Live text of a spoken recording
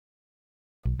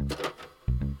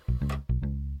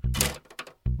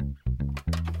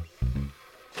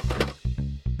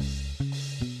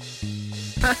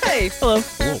Hi. Hello.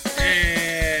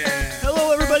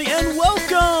 Hello, everybody, and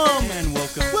welcome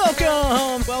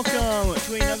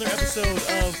to another episode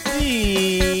of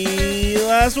the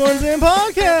Last Ones In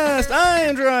podcast. I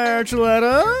am Dry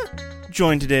Archuleta,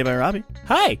 joined today by Robbie.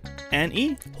 Hi. And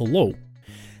E. Hello.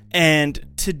 And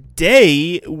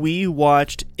today we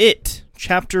watched It,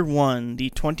 Chapter 1, the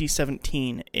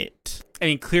 2017 It. I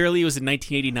mean, clearly it was in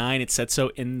 1989. It said so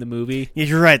in the movie. Yeah,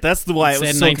 you're right. That's the why it was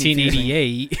said so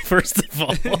 1988, first of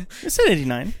all. It said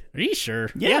 89. Are you sure?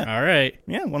 Yeah. All right.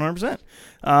 Yeah, 100%.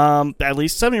 At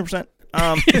least 70%.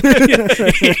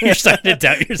 You're starting to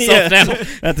doubt yourself now.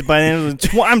 At the, by the end of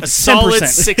the I'm A solid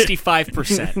 10%.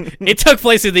 65%. It took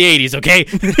place in the 80s, okay?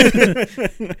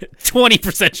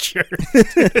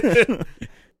 20% sure.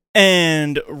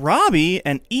 And Robbie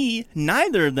and E,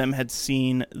 neither of them had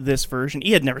seen this version.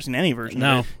 E had never seen any version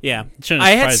No. of it. Yeah. Shouldn't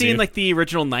I had surprise seen you. like the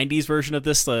original 90s version of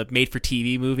this, the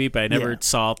made-for-TV movie, but I never Yeah.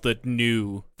 saw the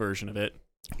new version of it.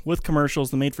 With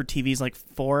commercials, the made-for-TV is like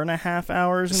 4.5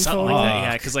 hours in Something total. like that,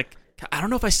 yeah. Because like, I don't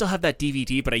know if I still have that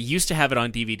DVD, but I used to have it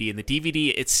on DVD, and the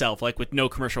DVD itself, like with no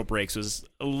commercial breaks, was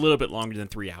a little bit longer than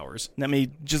 3 hours. Let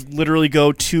me just literally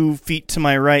go 2 feet to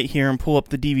my right here and pull up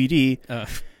the DVD.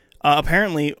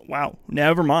 Apparently, wow,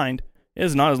 never mind. It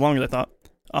is not as long as I thought.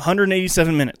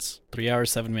 187 minutes. 3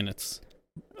 hours, 7 minutes.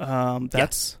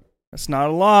 That's not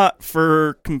a lot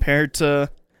for compared to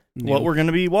what we're going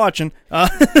to be watching.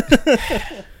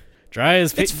 Dry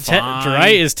is It's fine. Dry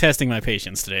is testing my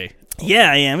patience today.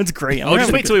 Yeah, I am. It's great. Oh,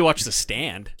 just wait till we watch The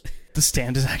Stand. The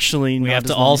Stand is actually We not have as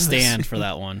to long all as this. stand for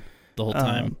that one the whole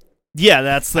time. Yeah,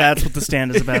 that's what The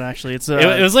Stand is about. Actually, it's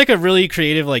It was like a really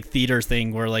creative like theater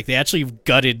thing where like they actually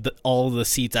gutted all the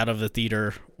seats out of the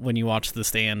theater when you watch The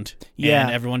Stand. Yeah.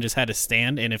 And everyone just had to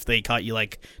stand, and if they caught you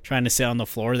like trying to sit on the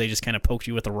floor, they just kind of poked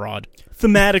you with a rod.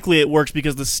 thematically it works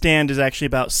because The Stand is actually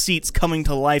about seats coming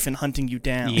to life and hunting you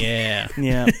down. Yeah.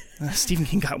 Yeah. Stephen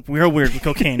King got real weird with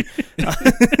cocaine. I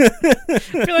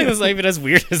feel like it's not even as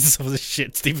weird as some of the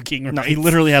shit Stephen King writes. No, he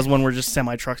literally has one where just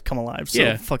semi-trucks come alive. So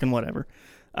Yeah. fucking whatever.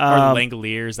 Or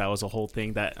Langoliers, that was a whole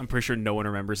thing that I'm pretty sure no one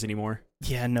remembers anymore.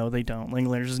 Yeah, no, they don't.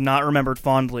 Langoliers is not remembered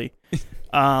fondly.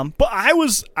 But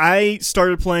I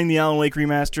started playing the Alan Wake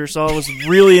remaster, so I was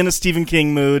really in a Stephen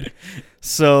King mood.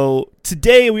 So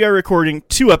today we are recording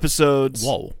 2 episodes.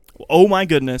 Whoa. Oh my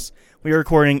goodness. We are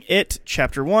recording It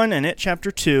Chapter 1 and It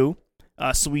Chapter 2.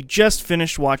 So we just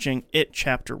finished watching It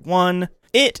Chapter 1.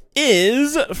 It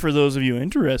is, for those of you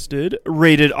interested,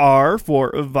 rated R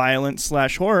for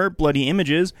violence/horror, bloody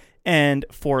images, and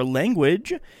for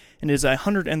language, and is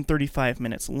 135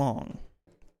 minutes long.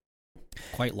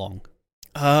 Quite long.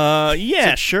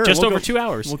 Yeah, sure. Just we'll over go, 2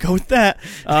 hours. We'll go with that.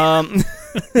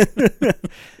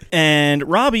 And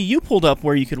Robbie, you pulled up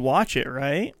where you could watch it,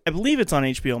 right? I believe it's on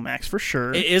HBO Max for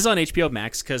sure. It is on HBO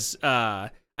Max because I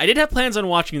did have plans on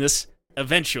watching this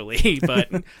eventually,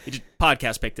 but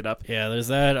podcast picked it up. Yeah, there's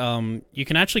that. You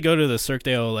can actually go to the Cirque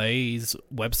du Soleil's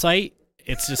website.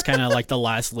 It's just kind of like the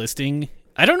last listing.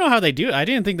 I don't know how they do it. I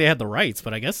didn't think they had the rights,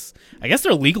 but I guess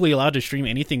they're legally allowed to stream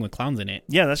anything with clowns in it.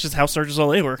 Yeah, that's just how Cirque du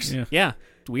Soleil works. Yeah.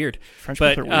 It's weird. French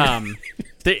But people are weird.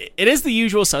 it is the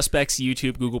usual suspects: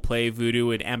 YouTube, Google Play,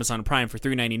 Vudu, and Amazon Prime for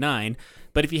 $3.99.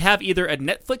 But if you have either a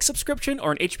Netflix subscription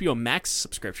or an HBO Max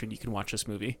subscription, you can watch this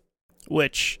movie.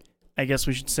 Which I guess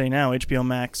we should say now, HBO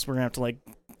Max, we're going to have to like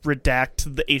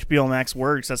redact the HBO Max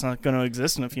words. That's not going to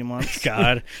exist in a few months.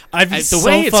 God, I'd be The so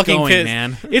way it's fucking going, pissed.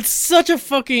 man. It's such a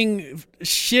fucking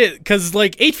shit because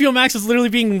like HBO Max is literally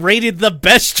being rated the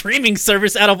best streaming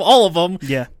service out of all of them.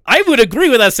 Yeah. I would agree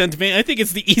with that sentiment. I think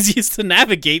it's the easiest to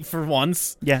navigate for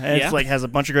once. Yeah, and Yeah. it's like has a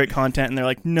bunch of great content, and they're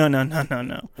like, no.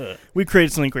 We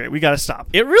created something great. We got to stop.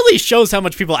 It really shows how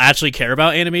much people actually care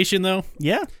about animation, though.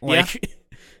 Yeah. Like,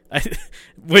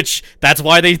 which that's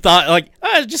why they thought like,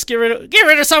 just get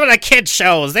rid of some of the kids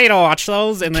shows. They don't watch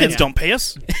those, and then Kids don't pay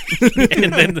us.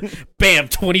 and then bam,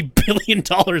 $20 billion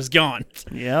gone.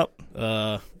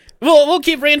 Yep. We'll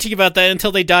keep ranting about that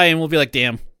until they die, and we'll be like,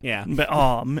 damn. Yeah. But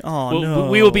no.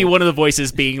 We will be one of the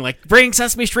voices being like, bring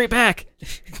Sesame Street back.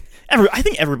 I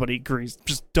think everybody agrees.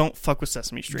 Just don't fuck with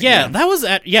Sesame Street. Yeah, man.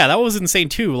 that was insane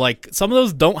too. Like some of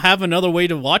those don't have another way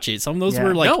to watch it. Some of those Yeah.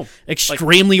 were like No.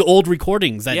 extremely old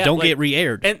recordings that Yeah, don't like- get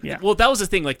re-aired. And Yeah. well, that was the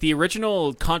thing. Like the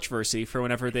original controversy for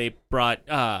whenever they brought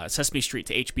Sesame Street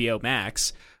to HBO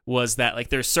Max was that like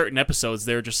there's certain episodes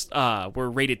they're just were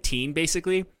rated teen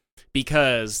basically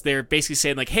because they're basically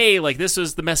saying like, hey, like this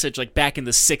was the message like back in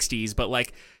the 60s, but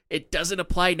like it doesn't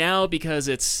apply now because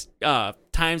it's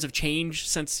times have changed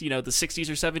since the 60s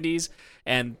or 70s,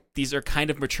 and these are kind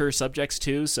of mature subjects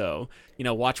too. So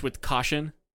watch with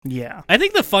caution. Yeah. I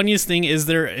think the funniest thing is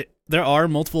there are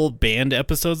multiple banned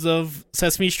episodes of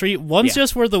Sesame Street. One's Yeah.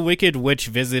 just where the Wicked Witch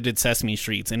visited Sesame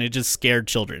Streets, and it just scared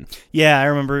children. Yeah, I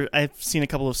remember. I've seen a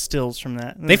couple of stills from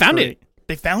that. They found it.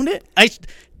 They found it?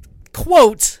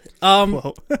 Quote,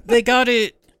 Whoa. they got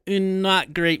it in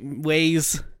not great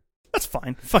ways. That's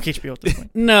fine. Fuck HBO at this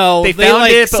point. No, They found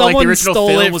like, it, but, like, the someone original stole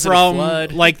film it was in a from,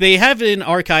 flood. like, they have an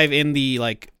archive in the,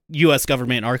 like, U.S.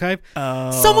 government archive.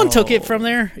 Oh. Someone took it from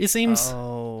there, it seems.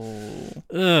 Oh.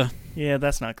 Ugh. Yeah,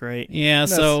 that's not great. Yeah,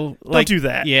 That's- so don't like, do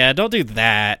that. Yeah, don't do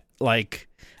that. Like,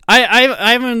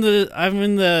 I'm in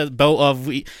the boat of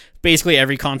basically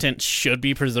every content should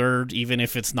be preserved, even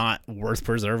if it's not worth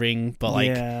preserving. But like,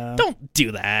 yeah. don't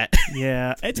do that.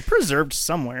 Yeah. It's preserved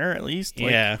somewhere, at least.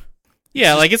 Like,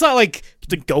 Yeah, like it's not like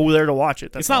to go there to watch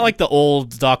it. That's it's not all. like the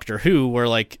old Doctor Who where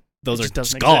like those It are just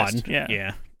doesn't gone. exist.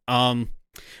 Yeah.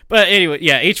 But anyway,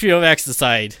 yeah, HBO Max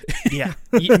aside, Yeah.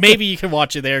 maybe you can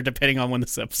watch it there depending on when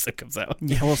this episode comes out.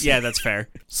 Yeah, we'll see. Yeah, that's fair.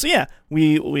 So yeah,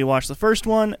 we watched the first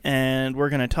one, and we're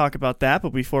going to talk about that.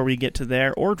 But before we get to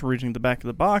there, or to reading the back of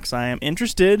the box, I am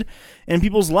interested in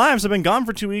people's lives. I've been gone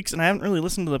for 2 weeks, and I haven't really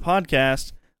listened to the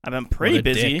podcast. I've been pretty What a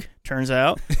busy, dick. turns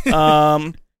out,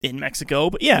 in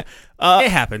Mexico. But yeah, It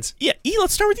happens. yeah. E,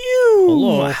 let's start with you.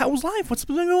 Hello. How's life? What's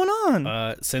been going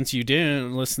on? Since you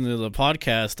didn't listen to the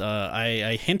podcast,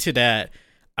 I hinted at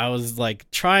I was like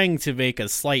trying to make a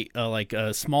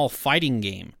small fighting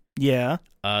game. Yeah.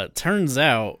 Turns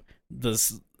out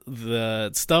the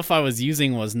stuff I was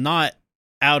using was not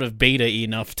out of beta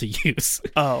enough to use.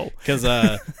 Oh. Because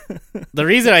the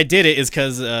reason I did it is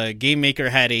because Game Maker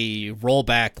had a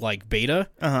rollback like beta.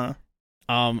 Uh-huh.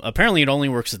 Apparently it only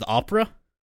works with Opera.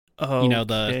 Oh, You know,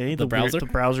 the browser? the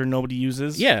browser nobody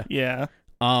uses. Yeah. Yeah.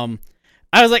 I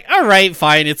was like, all right,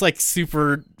 fine. It's like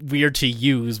super weird to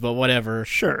use, but whatever.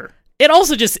 Sure. It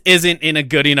also just isn't in a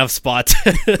good enough spot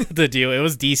to do. It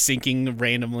was desyncing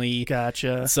randomly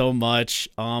Gotcha. so much.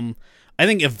 I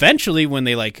think eventually when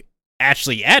they like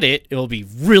actually add it, it'll be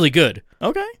really good.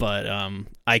 Okay. But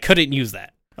I couldn't use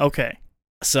that. Okay.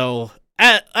 So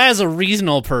As a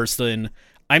reasonable person,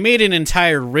 I made an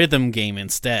entire rhythm game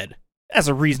instead. as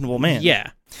a reasonable man.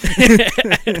 Yeah.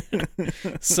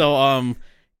 So I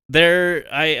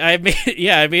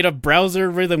made a browser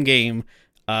rhythm game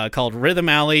called Rhythm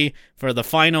Alley for the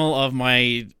final of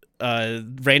my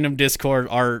random Discord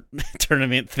art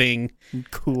tournament thing.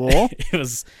 Cool. It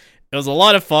was a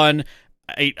lot of fun.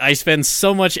 I spend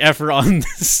so much effort on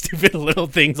stupid little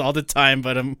things all the time,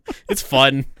 but it's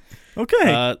fun.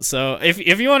 Okay. So if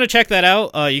you want to check that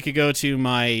out, you could go to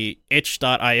my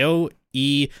itch.io,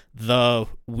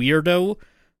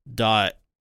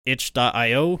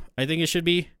 theweirdo.itch.io, I think it should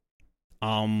be.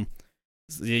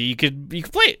 You could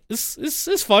play it.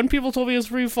 It's fun. People told me it was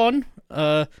pretty fun.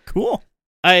 Cool.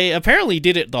 I apparently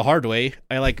did it the hard way.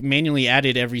 I like manually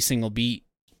added every single beat.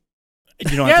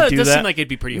 You don't Yeah, have it to do does that. seem like it'd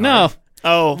be pretty hard. No,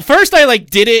 Oh, first I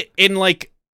like did it in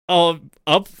like up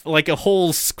like a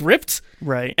whole script,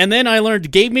 right. and then I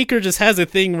learned Game Maker just has a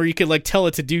thing where you could like tell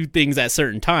it to do things at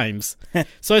certain times.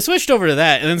 So I switched over to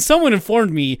that, and then someone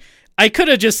informed me I could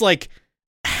have just like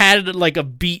had like a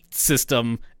beat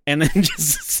system and then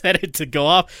just set it to go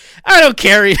off. I don't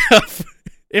care enough.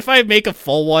 If I make a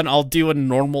full one, I'll do a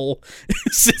normal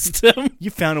system. You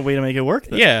found a way to make it work.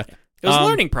 Then. Yeah. It was a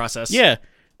learning process. Yeah.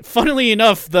 Funnily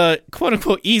enough, the quote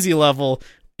unquote easy level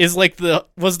is like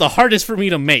was the hardest for me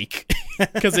to make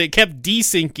because it kept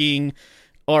desyncing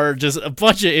or just a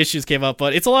bunch of issues came up.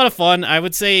 But it's a lot of fun. I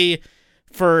would say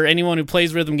for anyone who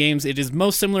plays rhythm games, it is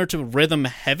most similar to Rhythm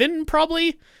Heaven,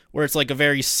 probably, where it's like a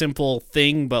very simple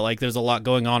thing, but like there's a lot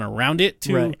going on around it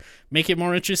to make it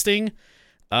more interesting.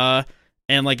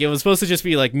 And like it was supposed to just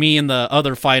be like me and the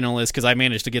other finalists because I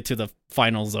managed to get to the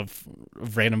finals of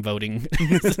random voting.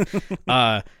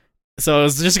 So it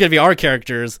was just gonna be our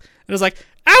characters. It was like,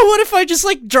 what if I just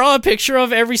like draw a picture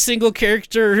of every single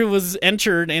character who was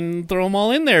entered and throw them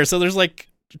all in there? So there's like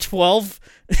 12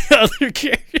 other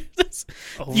characters.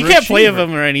 You can't play with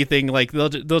them or anything. Like they'll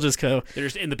just go. They're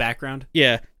just in the background.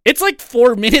 Yeah, it's like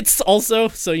 4 minutes also.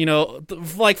 So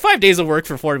like 5 days of work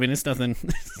for 4 minutes, nothing.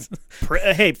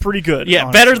 Hey, pretty good. Yeah,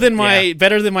 honestly.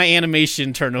 better than my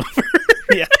animation turnover.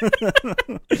 Yeah.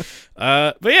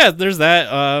 But yeah, there's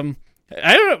that.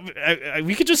 I don't know.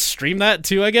 We could just stream that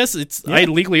too. I guess I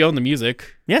legally own the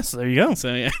music, Yes, there you go.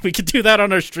 so yeah, we could do that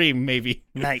on our stream maybe.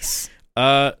 Nice.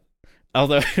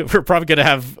 Although we're probably gonna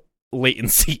have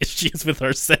latency issues with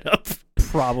our setup.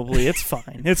 Probably. It's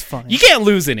fine. It's fine. You can't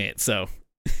lose in it, so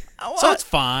So it's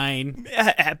fine.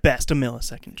 At best, a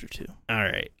millisecond or two. all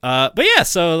right. But yeah,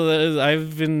 so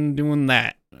I've been doing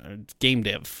that game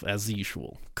dev as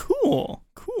usual. Cool.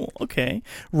 Cool. Okay.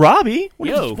 Robbie,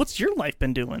 Yo. what's your life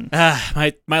been doing?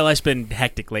 My life's been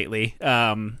hectic lately.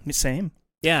 Same.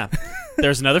 Yeah.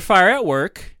 There's another fire at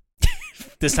work.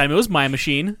 This time it was my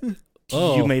machine.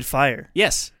 Oh. You made fire.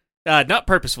 Yes. Not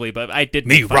purposefully, but I did.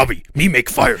 Me, make fire. Robbie, me make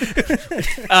fire.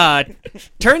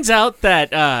 Turns out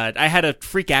that I had a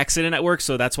freak accident at work,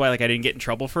 so that's why like I didn't get in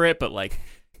trouble for it. But like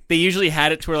they usually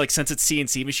had it to where like since it's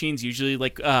CNC machines, usually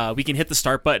like we can hit the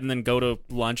start button and then go to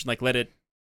lunch and like let it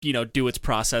do its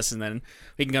process, and then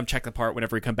we can come check the part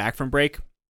whenever we come back from break.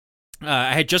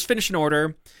 I had just finished an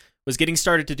order, was getting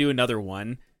started to do another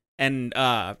one. And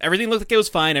everything looked like it was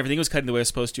fine. Everything was cutting the way it was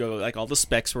supposed to. Like all the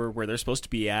specs were where they're supposed to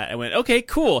be at. I went, okay,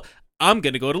 cool. I'm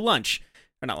gonna go to lunch,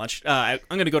 or not lunch. I'm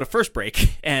gonna go to first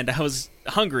break, and I was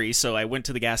hungry, so I went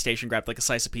to the gas station, grabbed like a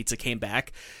slice of pizza, came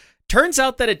back. Turns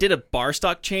out that it did a bar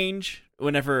stock change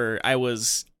whenever I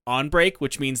was on break,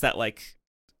 which means that like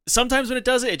sometimes when it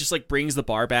does it, it just like brings the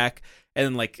bar back and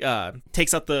then like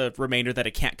takes out the remainder that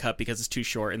it can't cut because it's too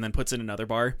short, and then puts in another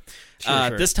bar.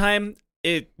 Sure. This time.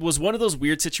 It was one of those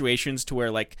weird situations to where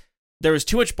like there was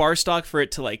too much bar stock for it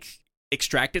to like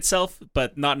extract itself,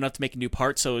 but not enough to make a new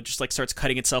part, so it just like starts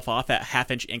cutting itself off at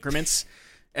half-inch increments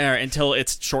until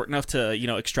it's short enough to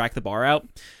extract the bar out.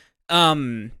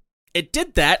 It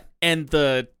did that, and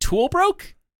the tool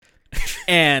broke.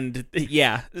 And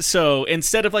yeah, so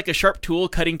instead of like a sharp tool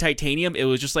cutting titanium, it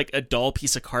was just like a dull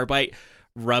piece of carbide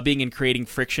rubbing and creating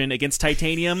friction against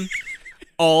titanium.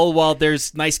 All while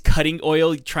there's nice cutting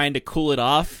oil trying to cool it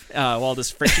off while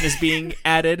this friction is being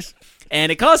added.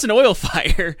 And it caused an oil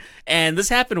fire. And this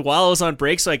happened while I was on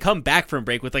break, so I come back from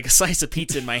break with like a slice of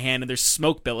pizza in my hand, and there's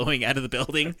smoke billowing out of the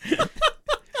building.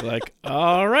 Like,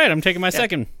 all right, I'm taking my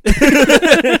second.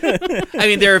 I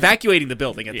mean, they're evacuating the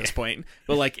building at this point.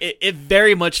 But like, it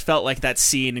very much felt like that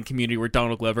scene in Community where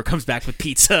Donald Glover comes back with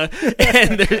pizza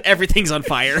and everything's on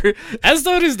fire. As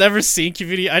though who's never seen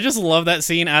Community, I just love that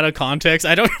scene out of context.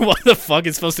 I don't know what the fuck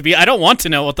it's supposed to be. I don't want to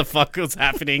know what the fuck was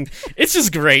happening. It's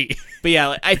just great. But yeah,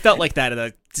 like, I felt like that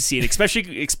at the scene, especially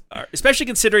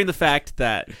considering the fact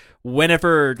that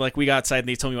whenever like we got outside and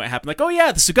they told me what happened, like, oh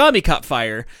yeah, the Tsugami caught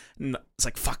fire. And it's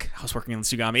like, fuck, I was working on the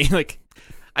Tsugami. Like,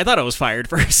 I thought I was fired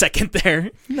for a second there.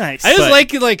 Nice. I just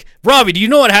like, Robbie, do you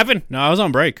know what happened? No, I was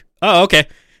on break. Oh, okay.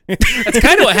 That's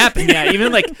kind of what happened. Yeah,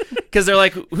 even like, because they're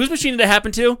like, whose machine did it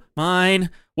happen to?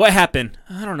 Mine. What happened?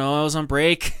 I don't know. I was on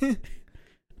break.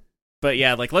 But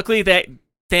yeah, like, luckily they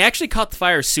actually caught the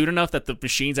fire soon enough that the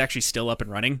machine's actually still up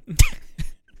and running.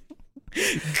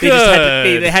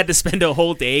 They had to spend a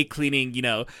whole day cleaning,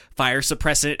 fire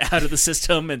suppressant out of the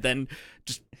system, and then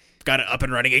just got it up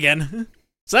and running again.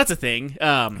 So that's a thing.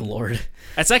 Lord.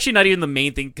 That's actually not even the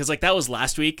main thing, because like that was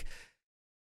last week.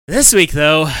 This week,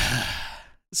 though.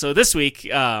 So this week,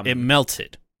 it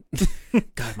melted.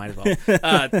 God, might as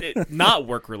well. Not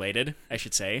work related, I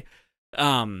should say.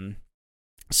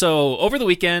 So over the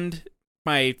weekend,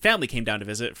 my family came down to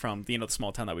visit from the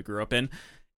small town that we grew up in.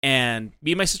 And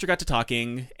me and my sister got to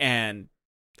talking, and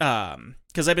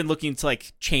because I've been looking to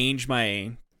like change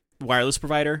my wireless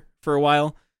provider for a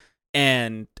while,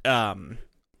 and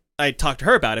I talked to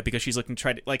her about it because she's looking to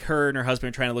try to, like, her and her husband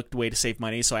are trying to look the way to save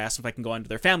money. So I asked if I can go onto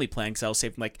their family plan, because I'll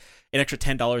save like an extra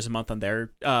 $10 a month on their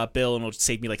bill, and it'll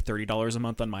save me like $30 a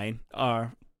month on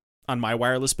my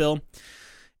wireless bill.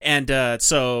 And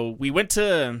so we went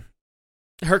to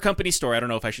her company store. I don't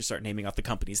know if I should start naming off the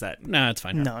companies that. No, it's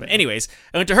fine. No. But anyways,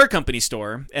 I went to her company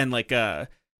store and like told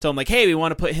them like, hey, we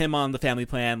want to put him on the family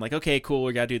plan. Like, okay, cool,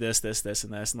 we gotta do this, and this.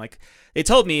 And like they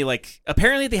told me like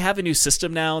apparently they have a new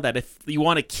system now that if you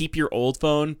want to keep your old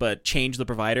phone but change the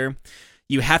provider,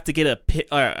 you have to get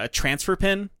a transfer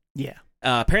pin. Yeah.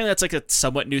 Apparently that's like a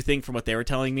somewhat new thing from what they were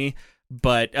telling me.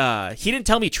 But he didn't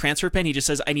tell me transfer pin. He just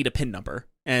says I need a PIN number.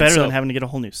 And better than having to get a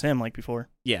whole new SIM like before.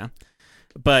 Yeah.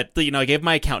 But, I gave him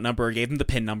my account number, gave him the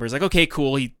PIN number. He's like, okay,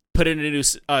 cool. He put in a new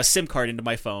SIM card into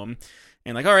my phone.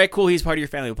 And like, all right, cool. He's part of your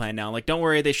family plan now. Like, don't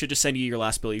worry. They should just send you your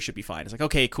last bill. You should be fine. It's like,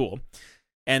 okay, cool.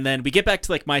 And then we get back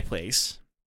to like my place.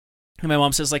 And my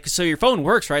mom says like, so your phone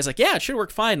works, right? I was like, yeah, it should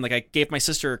work fine. Like I gave my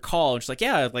sister a call and she's like,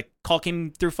 yeah, like call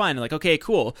came through fine. And like, okay,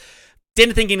 cool.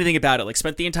 Didn't think anything about it. Like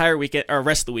spent the entire weekend or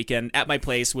rest of the weekend at my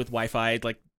place with Wi-Fi.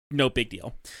 Like no big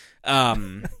deal.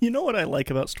 You know what I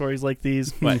like about stories like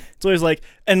these? What? It's always like,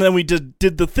 and then we did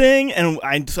the thing, and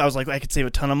I was like, I could save a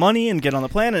ton of money and get on the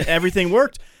plan, and everything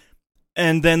worked.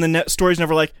 And then the story's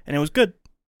never like, and it was good.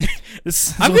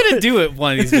 I'm gonna do it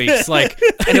one of these weeks, like,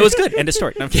 and it was good. End of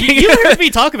story. No, I'm kidding. You heard me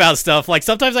talk about stuff. Like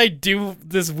sometimes I do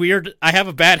this weird. I have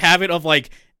a bad habit of like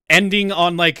ending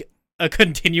on like a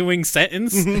continuing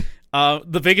sentence.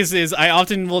 Mm-hmm. The biggest is I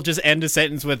often will just end a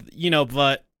sentence with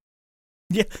but.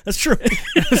 Yeah, that's true.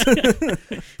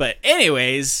 But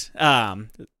anyways,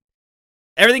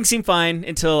 everything seemed fine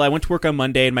until I went to work on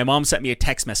Monday, and my mom sent me a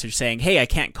text message saying, "Hey, I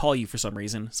can't call you for some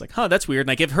reason." It's like, huh, that's weird.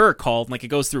 And I give her a call, and like it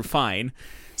goes through fine.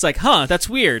 It's like, huh, that's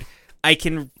weird. I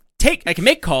can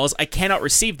make calls. I cannot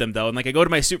receive them though. And like I go to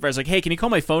my supervisor, like, "Hey, can you call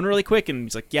my phone really quick?" And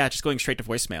he's like, "Yeah, just going straight to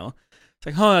voicemail." It's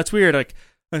like, huh, that's weird. Like,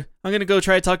 I'm gonna go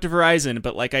try to talk to Verizon,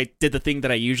 but like I did the thing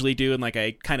that I usually do, and like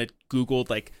I kind of Googled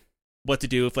like what to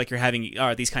do if like you're having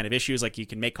these kind of issues, like you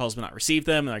can make calls but not receive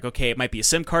them. And like, okay, it might be a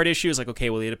SIM card issue. It's like, okay,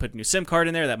 well, you had to put a new SIM card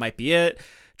in there. That might be it.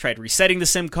 Tried resetting the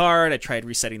SIM card. I tried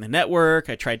resetting the network.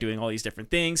 I tried doing all these different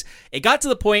things. It got to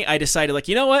the point I decided, like,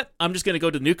 you know what? I'm just going to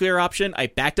go to the nuclear option. I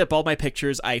backed up all my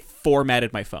pictures. I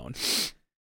formatted my phone.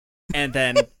 And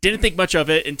then didn't think much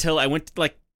of it until I went,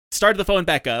 like, started the phone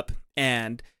back up.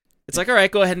 And it's like, all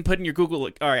right, go ahead and put in your Google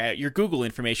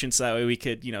information so that way we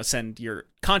could, send your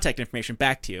contact information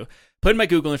back to you. Put in my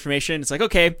Google information. It's like,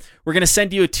 okay, we're going to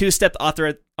send you a two-step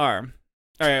authorization.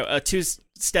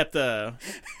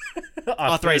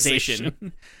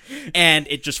 And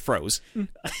it just froze.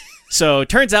 So it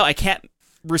turns out I can't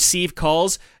receive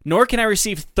calls, nor can I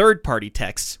receive third-party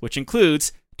texts, which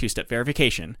includes two-step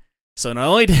verification. So not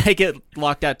only did I get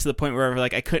locked out to the point where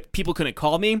like people couldn't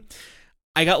call me,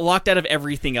 I got locked out of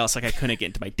everything else. Like I couldn't get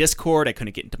into my Discord, I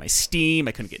couldn't get into my Steam,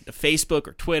 I couldn't get into Facebook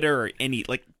or Twitter or any,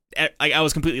 like, I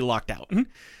was completely locked out.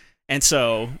 And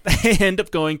so I end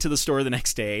up going to the store the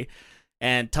next day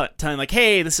and telling like,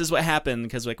 hey, this is what happened,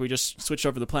 because like we just switched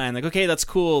over the plan. Like, okay, that's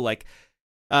cool. Like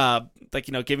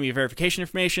giving me verification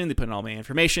information. They put in all my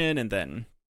information, and then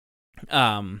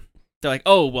they're like,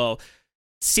 oh, well,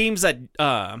 seems that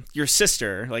your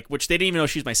sister, like, which they didn't even know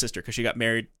she's my sister because she got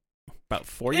married about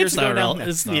 4 years ago now.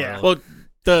 Well,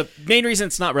 the main reason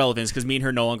it's not relevant is because me and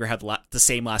her no longer have the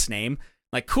same last name.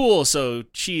 Like, cool, so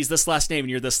she's this last name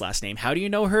and you're this last name. How do you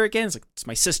know her again? It's like, it's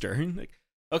my sister. Like,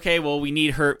 okay, well, we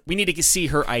need to see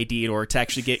her ID in order to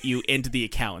actually get you into the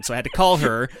account. So I had to call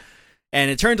her, and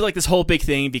it turned to like this whole big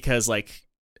thing because like,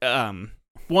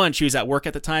 one, she was at work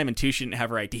at the time, and two, she didn't have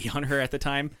her ID on her at the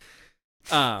time.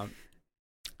 I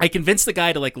convinced the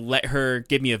guy to like let her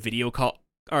give me a video call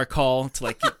to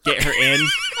like get her in,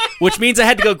 which means I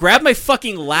had to go grab my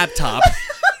fucking laptop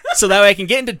so that way I can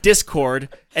get into Discord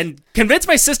and convince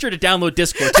my sister to download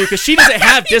Discord too, because she doesn't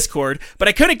have Discord, but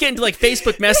I couldn't get into like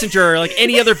Facebook Messenger or like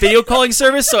any other video calling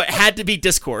service, so it had to be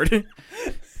Discord.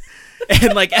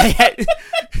 And like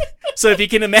so if you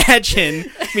can imagine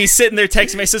me sitting there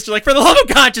texting my sister like, for the love of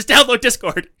God, just download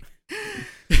Discord.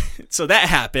 So that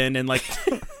happened, and like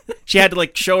she had to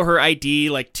like show her ID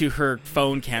like to her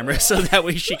phone camera so that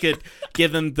way she could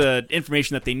give them the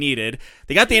information that they needed.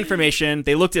 They got the information,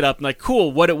 they looked it up, and like,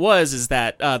 cool, what it was is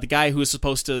that the guy who was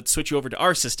supposed to switch you over to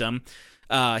our system,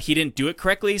 he didn't do it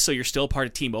correctly, so you're still part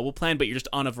of T-Mobile plan, but you're just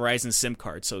on a Verizon SIM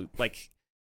card. So like,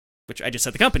 which I just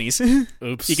said the companies.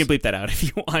 Oops. You can bleep that out if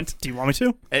you want. Do you want me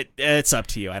to? It's up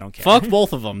to you. I don't care. Fuck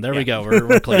both of them. There we go.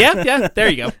 We're clear. Yeah, there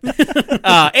you go.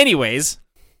 Anyways,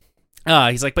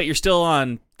 he's like, but you're still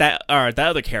on that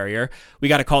other carrier. We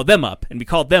got to call them up, and we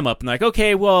called them up, and they're like,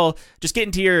 okay, well, just get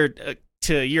into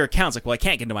your accounts. Like, well, I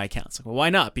can't get into my accounts. Like, well, why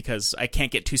not? Because I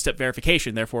can't get two-step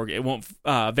verification. Therefore, it won't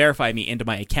verify me into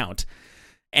my account.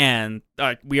 And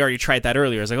we already tried that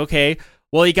earlier. I was like, okay,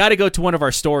 well, you got to go to one of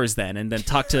our stores then, and then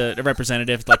talk to a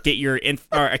representative, like get your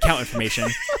account information.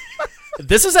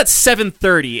 This is at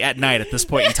 7:30 at night at this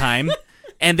point in time,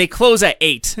 and they close at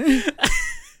 8.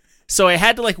 So I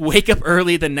had to like wake up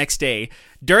early the next day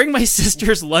during my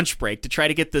sister's lunch break to try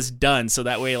to get this done, so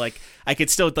that way like I could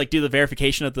still like do the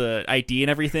verification of the ID and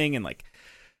everything. And like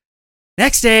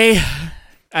next day,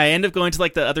 I end up going to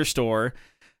like the other store.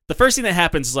 The first thing that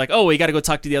happens is like, oh, well, you got to go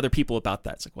talk to the other people about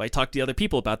that. It's like, well, I talked to the other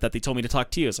people about that. They told me to talk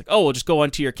to you. It's like, oh, well, just go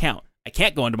onto your account. I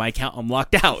can't go onto my account. I'm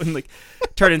locked out. And like,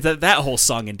 turn into that whole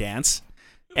song and dance.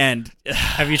 And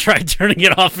have you tried turning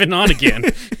it off and on again?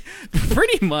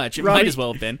 Pretty much. It might as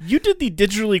well have been. You did the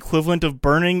digital equivalent of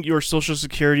burning your social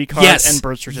security card and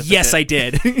birth certificate. Yes, I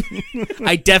did.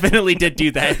 I definitely did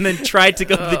do that. And then tried to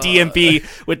go to the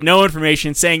DMV with no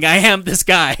information saying I am this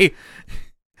guy.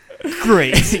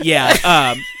 Great.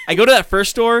 Yeah. I go to that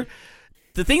first store.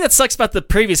 The thing that sucks about the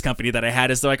previous company that I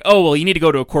had is they're like, oh, well, you need to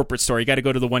go to a corporate store. You got to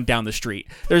go to the one down the street.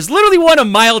 There's literally one a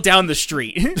mile down the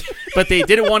street. But they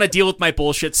didn't want to deal with my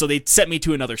bullshit, so they sent me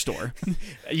to another store.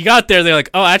 You got there, they're like,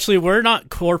 oh, actually, we're not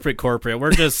corporate.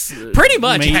 We're just... Pretty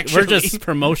much, actually. We're just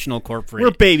promotional corporate.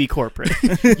 We're baby corporate.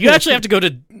 You actually have to go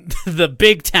to the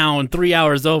big town 3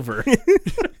 hours over.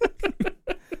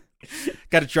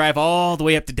 Got to drive all the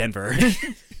way up to Denver.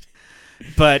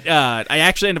 But I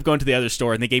actually ended up going to the other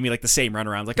store, and they gave me like the same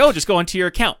runaround. Like, oh, just go into your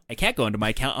account. I can't go into my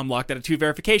account. I'm locked out of 2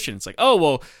 verification. It's like, oh,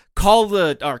 well, call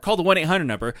the 1-800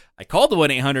 number. I called the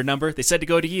 1-800 number. They said to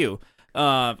go to you.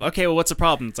 Okay, well, what's the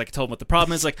problem? It's like I told them what the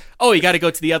problem is. Like, oh, you got to go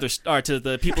to the other to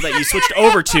the people that you switched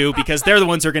over to because they're the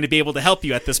ones who are going to be able to help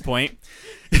you at this point.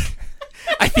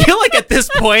 I feel like at this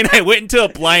point I went into a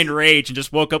blind rage and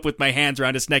just woke up with my hands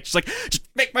around his neck, just like, just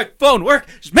make my phone work,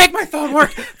 just make my phone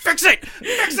work, fix it,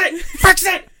 fix it, fix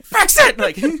it, fix it.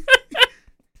 Like,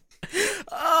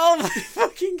 Oh my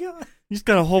fucking god. You just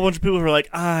got a whole bunch of people who are like,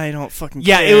 I don't fucking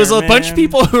yeah, care, it was a bunch of man."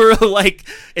 people who were like,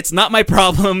 it's not my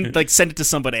problem. Like, send it to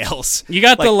somebody else. You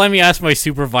got Like- the let me ask my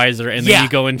supervisor, and then Yeah, you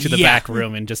go into the yeah. back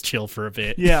room and just chill for a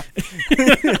bit. Yeah.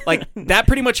 Like, that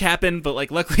pretty much happened, but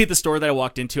like, luckily the store that I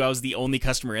walked into, I was the only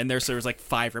customer in there, so there was like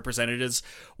 5 representatives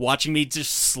watching me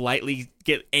just slightly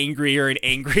get angrier and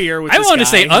angrier with I this want to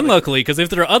say guy. Like, unluckily, because if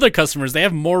there are other customers, they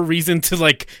have more reason to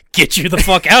like get you the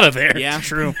fuck out of there. yeah,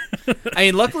 True. I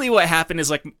mean, luckily what happened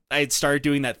is like I started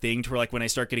doing that thing to where like when I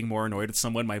start getting more annoyed with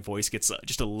someone, my voice gets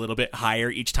just a little bit higher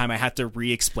each time I have to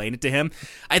re-explain it to him.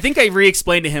 I think I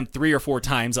re-explained to him 3 or 4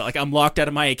 times that like I'm locked out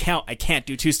of my account. I can't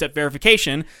do 2-step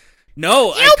verification.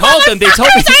 No, I called them. They told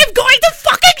me I'm going to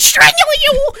fucking strangle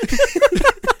you.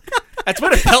 that's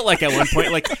what it felt like at one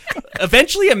point. Like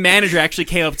eventually a manager actually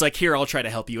came up. It's like, here, I'll try to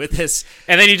help you with this.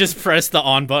 And then you just press the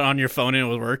on button on your phone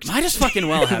and it worked. Might as fucking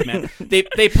well have, man. They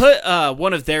put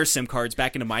one of their SIM cards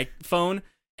back into my phone,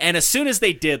 and as soon as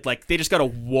they did, like, they just got a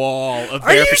wall of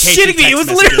Are you verification shitting me? text It was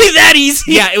messages. literally that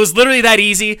easy. Yeah, it was literally that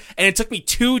easy, and it took me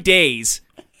 2 days.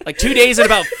 Like, 2 days and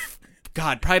about,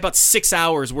 God, probably about 6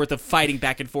 hours worth of fighting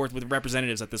back and forth with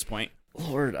representatives at this point.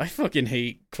 Lord, I fucking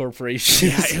hate corporations.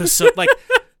 Yeah, it was so, like,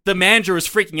 the manager was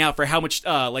freaking out for how much,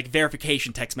 like,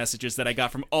 verification text messages that I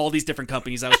got from all these different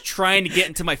companies. I was trying to get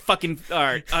into my fucking,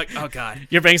 oh, God.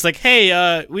 Your bank's like,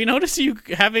 hey, we noticed you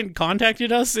haven't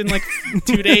contacted us in like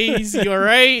 2 days. You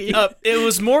alright? It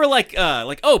was more like,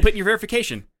 oh, put in your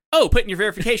verification. Oh, put in your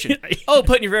verification. Oh,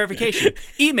 put in your verification.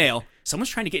 Email. Someone's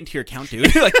trying to get into your account,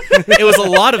 dude. Like, it was a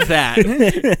lot of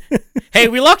that. Hey,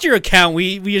 we locked your account.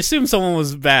 We assumed someone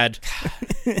was bad.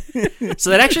 So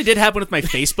that actually did happen with my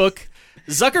Facebook.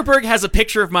 Zuckerberg has a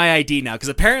picture of my ID now, because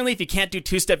apparently if you can't do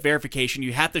 2-step verification,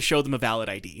 you have to show them a valid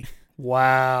ID.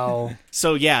 Wow.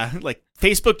 So yeah, like,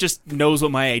 Facebook just knows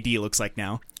what my ID looks like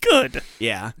now. Good.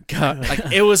 Yeah. God.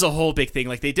 Like, it was a whole big thing.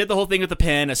 Like, they did the whole thing with the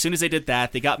PIN. As soon as they did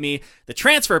that, they got me the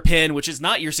transfer PIN, which is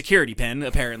not your security PIN,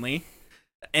 apparently.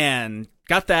 And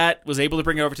got that, was able to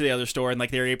bring it over to the other store, and like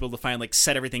they were able to like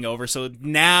set everything over. So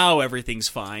now everything's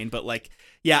fine. But like,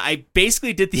 yeah, I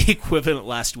basically did the equivalent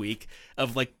last week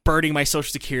of like burning my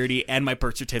social security and my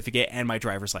birth certificate and my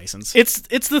driver's license. It's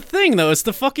the thing though. It's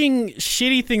the fucking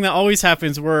shitty thing that always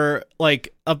happens where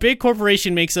like a big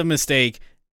corporation makes a mistake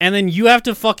and then you have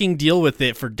to fucking deal with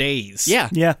it for days. Yeah.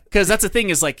 Yeah. Because that's the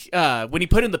thing is like, when he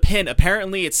put in the PIN,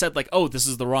 apparently it said like, oh, this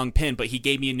is the wrong PIN, but he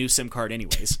gave me a new SIM card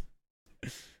anyways.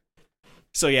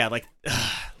 So yeah, like,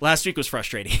 last week was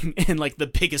frustrating in like the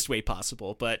biggest way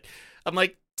possible, but I'm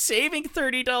like saving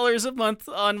 $30 a month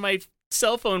on my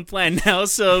cell phone plan now,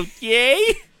 so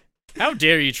yay! How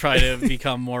dare you try to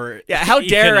become more Yeah, how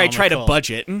dare I try to economical.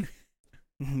 budget?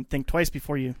 Think twice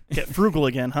before you get frugal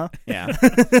again, huh? Yeah.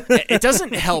 It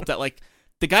doesn't help that like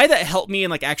the guy that helped me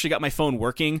and like actually got my phone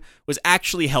working was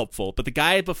actually helpful, but the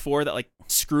guy before that like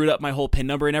screwed up my whole PIN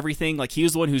number and everything, like he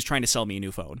was the one who's trying to sell me a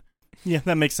new phone. Yeah,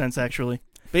 that makes sense, actually.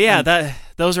 But yeah,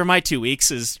 those are my 2 weeks,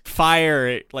 is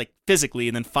fire like physically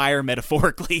and then fire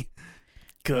metaphorically.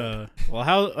 Good. Well,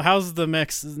 how's the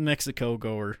Mexico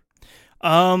goer?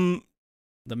 The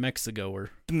Mexigoer.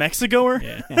 The Mexicoer?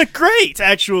 Yeah. Great,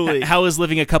 actually. How is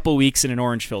living a couple weeks in an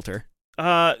orange filter?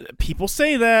 People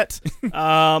say that.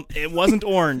 It wasn't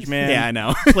orange, man. Yeah, I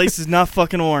know. Place is not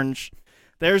fucking orange.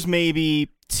 There's maybe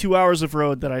 2 hours of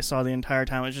road that I saw the entire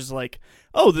time. It's just like,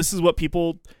 oh, this is what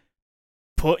people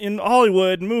put in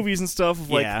Hollywood and movies and stuff.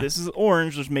 Of like, Yeah. this is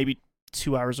orange. There's maybe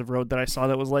 2 hours of road that I saw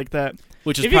that was like that.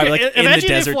 Which is If you probably could- like in the imagine if,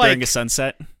 desert like- during a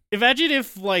sunset. Imagine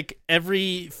if like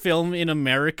every film in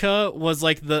America was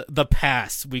like the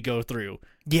pass we go through.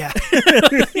 Yeah.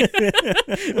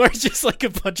 Where it's just like a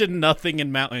bunch of nothing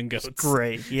and mountain goats.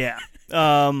 Great. Yeah.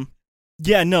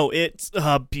 Yeah, no, it's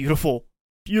beautiful.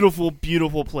 Beautiful,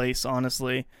 beautiful place,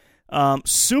 honestly.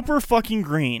 Super fucking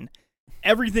green.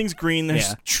 Everything's green. There's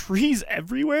Yeah. trees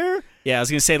everywhere. Yeah, I was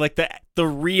gonna say like the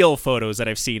real photos that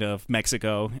I've seen of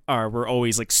Mexico were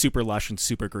always like super lush and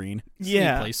super green. It's a neat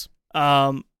Yeah. place.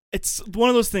 It's one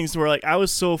of those things where like I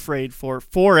was so afraid for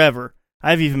forever.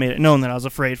 I've even made it known that I was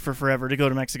afraid for forever to go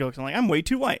to Mexico because I'm like, I'm way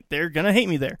too white. They're gonna hate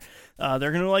me there.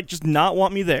 They're gonna like just not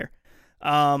want me there.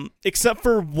 Except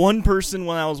for one person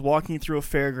when I was walking through a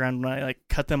fairground when I like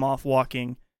cut them off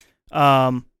walking.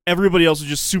 Everybody else was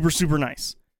just super, super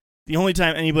nice. The only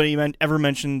time anybody ever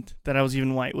mentioned that I was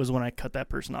even white was when I cut that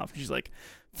person off. She's like,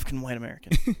 fucking white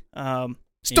American.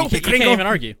 Stop it, you can't even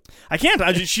argue. I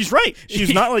can't. She's right.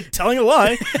 She's not like telling a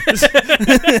lie.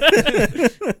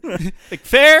 Like,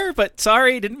 fair, but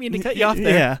sorry, didn't mean to cut you off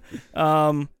there.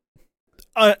 Yeah.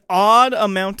 An odd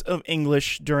amount of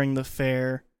English during the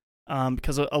fair,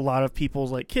 because a lot of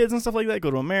people's like kids and stuff like that go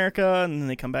to America and then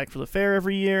they come back for the fair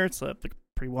every year. It's a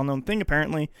pretty well-known thing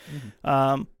apparently.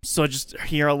 Mm-hmm. So I just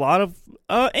hear a lot of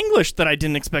English that I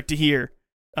didn't expect to hear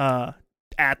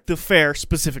at the fair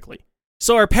specifically.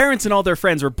 So our parents and all their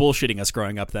friends were bullshitting us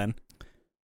growing up then?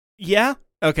 Yeah.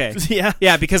 Okay. Yeah.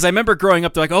 Yeah, because I remember growing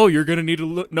up, they're like, oh, you're going to need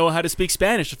to know how to speak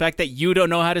Spanish. The fact that you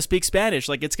don't know how to speak Spanish,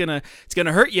 like, it's gonna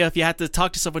hurt you if you have to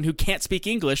talk to someone who can't speak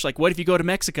English. Like, what if you go to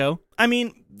Mexico? I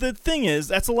mean, the thing is,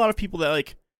 that's a lot of people that,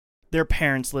 like, their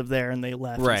parents live there and they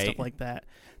left right. and stuff like that.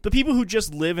 The people who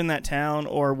just live in that town,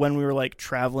 or when we were, like,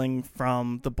 traveling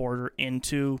from the border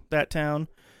into that town,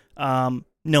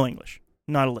 no English.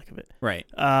 Not a lick of it. Right.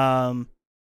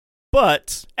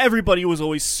 But everybody was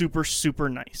always super, super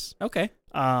nice. Okay.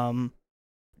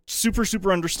 Super,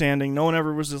 super understanding. No one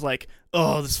ever was just like,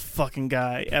 oh, this fucking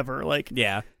guy ever. Like,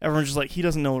 yeah. Everyone's just like, he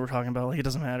doesn't know what we're talking about. Like, it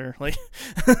doesn't matter. Like,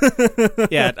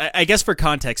 yeah. I guess for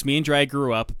context, me and Dry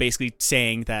grew up basically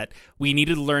saying that we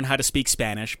needed to learn how to speak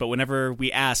Spanish, but whenever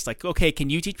we asked, like, okay, can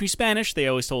you teach me Spanish? They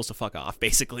always told us to fuck off,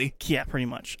 basically. Yeah, pretty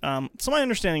much. So my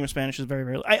understanding of Spanish is very,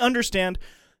 very. I understand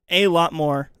a lot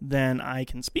more than I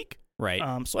can speak. Right.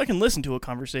 So I can listen to a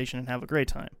conversation and have a great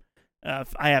time.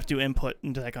 If I have to input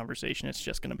into that conversation, it's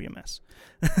just going to be a mess.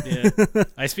 Yeah.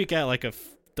 I speak at like a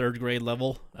third grade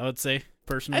level, I would say,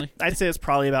 personally. I'd say it's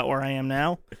probably about where I am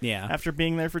now. Yeah. After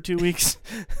being there for 2 weeks.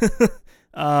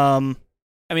 I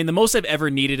mean, the most I've ever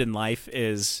needed in life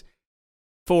is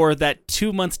for that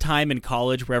 2 month time in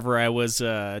college, wherever I was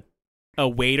a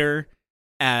waiter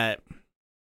at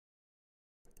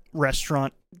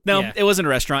restaurant. No, Yeah. It wasn't a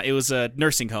restaurant. It was a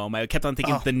nursing home. I kept on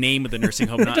thinking of the name of the nursing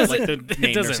home, not like the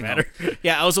name nursing home.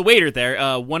 Yeah, I was a waiter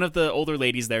there. One of the older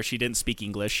ladies there, she didn't speak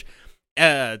English.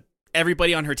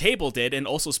 Everybody on her table did and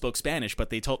also spoke Spanish, but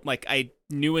they told, like, I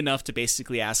knew enough to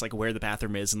basically ask, like, where the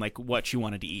bathroom is and, like, what she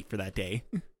wanted to eat for that day.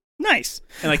 Nice.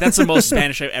 And, like, that's the most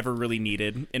Spanish I've ever really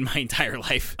needed in my entire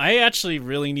life. I actually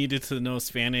really needed to know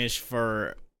Spanish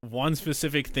for one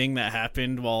specific thing that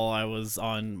happened while I was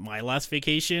on my last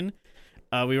vacation.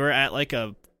 We were at like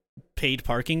a paid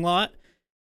parking lot,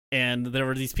 and there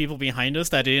were these people behind us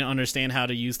that didn't understand how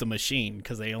to use the machine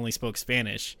because they only spoke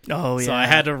Spanish. Oh, yeah. So I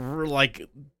had to like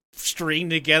string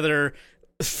together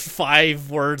 5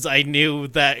 words I knew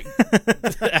that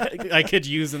I could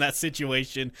use in that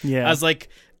situation. Yeah. I was like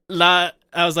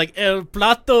el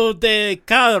plato de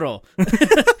carro.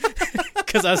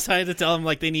 Because I was trying to tell them,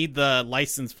 like, they need the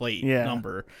license plate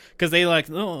number. Because they like,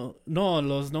 no,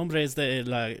 los nombres de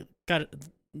la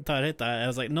tarjeta. I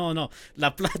was like, no, la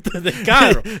plata de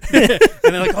carro. And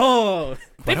they're like, oh.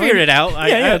 They figured it out.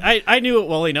 I knew it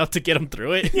well enough to get them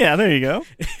through it. Yeah, there you go.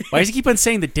 Why does he keep on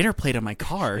saying the dinner plate on my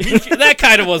car? That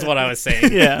kind of was what I was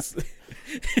saying. Yeah.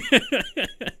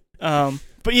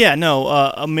 But yeah, no,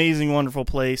 amazing, wonderful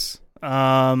place.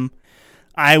 I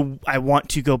want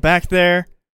to go back there.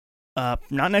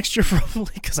 Not next year,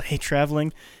 probably, because I hate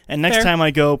traveling. And next time I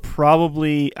go,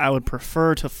 probably I would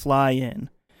prefer to fly in.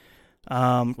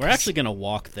 We're actually going to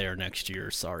walk there next year,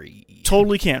 sorry.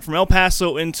 Totally can. From El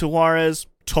Paso into Juarez,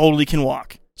 totally can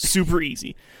walk. Super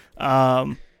easy.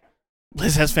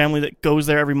 Liz has family that goes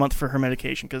there every month for her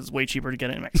medication because it's way cheaper to get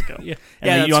it in Mexico. Yeah. And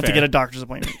then you don't have to get a doctor's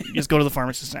appointment. You just go to the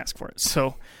pharmacist and ask for it.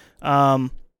 So,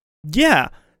 yeah.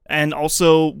 And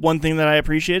also, one thing that I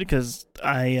appreciated, because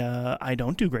I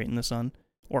don't do great in the sun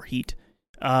or heat,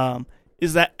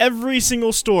 is that every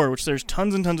single store, which there's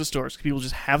tons and tons of stores, people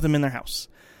just have them in their house,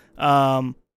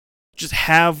 just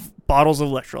have bottles of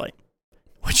electrolyte,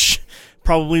 which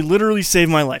probably literally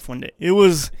saved my life one day. It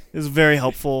was very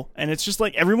helpful, and it's just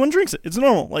like everyone drinks it. It's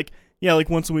normal. Like, yeah, like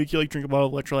once a week you like drink a bottle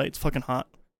of electrolyte. It's fucking hot.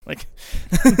 Like,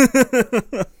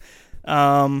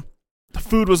 the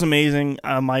food was amazing.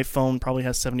 My phone probably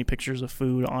has 70 pictures of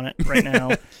food on it right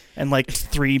now, and like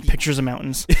 3 pictures of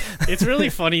mountains. It's really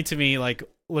funny to me, like,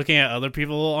 looking at other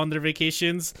people on their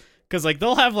vacations, because like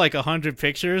they'll have like 100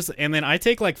 pictures, and then I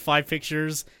take like 5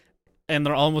 pictures, and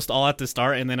they're almost all at the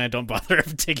start, and then I don't bother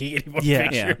taking any more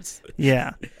pictures.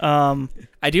 Yeah.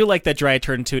 I do like that Dry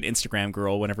turned into an Instagram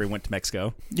girl whenever he went to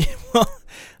Mexico.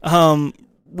 Well,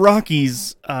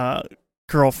 Rocky's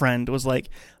girlfriend was like,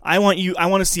 I want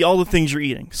to see all the things you're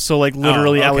eating. So like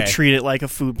literally I would okay. treat it like a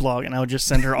food blog, and I would just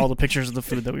send her all the pictures of the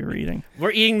food that we were eating.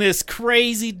 We're eating this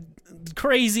crazy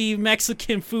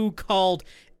Mexican food called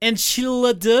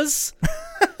enchiladas.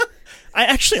 I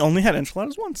actually only had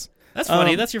enchiladas once. That's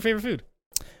funny. That's your favorite food.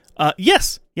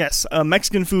 Yes.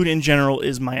 Mexican food in general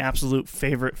is my absolute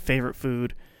favorite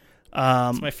food.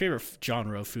 It's my favorite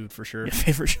genre of food for sure. Your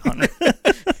favorite genre.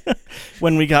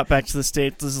 When we got back to the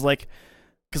States, this is like,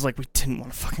 because like we didn't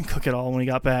want to fucking cook it all when we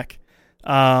got back.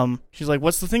 She's like,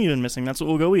 "What's the thing you've been missing? That's what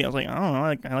we'll go eat." I was like, "I don't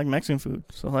know. I like Mexican food."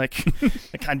 So like,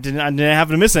 I didn't have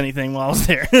to miss anything while I was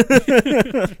there.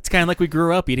 It's kind of like we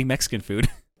grew up eating Mexican food.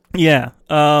 Yeah.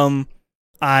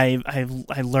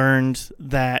 I learned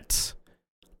that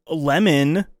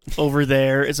lemon over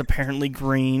there is apparently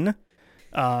green.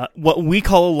 What we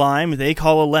call a lime, they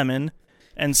call a lemon,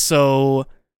 and so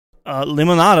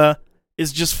limonada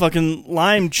is just fucking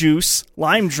lime juice,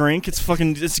 lime drink.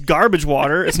 It's garbage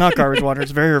water. It's not garbage water.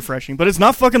 It's very refreshing, but it's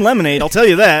not fucking lemonade. I'll tell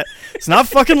you that. It's not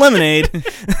fucking lemonade.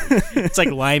 It's like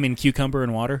lime and cucumber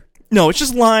and water. No, it's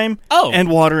just lime Oh. and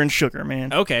water and sugar,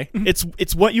 man. Okay.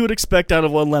 It's what you would expect out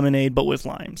of a lemonade, but with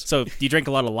limes. So you drank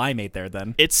a lot of limeade there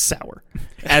then, It's sour.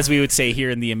 as we would say here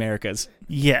in the Americas.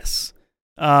 Yes.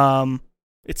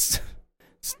 It's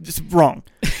wrong.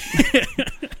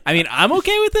 I mean, I'm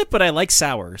okay with it, but I like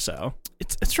sour, so.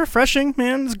 It's refreshing,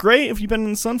 man. It's great if you've been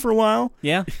in the sun for a while.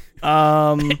 Yeah.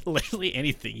 Literally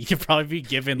anything. You could probably be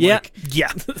given Yeah. like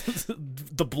Yeah.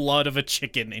 the blood of a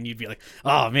chicken, and you'd be like,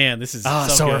 "Oh man, this is so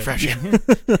so good." refreshing.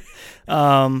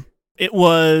 It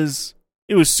was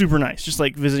super nice, just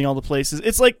like visiting all the places.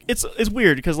 It's like it's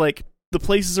weird because like the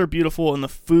places are beautiful and the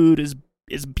food is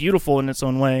beautiful in its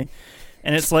own way,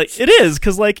 and it's like it is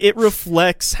because like it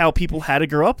reflects how people had to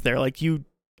grow up there. Like you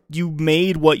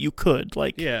made what you could.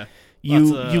 Like Yeah,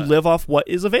 you Lots of- live off what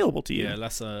is available to you. yeah,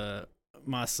 lots of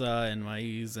masa and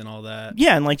maize and all that.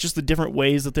 Yeah, and like just the different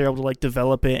ways that they're able to like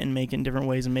develop it and make it in different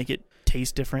ways and make it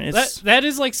taste different. It's That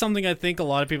is like something I think a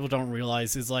lot of people don't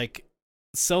realize is like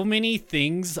so many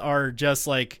things are just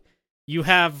like you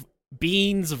have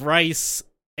beans, rice,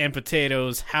 and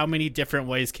potatoes. How many different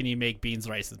ways can you make beans,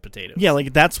 rice, and potatoes? yeah,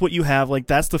 like that's what you have. Like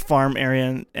that's the farm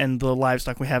area and the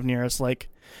livestock we have near us. Like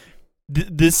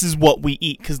this is what we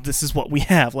eat because this is what we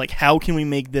have. Like how can we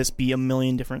make this be a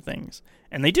million different things?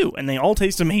 And they do, and they all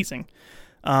taste amazing.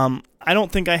 I don't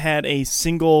think I had a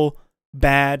single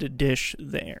bad dish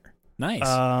there.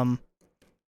 Nice.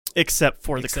 Except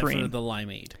for Except the cream. for the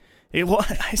limeade. Well,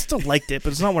 I still liked it,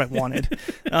 but it's not what I wanted.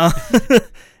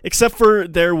 Except for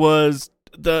there was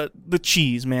the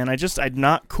cheese, man. I'm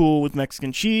not cool with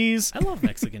Mexican cheese. I love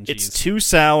Mexican cheese. It's too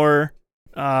sour.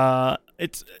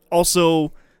 It's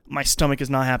also my stomach is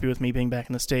not happy with me being back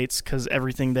in the States because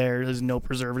everything there is no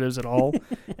preservatives at all,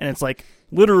 and it's like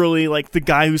literally like the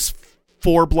guy who's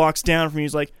 4 blocks down from me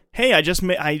is like, "Hey,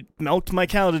 I milked my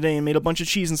cow today and made a bunch of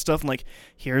cheese and stuff. And like,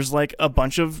 here's like a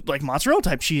bunch of like mozzarella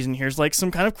type cheese, and here's like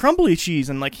some kind of crumbly cheese,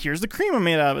 and like here's the cream I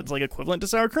made out of it. It's like equivalent to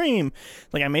sour cream.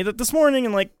 Like I made it this morning,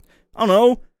 and like I don't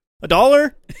know,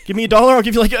 $1. Give me $1, I'll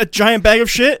give you like a giant bag of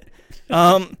shit.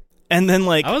 And then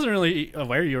like I wasn't really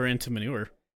aware you were into manure.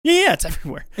 yeah, it's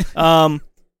everywhere.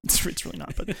 It's really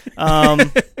not, but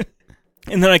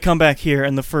and then I come back here,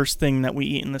 and the first thing that we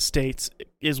eat in the States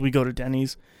is we go to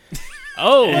Denny's.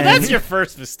 Oh, And- that's your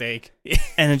first mistake.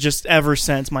 And it just ever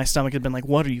since my stomach had been like,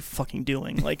 what are you fucking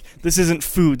doing? Like, this isn't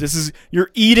food. You're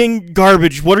eating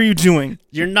garbage. What are you doing?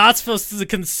 You're not supposed to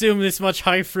consume this much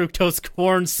high fructose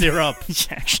corn syrup.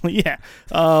 Actually, yeah.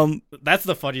 That's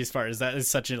the funniest part. Is that is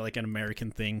such a like an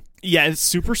American thing. Yeah, it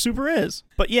super is.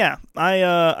 But yeah,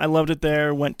 I loved it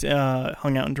there. Went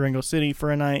hung out in Durango City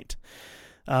for a night.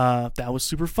 That was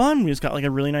super fun. We just got like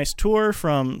a really nice tour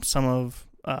from some of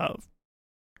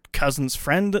cousin's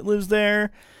friend that lives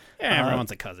there. Yeah, everyone's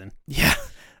a cousin. Yeah.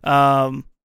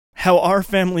 How our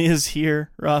family is here,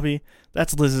 Robbie,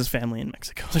 that's Liz's family in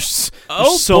Mexico. There's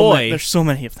there's so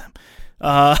many of them.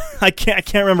 I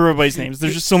can't remember everybody's names.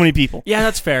 There's just so many people. Yeah,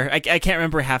 that's fair. I can't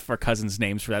remember half of our cousins'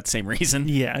 names for that same reason.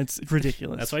 Yeah, it's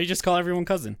ridiculous. That's why you just call everyone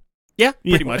cousin. Yeah,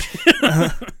 pretty Yeah.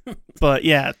 much. But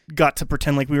yeah, got to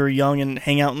pretend like we were young and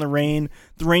hang out in the rain.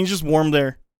 The rain's just warm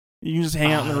there. You can just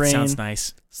hang out in the that rain. Sounds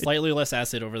nice. Slightly less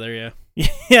acid over there,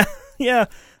 yeah. Yeah.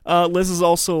 Liz is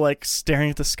also like staring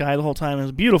at the sky the whole time. It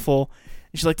was beautiful.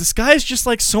 And she's like, the sky is just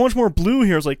like so much more blue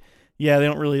here. I was like, yeah, they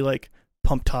don't really like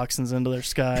pump toxins into their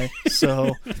sky,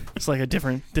 so it's like a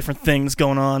different things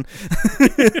going on.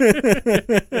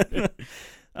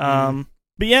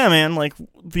 But yeah, man, like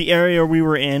the area we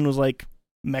were in was like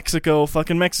Mexico,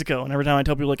 fucking Mexico. And every time I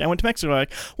tell people, like, I went to Mexico, they're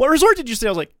like, what resort did you stay?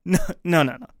 I was like,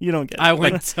 no, you don't get it. I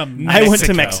went to Mexico. I went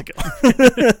to Mexico.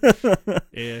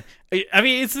 Yeah. I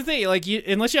mean, it's the thing. Like,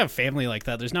 unless you have family like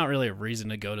that, there's not really a reason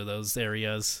to go to those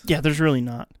areas. Yeah, there's really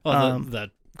not. Well,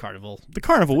 the carnival. The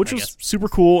carnival, which I was guess. super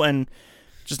cool, and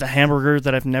just a hamburger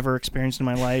that I've never experienced in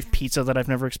my life, pizza that I've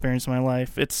never experienced in my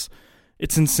life. It's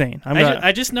insane.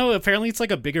 I just know apparently it's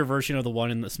like a bigger version of the one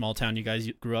in the small town you guys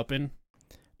grew up in.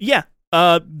 Yeah.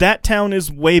 That town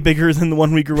is way bigger than the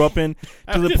one we grew up in,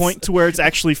 to the point to where it's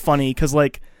actually funny, because,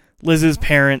 like, Liz's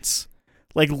parents,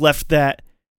 like, left that,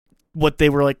 what they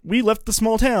were like, we left the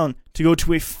small town to go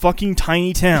to a fucking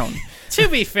tiny town. To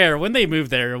be fair, when they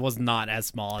moved there, it was not as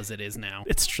small as it is now.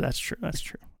 That's true.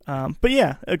 But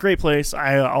yeah, a great place.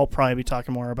 I'll probably be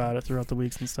talking more about it throughout the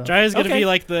weeks and stuff. Jai is going to be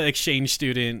like the exchange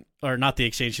student, or not the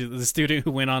exchange student, the student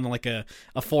who went on like a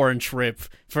foreign trip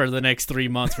for the next 3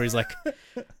 months, where he's like,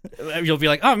 you'll be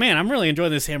like, oh man, I'm really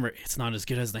enjoying this hamburger. It's not as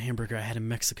good as the hamburger I had in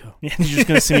Mexico. Yeah, you're just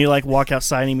gonna see me like walk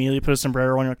outside and immediately put a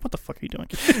sombrero on. You're like, what the fuck are you doing?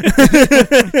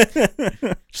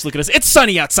 Just look at us. It's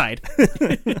sunny outside.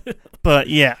 But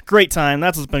yeah, great time.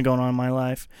 That's what's been going on in my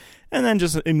life. And then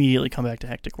just immediately come back to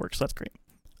hectic work. So that's great.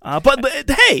 But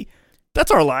hey, that's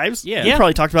our lives. Yeah. We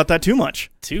probably talked about that too much.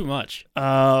 Too much.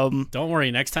 Don't worry.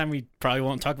 Next time we probably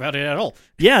won't talk about it at all.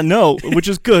 Yeah, no, which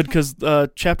is good because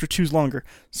chapter 2's longer.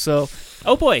 So,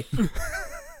 Oh boy.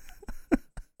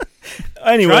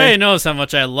 anyway, Ryan knows how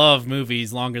much I love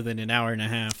movies longer than an hour and a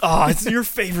half. oh, it's your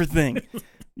favorite thing.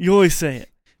 You always say it.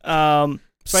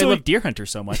 That's why I love Deer Hunter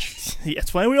so much. Yeah,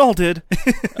 that's why we all did.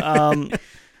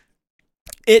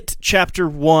 It Chapter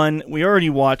 1, we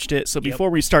already watched it, so before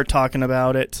we start talking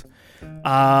about it,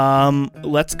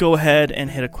 let's go ahead and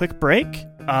hit a quick break,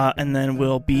 and then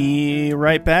we'll be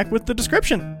right back with the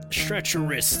description. Stretch your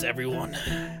wrists, everyone.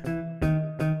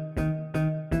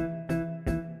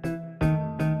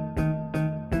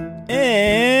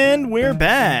 And we're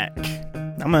back.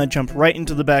 I'm going to jump right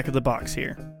into the back of the box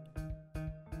here.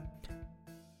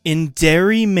 In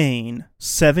Derry, Maine,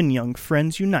 7 young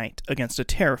friends unite against a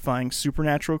terrifying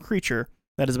supernatural creature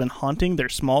that has been haunting their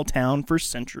small town for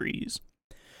centuries.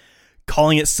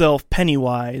 Calling itself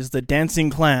Pennywise, the dancing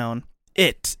clown,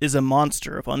 it is a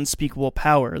monster of unspeakable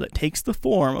power that takes the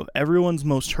form of everyone's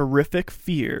most horrific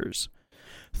fears.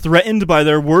 Threatened by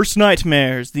their worst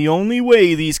nightmares, the only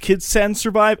way these kids can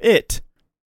survive it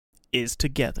is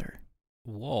together.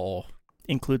 Whoa.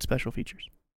 Include special features.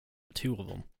 2 of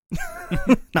them.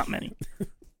 Not many.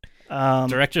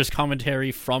 Director's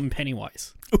commentary from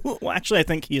Pennywise. Well, actually, I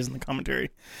think he is in the commentary.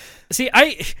 See,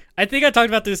 I think I talked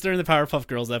about this during the Powerpuff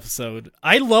Girls episode.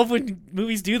 I love when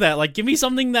movies do that. Like, give me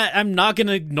something that I'm not going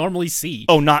to normally see.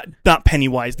 Oh, not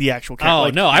Pennywise, the actual character. Oh,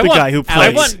 like, no, the guy who plays. I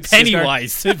want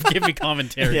Pennywise to give me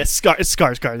commentary. Yeah,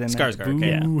 Skarsgård. Then Skarsgård,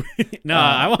 okay. Yeah. No,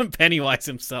 I want Pennywise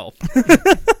himself.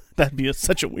 That'd be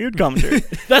such a weird commentary.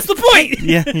 That's the point!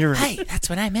 Yeah, you're right. Hey, that's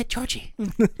when I met Georgie.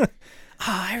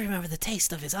 I remember the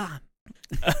taste of his arm.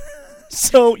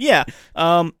 So, yeah,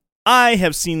 I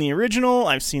have seen the original,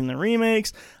 I've seen the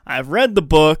remakes, I've read the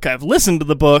book, I've listened to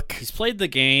the book. He's played the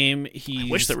game. I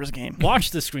wish there was a game.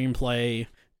 Watched the screenplay.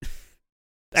 Saw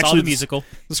Actually, the musical.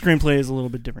 The screenplay is a little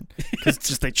bit different because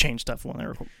just they changed stuff when they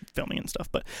were filming and stuff.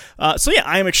 But so yeah,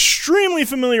 I am extremely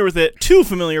familiar with it. Too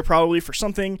familiar, probably, for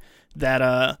something that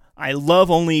I love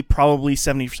only probably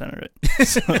 70% of it.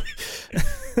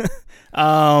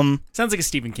 Sounds like a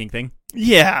Stephen King thing.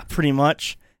 Yeah, pretty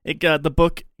much. The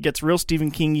book gets real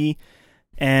Stephen King-y,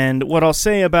 and what I'll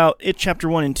say about it, Chapter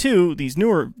 1 and 2, this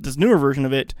newer version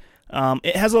of it,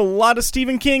 it has a lot of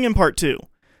Stephen King in Part 2.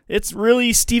 It's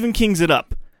really Stephen King's it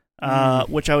up,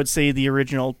 which I would say the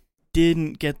original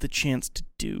didn't get the chance to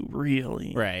do,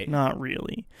 really. Right. Not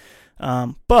really.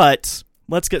 But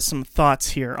let's get some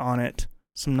thoughts here on it,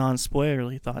 some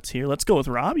non-spoilerly thoughts here. Let's go with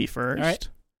Robbie first.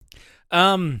 All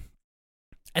right.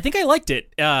 I think I liked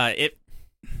it. I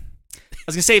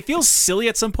was gonna say it feels silly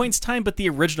at some points in time, but the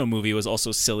original movie was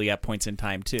also silly at points in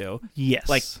time too. Yes.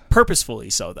 Like purposefully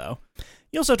so, though.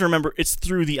 You also have to remember it's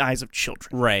through the eyes of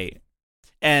children. Right.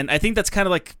 And I think that's kind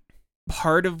of like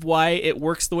part of why it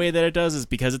works the way that it does is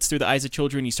because it's through the eyes of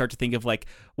children. You start to think of like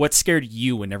what scared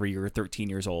you whenever you were 13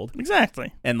 years old.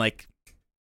 Exactly. And like,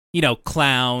 you know,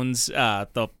 clowns,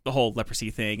 the whole leprosy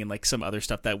thing, and like some other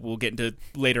stuff that we'll get into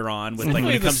later on with like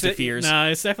when it comes to fears. No,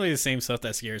 it's definitely the same stuff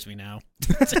that scares me now.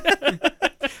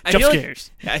 Jump scares.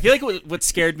 I feel like what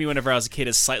scared me whenever I was a kid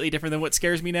is slightly different than what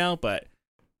scares me now, but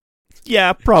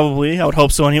Yeah, probably. I would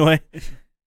hope so anyway.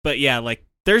 yeah, like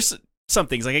there's some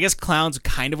things. Like I guess clowns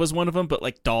kind of was one of them, but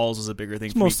like dolls was a bigger thing.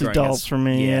 It's for me mostly growing dolls up. for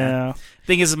me. Yeah.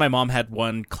 Thing is, my mom had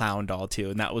one clown doll too,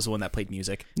 and that was the one that played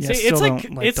music. Yeah, See, it's still like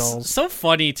don't like it's dolls. so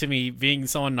funny to me being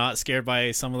someone not scared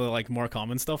by some of the like more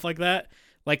common stuff like that,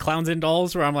 like clowns and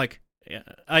dolls, where I'm like, yeah,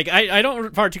 like I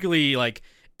don't particularly like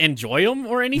enjoy them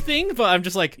or anything, but I'm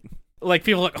just like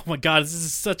people are like, oh my god, this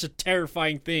is such a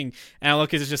terrifying thing, and I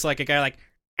look, it's just like a guy like,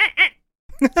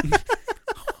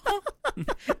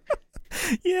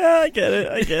 Yeah, I get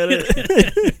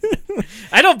it.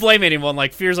 I don't blame anyone.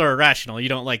 Like fears are irrational. You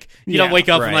don't like you don't Yeah, wake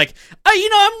up right. and like,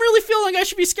 I'm really feeling like I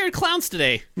should be scared of clowns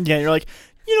today. Yeah, you're like,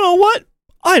 you know what?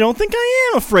 I don't think I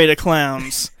am afraid of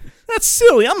clowns. That's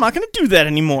silly. I'm not going to do that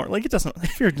anymore. Like, it doesn't.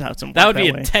 Fear doesn't. That would work be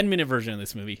a way. 10-minute version of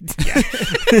this movie.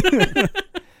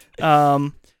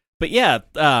 But yeah,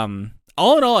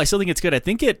 all in all, I still think it's good. I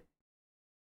think it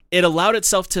allowed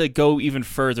itself to go even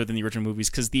further than the original movies,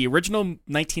 because the original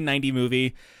 1990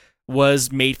 movie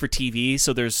was made for TV,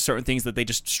 so there's certain things that they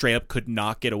just straight up could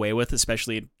not get away with,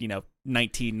 especially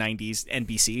 1990s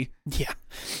NBC. Yeah.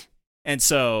 And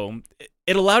so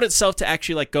it allowed itself to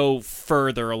actually like go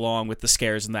further along with the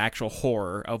scares and the actual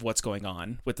horror of what's going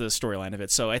on with the storyline of it.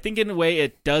 So I think in a way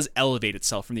it does elevate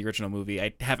itself from the original movie.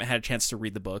 I haven't had a chance to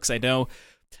read the books. I know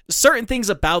certain things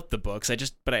about the books.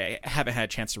 But I haven't had a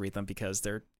chance to read them because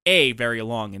they're A, very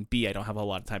long, and B, I don't have a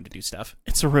lot of time to do stuff.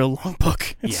 It's a real long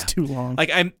book. It's Yeah. too long. Like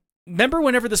I remember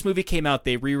whenever this movie came out,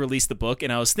 they re-released the book,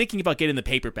 and I was thinking about getting the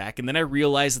paperback, and then I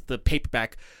realized that the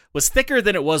paperback was thicker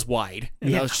than it was wide, and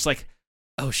Yeah. I was just like,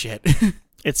 oh shit.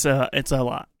 It's a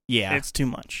lot. Yeah. It's too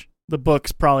much. The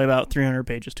book's probably about 300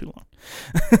 pages too long.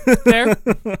 Fair.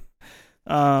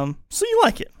 So you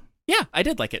like it. Yeah, I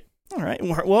did like it. All right.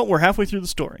 Well, we're halfway through the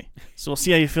story. So we'll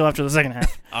see how you feel after the second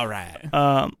half. All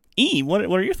right. E, what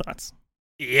are your thoughts?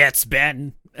 Yeah, it's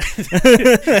Ben.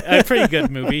 A pretty good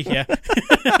movie, yeah.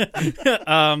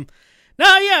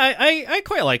 I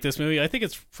quite like this movie. I think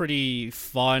it's pretty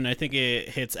fun. I think it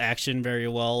hits action very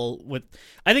well.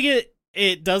 I think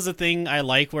it does a thing I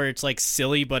like where it's like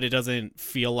silly, but it doesn't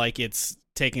feel like it's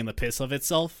taking the piss of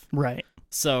itself. Right.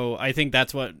 So I think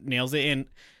that's what nails it. And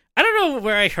I don't know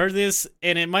where I heard this,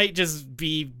 and it might just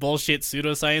be bullshit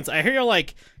pseudoscience. I hear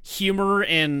like humor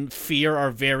and fear are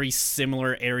very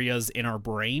similar areas in our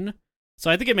brain.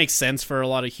 So I think it makes sense for a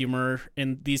lot of humor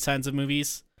in these kinds of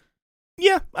movies.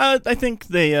 Yeah, I think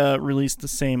they released the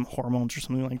same hormones or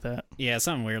something like that. Yeah,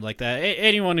 something weird like that.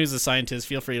 Anyone who's a scientist,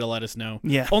 feel free to let us know.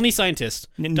 Yeah. Only scientists.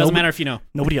 Doesn't Nobody- matter if you know.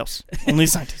 Nobody else. Only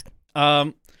scientists.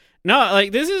 No,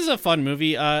 like this is a fun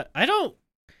movie.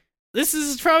 This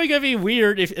is probably gonna be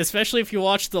weird, especially if you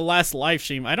watch the last live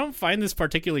stream. I don't find this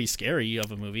particularly scary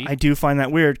of a movie. I do find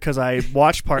that weird because I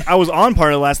watched part. I was on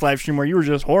part of the last live stream where you were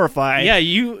just horrified. Yeah,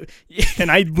 you. And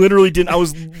I literally didn't. I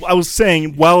was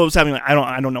saying while it was happening, like,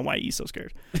 I don't know why he's so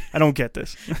scared. I don't get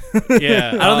this.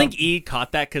 Yeah, I don't think E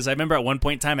caught that, because I remember at one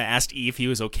point in time I asked E if he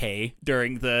was okay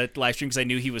during the live stream because I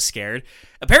knew he was scared.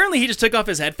 Apparently he just took off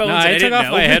his headphones. No, and I I took didn't off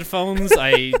know. my headphones.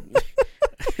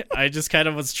 I just kind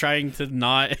of was trying to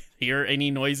not hear any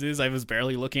noises. I was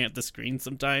barely looking at the screen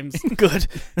sometimes. Good.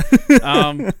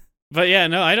 But yeah,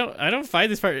 no, I don't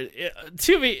find this part.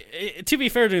 To be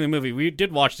fair to the movie, we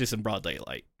did watch this in broad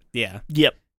daylight. Yeah.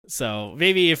 Yep. So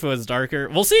maybe if it was darker,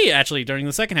 we'll see. Actually, during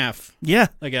the second half, Yeah.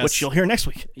 I guess. Which you'll hear next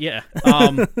week. Yeah.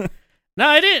 No,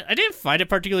 I didn't find it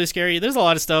particularly scary. There's a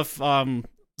lot of stuff.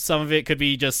 Some of it could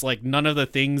be just like none of the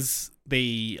things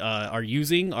they are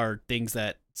using are things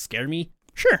that scare me.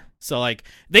 Sure. So like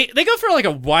they go for like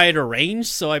a wider range.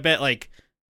 So I bet like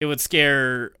it would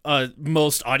scare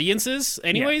most audiences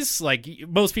anyways. Like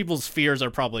most people's fears are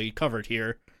probably covered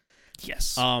here.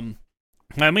 Yes.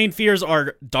 My main fears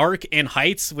are dark and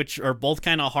heights, which are both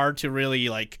kind of hard to really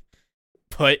like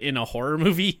put in a horror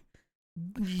movie.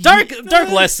 Dark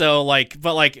less so,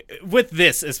 but with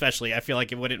this especially, I feel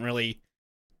like it wouldn't really.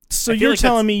 So I feel you're like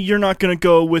telling me you're not going to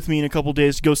go with me in a couple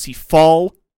days to go see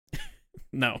Fall?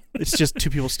 No, It's just two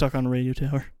people stuck on a radio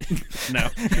tower. no.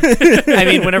 I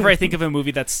mean, whenever I think of a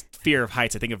movie that's fear of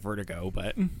heights, I think of Vertigo,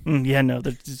 but Yeah, no,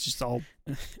 it's just all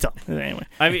dumb. Anyway.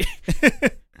 I mean,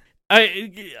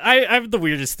 I have the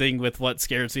weirdest thing with what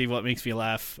scares me, what makes me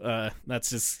laugh. That's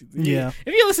just Yeah.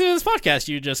 If you listen to this podcast,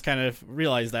 you just kind of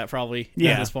realize that probably at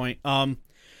Yeah. this point. But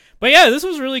yeah, this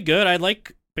was really good. I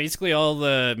like basically all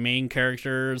the main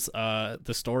characters.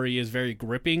 The story is very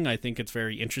gripping. I think it's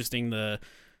very interesting the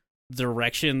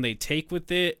direction they take with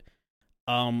it.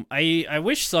 I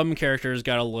wish some characters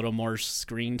got a little more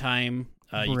screen time.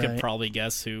 You could Right. probably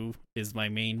guess who is my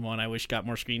main one I wish got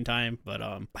more screen time, but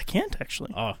I can't,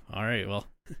 actually. oh, all right. Well,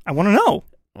 I want to know.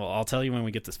 I'll tell you when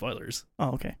we get to spoilers.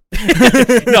 Oh, okay.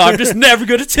 No, I'm just never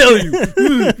going to tell you.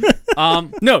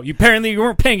 No, you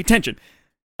weren't paying attention.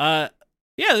 Yeah,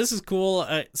 this is cool.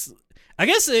 I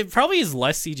guess it probably is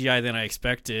less CGI than I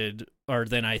expected, or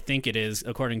than I think it is,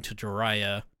 according to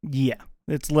Jiraiya. Yeah,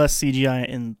 it's less CGI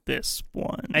in this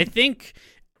one. I think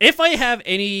if I have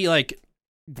any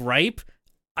gripe,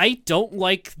 I don't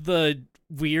like the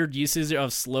weird uses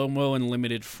of slow-mo and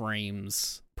limited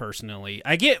frames, personally.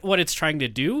 I get what it's trying to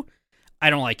do. I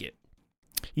don't like it.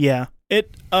 Yeah.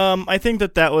 I think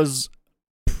that was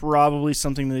probably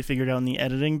something that they figured out in the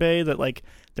editing bay, that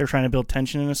they're trying to build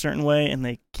tension in a certain way and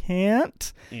they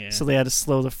can't. Yeah. So they had to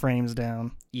slow the frames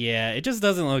down. Yeah, it just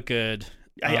doesn't look good.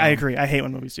 I agree. I hate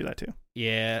when movies do that too.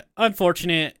 Yeah,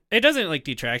 unfortunate. It doesn't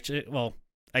detract it. Well,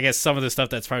 I guess some of the stuff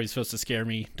that's probably supposed to scare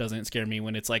me doesn't scare me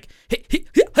when it's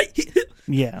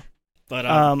Yeah.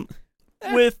 But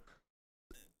with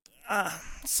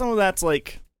some of that's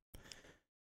it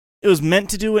was meant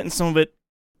to do it, and some of it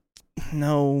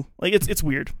no. It's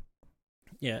weird.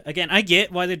 Yeah, again, I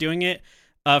get why they're doing it.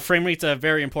 Frame rate's a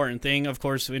very important thing, of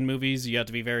course, in movies. You have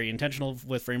to be very intentional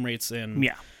with frame rates and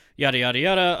yada yada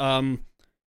yada.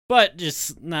 But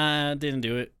just didn't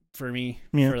do it for me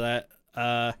for that.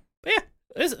 But yeah,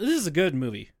 this is a good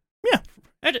movie. Yeah.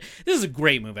 This is a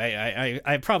great movie.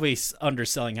 I'm probably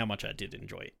underselling how much I did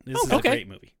enjoy it. This is a great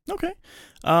movie. Okay.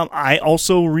 I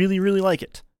also really, really like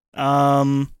it.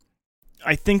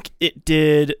 I think it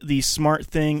did the smart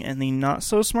thing and the not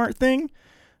so smart thing.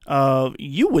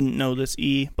 You wouldn't know this,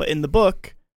 E, but in the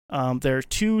book, there are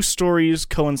two stories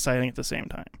coinciding at the same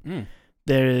time.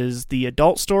 There is the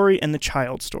adult story and the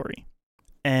child story.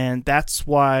 And that's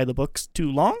why the book's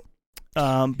too long,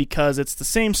 because it's the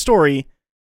same story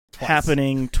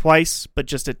happening twice, but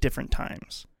just at different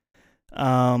times.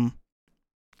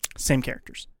 Same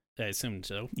characters. I assumed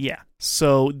so. Yeah.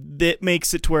 So that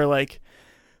makes it to where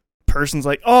person's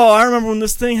oh, I remember when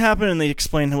this thing happened, and they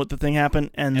explain what the thing happened,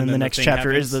 and then the next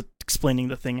chapter is explaining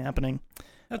the thing happening.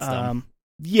 That's dumb.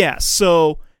 Yeah,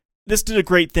 so this did a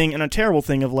great thing and a terrible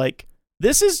thing of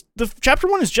this is chapter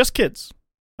 1 is just kids.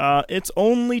 It's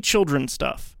only children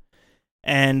stuff.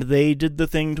 And they did the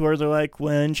thing to where they're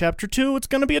when chapter 2 it's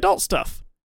going to be adult stuff.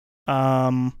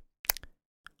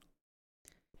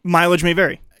 Mileage may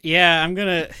vary. Yeah, I'm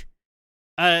gonna.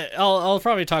 I'll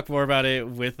probably talk more about it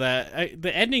with that.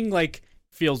 The ending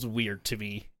feels weird to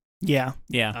me. Yeah.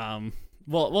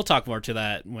 We'll talk more to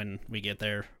that when we get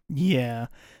there. Yeah.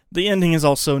 The ending is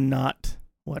also not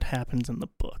what happens in the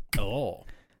book. Oh.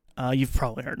 You've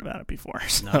probably heard about it before,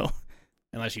 so no.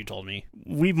 Unless you told me.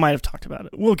 We might have talked about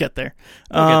it. We'll get there.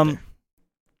 But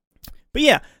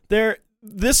yeah,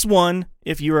 this one,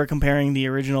 if you are comparing the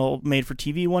original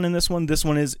made-for-TV one and this one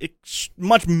is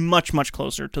much, much, much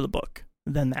closer to the book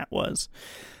than that was.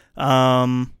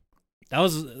 There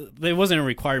wasn't a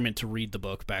requirement to read the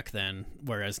book back then,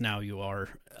 whereas now you are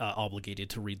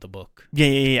obligated to read the book.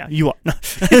 Yeah, you are.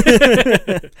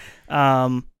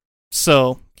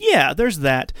 So, yeah, there's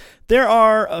that. There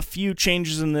are a few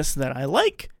changes in this that I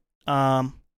like,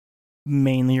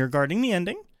 mainly regarding the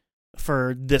ending,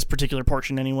 for this particular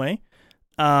portion anyway.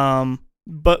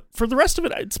 But for the rest of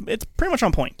it, it's pretty much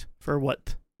on point for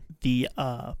what the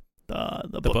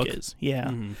book is. Yeah.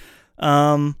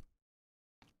 Mm-hmm.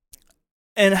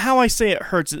 And how I say it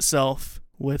hurts itself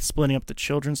with splitting up the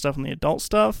children stuff and the adult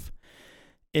stuff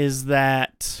is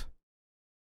that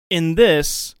in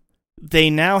this, they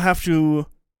now have to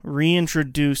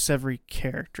reintroduce every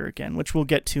character again, which we'll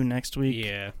get to next week.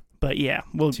 Yeah. But yeah,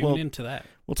 Tune into that.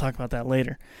 We'll talk about that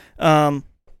later. I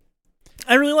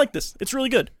really like this. It's really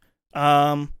good.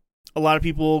 A lot of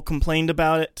people complained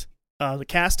about it, the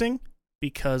casting,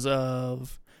 because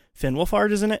of Finn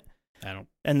Wolfhard is in it.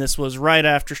 And this was right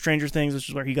after Stranger Things, which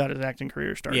is where he got his acting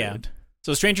career started. Yeah.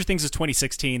 So Stranger Things is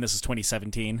 2016. This is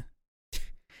 2017.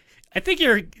 I think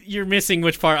you're missing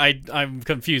which part I'm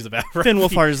confused about. Right? Finn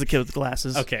Wolfhard is the kid with the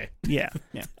glasses. Okay. Yeah.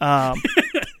 Yeah.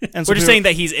 And We're just saying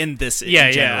that he's in this.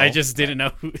 Yeah. I just didn't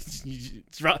know.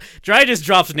 Dry just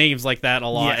drops names like that a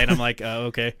lot, Yeah. and I'm like, oh,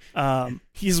 okay.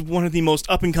 He's one of the most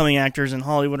up and coming actors in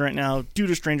Hollywood right now due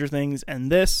to Stranger Things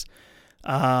and this.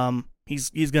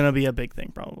 He's gonna be a big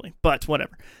thing probably, but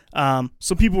whatever.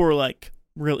 So people were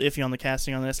real iffy on the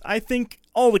casting on this. I think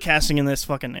all the casting in this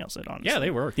fucking nails it, honestly. Yeah,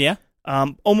 they work. Yeah.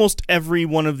 Almost every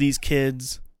one of these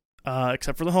kids,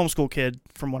 except for the homeschool kid,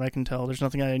 from what I can tell, there's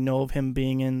nothing I know of him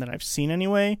being in that I've seen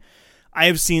anyway. I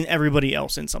have seen everybody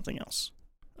else in something else.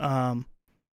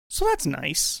 So that's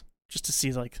nice, just to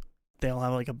see they all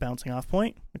have a bouncing off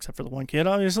point, except for the one kid,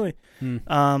 obviously.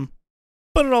 But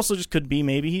it also just could be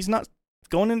maybe he's not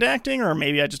going into acting, or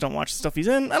maybe I just don't watch the stuff he's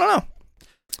in. I don't know.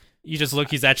 You just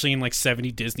look, he's actually in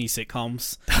 70 Disney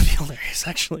sitcoms. That'd be hilarious,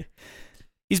 actually.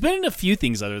 He's been in a few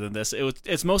things other than this.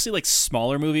 It's mostly like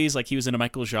smaller movies. Like he was in a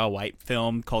Michael Jai White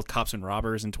film called Cops and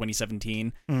Robbers in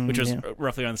 2017, which was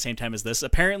roughly around the same time as this.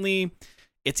 Apparently,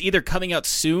 it's either coming out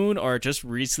soon or just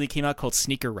recently came out called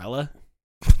Sneakerella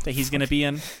that he's going to be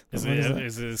in. Is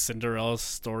it a Cinderella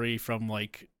story from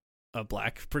like a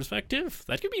black perspective?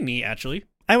 That could be neat, actually.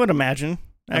 I would imagine,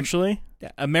 actually.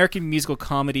 Yeah, American musical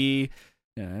comedy.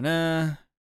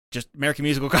 Just American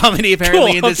musical comedy,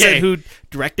 apparently. Cool, And okay. who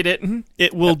directed it.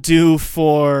 It will do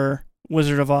for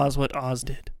Wizard of Oz what Oz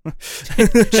did.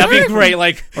 That'd be great.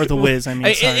 Like, Or The Wiz, I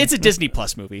mean. sorry. It's a Disney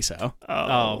Plus movie, so.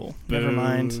 Oh, never boo.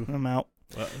 mind. I'm out.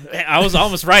 I was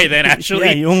almost right then, actually.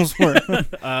 Yeah, you almost were.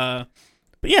 uh,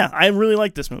 But yeah, I really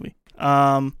like this movie.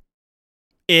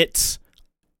 It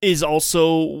is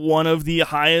also one of the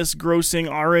highest grossing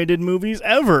R-rated movies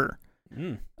ever.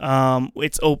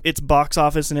 Its box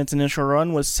office in its initial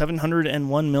run was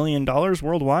 $701 million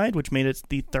worldwide, which made it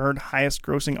the third highest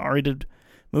grossing R-rated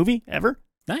movie ever.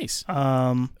 Nice.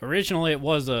 originally, it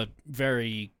was a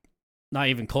very not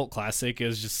even cult classic. It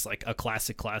was just like a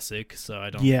classic. So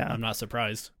I'm not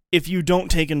surprised. If you don't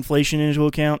take inflation into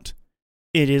account,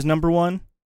 it is number one.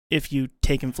 If you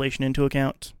take inflation into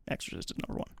account, Exorcist is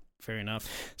number one. Fair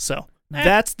enough. So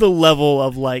that's the level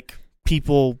of like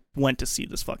people went to see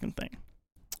this fucking thing.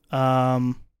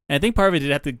 And I think part of it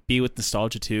did have to be with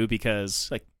nostalgia too, because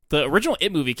like the original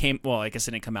It movie came. Well, I guess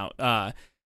it didn't come out.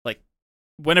 Like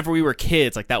whenever we were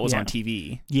kids, like that was on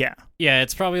TV. Yeah. Yeah,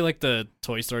 it's probably like the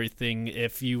Toy Story thing.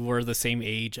 If you were the same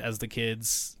age as the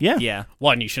kids, Yeah.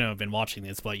 one, you shouldn't have been watching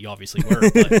this, but you obviously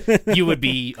were. But you would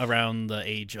be around the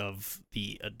age of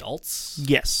the adults.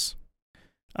 Yes.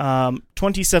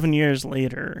 27 years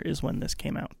later is when this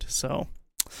came out. So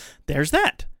there's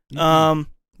that.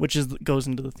 Which goes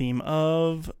into the theme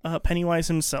of Pennywise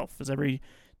himself. As every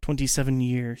 27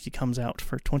 years he comes out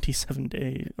for 27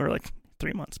 days, or like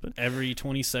 3 months. But Every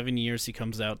 27 years he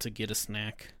comes out to get a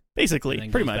snack. basically, and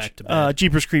then pretty goes much. Back to bed.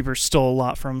 Jeepers Creepers stole a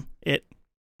lot from it.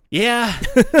 Yeah.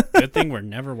 Good thing we're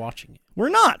never watching it. We're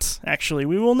not, actually.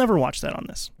 We will never watch that on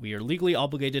this. We are legally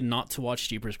obligated not to watch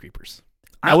Jeepers Creepers.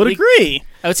 I would agree.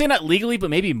 I would say not legally, but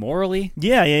maybe morally.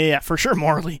 Yeah, for sure,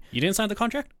 morally. You didn't sign the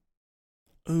contract?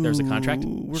 There's a contract?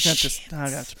 We're going to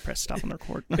have to press stop on the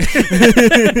record.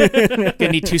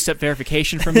 Gonna need 2-step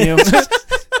verification from you. So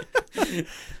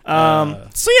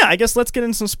yeah, I guess let's get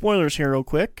into some spoilers here real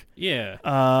quick. Yeah.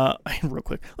 Real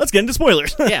quick. Let's get into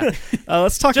spoilers. Yeah.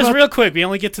 Let's talk Just about... real quick, we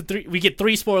only get to 3. We get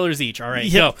 3 spoilers each. All right,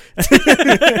 Yep.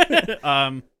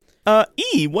 go.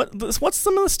 What's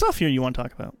some of the stuff here you want to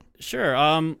talk about? Sure.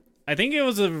 I think it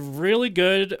was a really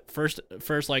good first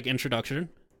like introduction.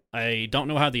 I don't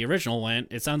know how the original went.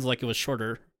 It sounds like it was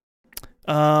shorter.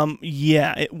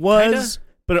 Yeah, it was,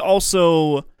 but it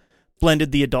also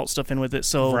blended the adult stuff in with it.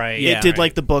 So it did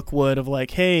like the book would of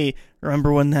like, hey,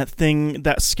 remember when that thing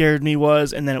that scared me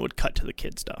was, and then it would cut to the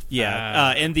kid stuff.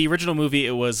 Yeah. In the original movie,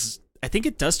 it was. I think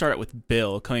it does start out with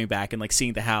Bill coming back and like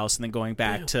seeing the house, and then going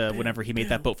back to whenever he made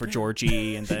that boat for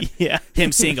Georgie, and then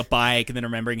him seeing a bike, and then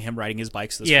remembering him riding his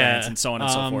bikes with his friends, and so on and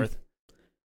so forth.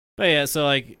 But yeah, so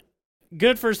like,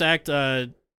 good first act. They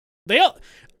all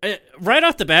right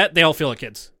off the bat, they all feel like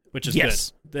kids, which is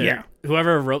good.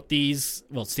 Whoever wrote these,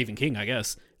 well, Stephen King, I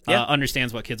guess,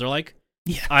 understands what kids are like.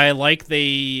 Yeah, I like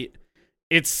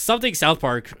it's something South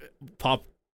Park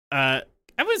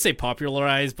I wouldn't say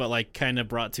popularized, but like kind of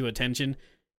brought to attention.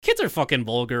 Kids are fucking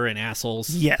vulgar and assholes.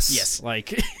 Yes.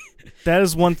 Like that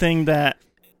is one thing that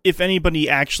if anybody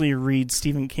actually reads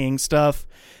Stephen King stuff,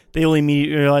 they will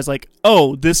immediately realize like,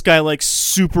 oh, this guy like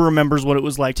super remembers what it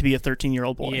was like to be a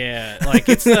 13-year-old boy. Yeah, like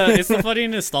it's the funny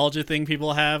nostalgia thing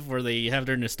people have where they have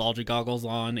their nostalgia goggles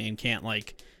on and can't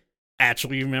like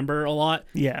actually remember a lot.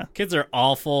 Yeah. Kids are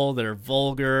awful, they're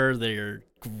vulgar, they're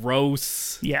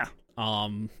gross. Yeah.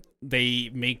 They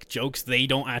make jokes they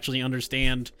don't actually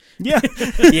understand. Yeah.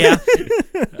 Yeah.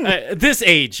 This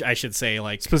age, I should say,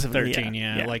 like specifically 13,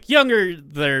 yeah. Like younger,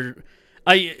 they're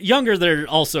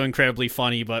also incredibly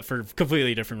funny, but for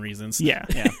completely different reasons. Yeah.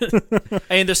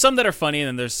 And there's some that are funny, and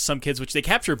then there's some kids which they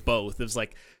capture both. There's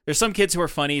like there's some kids who are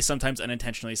funny, sometimes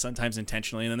unintentionally, sometimes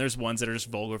intentionally, and then there's ones that are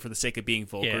just vulgar for the sake of being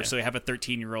vulgar. Yeah. So they have a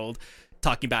 13-year-old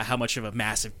talking about how much of a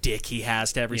massive dick he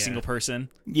has to every single person.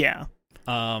 Yeah.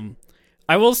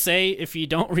 I will say, if you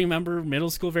don't remember middle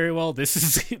school very well, this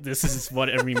is what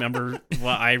I remember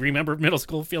middle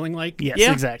school feeling like. Yes,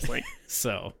 Yeah. exactly.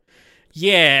 So,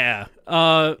 yeah.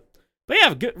 But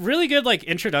yeah, really good like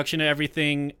introduction to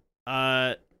everything.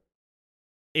 Some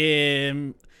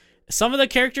of the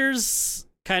characters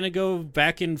kind of go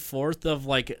back and forth of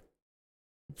like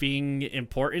being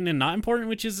important and not important,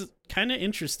 which is kind of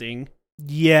interesting.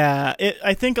 Yeah,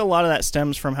 I think a lot of that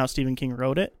stems from how Stephen King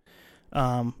wrote it.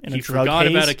 In He a drug forgot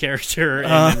haze. about a character and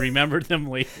then remembered them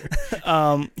later.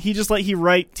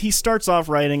 He starts off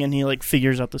writing and he like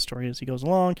figures out the story as he goes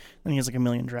along, and he has like a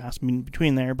million drafts in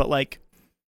between there. But like,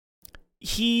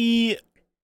 he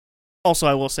also,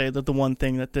 I will say that the one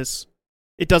thing that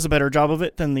it does a better job of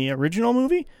it than the original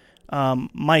movie.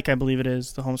 Mike, I believe it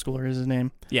is, the homeschooler is his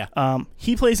name. Yeah.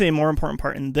 He plays a more important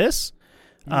part in this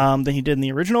than he did in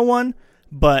the original one,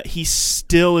 but he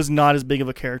still is not as big of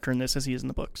a character in this as he is in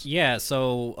the books. Yeah,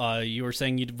 so you were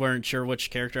saying you weren't sure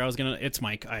which character I was gonna. It's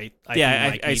Mike. I think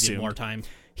Mike needed assumed. more time.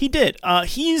 He did.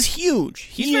 He's huge.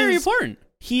 He's very important.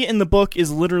 He in the book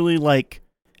is literally like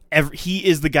he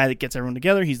is the guy that gets everyone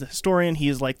together. He's the historian. He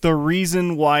is like the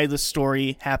reason why the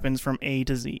story happens from A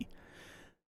to Z.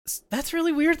 That's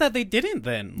really weird that they didn't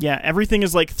then. Yeah, everything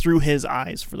is like through his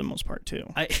eyes for the most part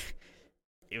too.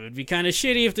 It would be kind of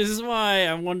shitty if this is why.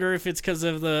 I wonder if it's because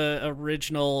of the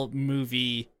original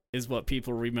movie is what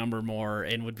people remember more,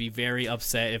 and would be very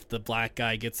upset if the black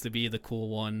guy gets to be the cool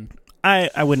one. I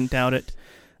wouldn't doubt it.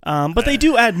 But they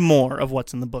do add more of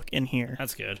what's in the book in here.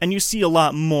 That's good. And you see a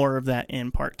lot more of that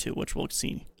in part 2, which we'll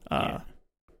see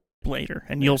later.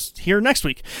 And you'll hear next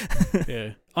week.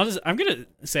 Yeah. Honestly, I'm going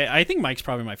to say, I think Mike's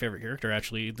probably my favorite character,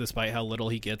 actually, despite how little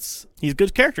he gets. He's a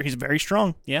good character. He's very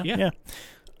strong. Yeah.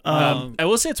 I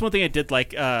will say it's one thing I did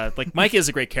like Mike is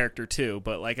a great character too,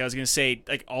 but like I was gonna say,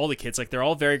 like all the kids, like they're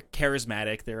all very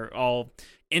charismatic, they're all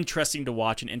interesting to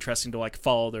watch and interesting to like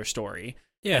follow their story.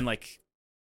 Yeah. And like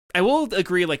I will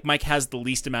agree, like Mike has the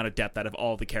least amount of depth out of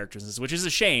all the characters, which is a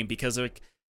shame because like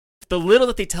the little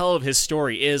that they tell of his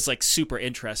story is like super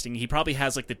interesting. He probably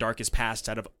has like the darkest past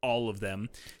out of all of them,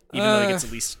 even though he gets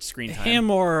the least screen time.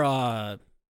 Him or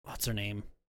what's her name?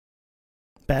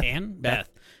 Beth. Beth.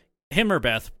 Him or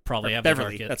Beth probably have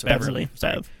Beverly. the darkest. That's Beverly.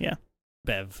 Sorry. Bev. Yeah.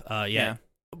 Bev. Yeah.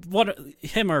 What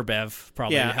him or Bev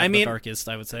probably have the darkest,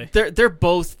 I would say. They're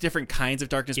both different kinds of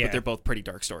darkness, Yeah. but they're both pretty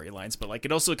dark storylines. But like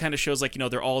it also kind of shows like, you know,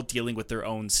 they're all dealing with their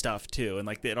own stuff too, and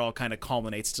like it all kind of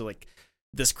culminates to like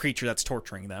this creature that's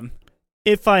torturing them.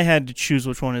 If I had to choose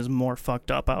which one is more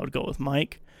fucked up, I would go with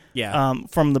Mike. Yeah.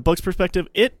 From the book's perspective,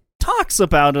 it talks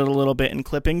about it a little bit in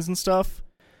clippings and stuff.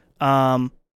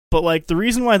 But like the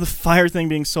reason why the fire thing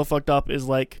being so fucked up is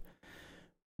like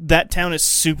that town is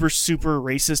super, super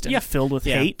racist and filled with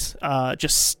hate.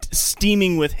 Just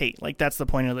steaming with hate. Like that's the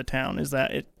point of the town, is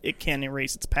that it can't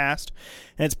erase its past.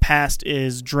 And its past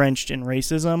is drenched in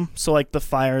racism. So like the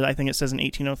fire, I think it says in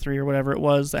 1803 or whatever it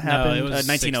was that happened. No, it was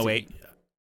 1908. 60.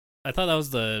 I thought that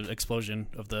was the explosion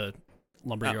of the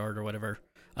lumberyard or whatever.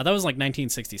 I thought it was like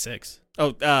 1966.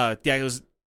 Oh, yeah, it was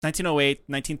 1908,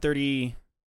 1930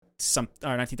 something,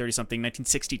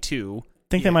 1962. I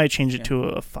think they might have changed it to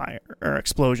a fire or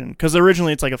explosion, because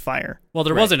originally it's like a fire. Well,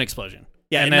 there was an explosion.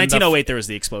 Yeah, And in then 1908 there was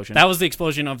the explosion. That was the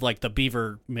explosion of like the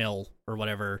beaver mill or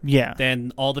whatever. Yeah.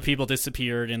 Then all the people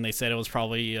disappeared, and they said it was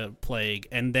probably a plague.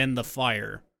 And then the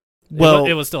fire. Well,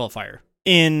 it was still a fire.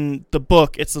 In the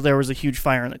book, there was a huge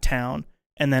fire in the town,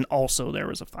 and then also there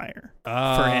was a fire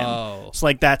for him. So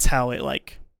like that's how it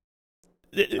like.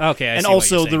 Okay, and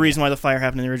also the reason why the fire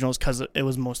happened in the original is because it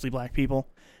was mostly black people,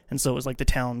 and so it was like the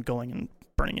town going and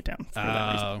burning it down for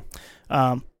that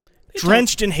reason.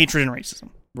 Drenched in hatred and racism.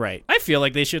 Right. I feel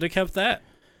like they should have kept that.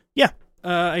 Yeah.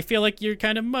 I feel like you're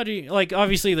kind of muddy. Like,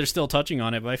 obviously, they're still touching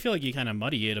on it, but I feel like you kind of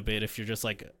muddy it a bit if you're just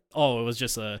like, oh, it was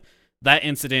just that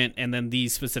incident and then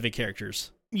these specific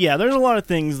characters. Yeah, there's a lot of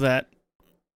things that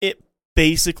it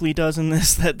basically does in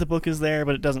this that the book is there,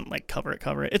 but it doesn't like cover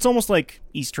it. It's almost like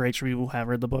Easter eggs for people who have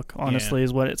read the book, honestly,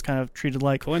 is what it's kind of treated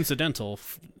like. Coincidental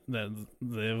that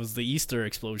it was the Easter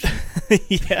explosion.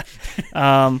 Yeah.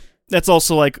 That's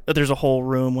also like there's a whole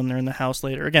room when they're in the house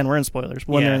later. Again, we're in spoilers,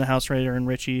 but when they're in the house later and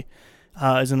Richie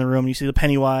is in the room, and you see the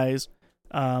Pennywise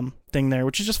thing there,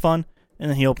 which is just fun. And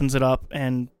then he opens it up,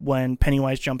 and when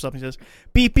Pennywise jumps up, he says,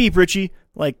 "Beep, beep, Richie."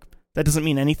 Like, that doesn't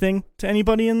mean anything to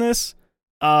anybody in this.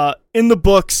 In the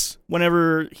books,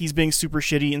 whenever he's being super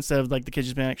shitty, instead of like the kids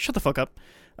just being like, "Shut the fuck up,"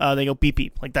 they go beep,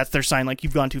 beep. Like, that's their sign, like,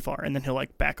 you've gone too far. And then he'll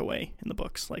like back away in the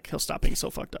books. Like, he'll stop being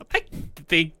so fucked up. I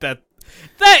think that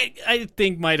I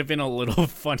think might have been a little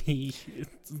funny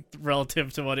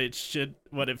relative to what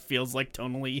it feels like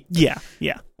tonally. Yeah.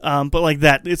 But like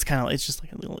that, it's just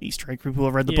like a little Easter egg for people who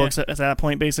have read the books at that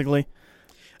point, basically.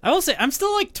 I will say, I'm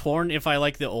still like torn if I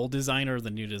like the old design or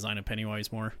the new design of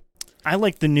Pennywise more. I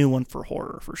like the new one for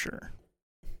horror, for sure.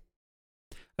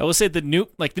 I will say the new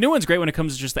one's great when it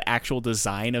comes to just the actual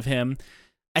design of him.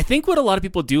 I think what a lot of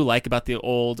people do like about the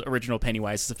old original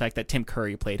Pennywise is the fact that Tim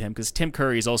Curry played him, because Tim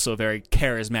Curry is also a very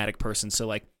charismatic person. So,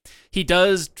 like, he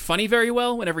does funny very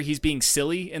well whenever he's being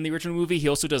silly in the original movie. He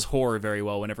also does horror very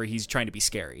well whenever he's trying to be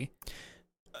scary.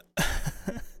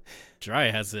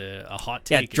 Dry has a hot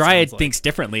Yeah, take. Dry thinks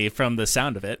differently from the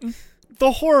sound of it.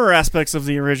 The horror aspects of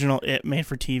the original It made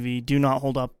for TV do not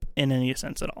hold up in any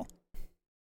sense at all.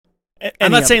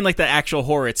 I'm not saying like the actual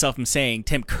horror itself. I'm saying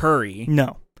Tim Curry.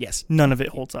 No. Yes. None of it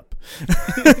holds up.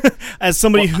 As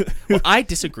somebody well, I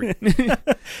disagree.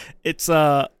 it's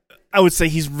I would say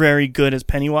he's very good as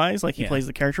Pennywise, like he Yeah. plays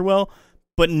the character well,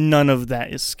 but none of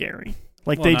that is scary.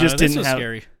 Like Well, they no, just this didn't was have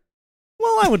scary.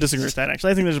 Well, I would disagree with that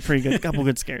actually. I think there's a pretty good couple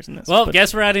good scares in this. Well, but,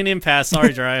 guess we're at an impasse.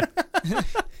 Sorry, Dry.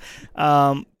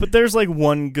 but there's like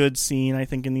one good scene I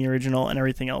think in the original, and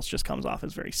everything else just comes off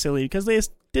as very silly because they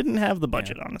just didn't have the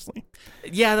budget, honestly.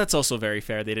 Yeah, that's also very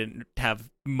fair. They didn't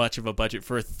have much of a budget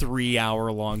for a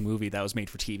 3-hour-long movie that was made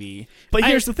for TV. But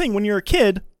here's the thing: when you're a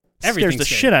kid, it scares Everything's the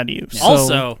scary. shit out of you. So,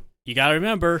 Also, you got to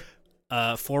remember,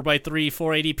 4x3,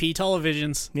 480p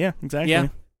televisions. yeah, exactly. Yeah.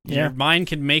 Yeah, Your mind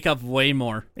can make up way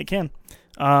more. it can.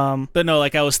 But no,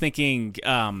 like I was thinking,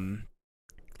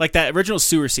 like that original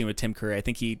sewer scene with Tim Curry, I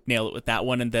think he nailed it with that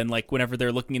one. And then like whenever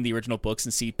they're looking in the original books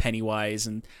and see Pennywise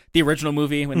and the original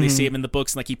movie, when they see him in the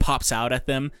books and like he pops out at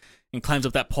them and climbs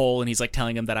up that pole and he's like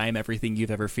telling them that I am everything you've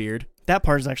ever feared. That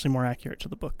part is actually more accurate to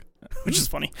the book, which is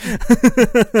funny.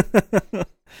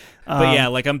 But yeah,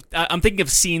 like I'm thinking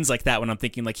of scenes like that when I'm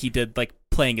thinking like he did like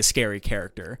playing a scary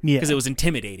character Yeah. because it was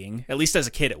intimidating. At least as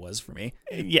a kid, it was for me.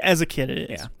 yeah, as a kid, it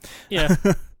is. Yeah.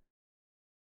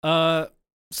 Yeah.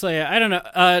 So yeah, I don't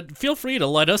know. Feel free to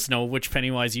let us know which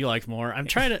Pennywise you like more. I'm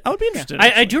trying to. I would be interested.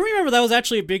 I do remember that was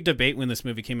actually a big debate when this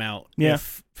movie came out. Yeah.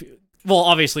 Well,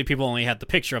 obviously, people only had the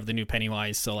picture of the new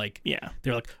Pennywise, so like, Yeah,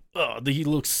 they're like, "Oh, he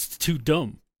looks too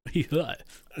dumb." I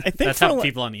think That's for how like,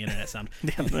 people on the internet sound.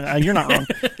 you're not wrong.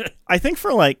 I think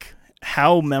for like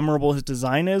how memorable his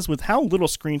design is, with how little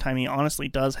screen time he honestly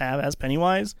does have as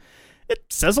Pennywise, it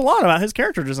says a lot about his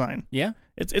character design. Yeah.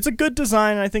 It's a good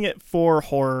design, and I think it for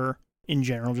horror in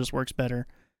general just works better.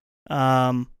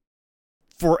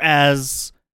 For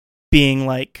as being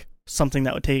like something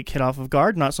that would take a kid off of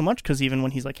guard, not so much, because even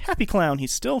when he's like happy clown,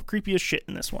 he's still creepy as shit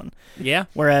in this one. Yeah.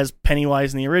 Whereas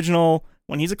Pennywise in the original,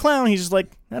 when he's a clown, he's just like,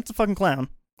 that's a fucking clown.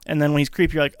 And then when he's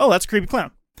creepy, you're like, oh, that's a creepy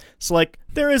clown. So like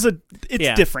it's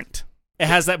Yeah. different. It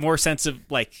has that more sense of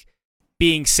like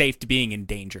being safe to being in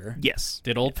danger. Yes.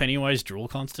 Did old Pennywise drool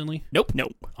constantly? Nope.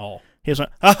 Oh, He was like,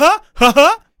 ha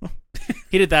ha.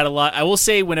 He did that a lot. I will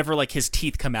say whenever like his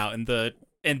teeth come out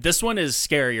and this one is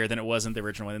scarier than it was in the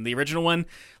original one. In the original one,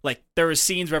 like there were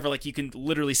scenes wherever like you can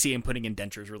literally see him putting in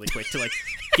dentures really quick to like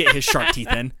get his sharp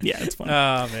teeth in. Yeah, it's fun.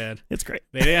 oh man, It's great.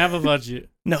 they didn't have a budget.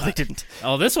 No, they didn't.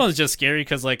 Oh, this one's just scary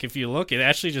because, like, if you look, it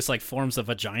actually just like forms a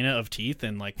vagina of teeth,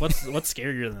 and like, what's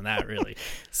scarier than that, really?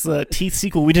 It's the teeth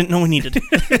sequel we didn't know we needed.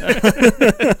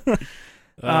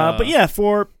 But yeah,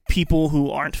 for people who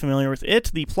aren't familiar with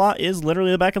it, the plot is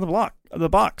literally the back of the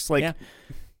box. Like Yeah.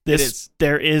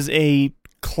 there is a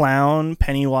clown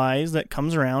Pennywise that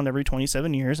comes around every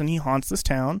 27 years, and he haunts this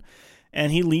town,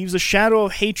 and he leaves a shadow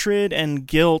of hatred and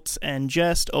guilt and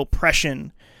just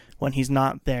oppression when he's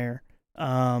not there.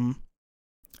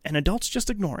 And adults just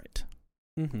ignore it,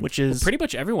 which is Pretty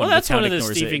much everyone. Well, that's in the one town of the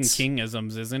ignores Stephen it.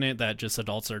 King-isms, isn't it? That just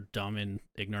adults are dumb and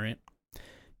ignorant.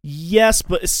 yes,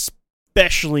 but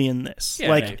especially in this. Yeah,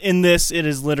 like right. in this, it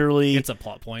is literally It's a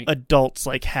plot point. adults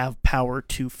like have power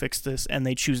to fix this, and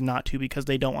they choose not to because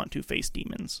they don't want to face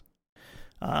demons.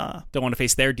 Don't want to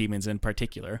face their demons in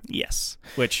particular, Yes.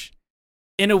 which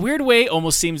in a weird way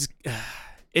almost seems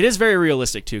it is very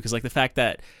realistic too, because like the fact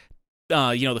that the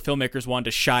filmmakers wanted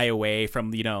to shy away from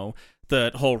the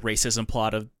whole racism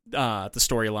plot of the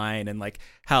storyline, and like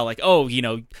how like we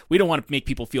don't want to make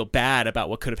people feel bad about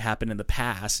what could have happened in the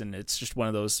past, and it's just one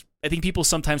of those. I think people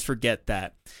sometimes forget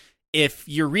that if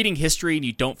you're reading history and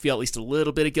you don't feel at least a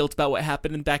little bit of guilt about what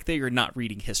happened in back there, you're not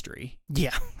reading history.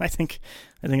 Yeah, I think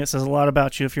it says a lot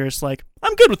about you if you're just like,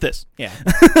 I'm good with this. Yeah.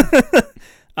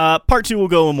 Part 2 will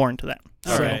go more into that.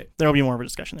 All So right. there'll be more of a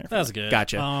discussion there. That's good.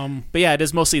 Gotcha. But yeah, it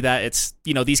is mostly that it's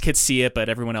these kids see it, but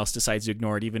everyone else decides to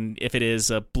ignore it, even if it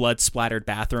is a blood splattered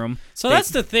bathroom. So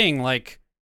that's the thing. Like,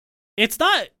 it's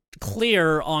not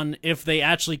clear on if they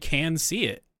actually can see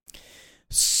it.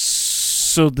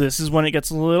 So this is when it gets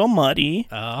a little muddy.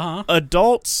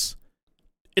 Adults,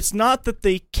 it's not that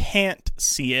they can't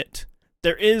see it.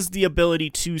 There is the ability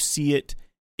to see it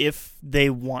if they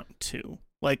want to.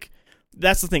 Like,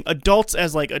 that's the thing. Adults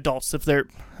as like adults, if they're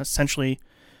essentially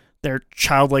their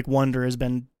childlike wonder has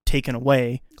been taken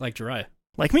away, Like Jiraiya.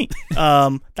 like me.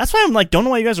 That's why I'm like, don't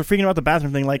know why you guys are freaking out the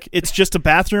bathroom thing. Like, it's just a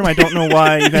bathroom. I don't know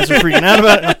why you guys are freaking out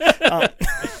about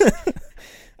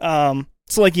it.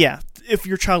 So like, yeah, if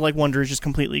your childlike wonder is just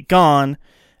completely gone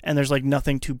and there's like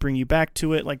nothing to bring you back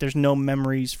to it, like there's no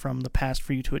memories from the past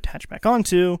for you to attach back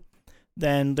onto,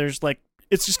 then there's like,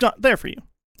 it's just not there for you.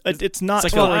 It's not.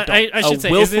 It's for like adults. I should say,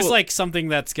 is willful- this like something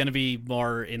that's going to be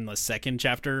more in the second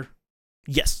chapter?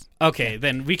 Yes. Okay,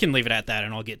 then we can leave it at that,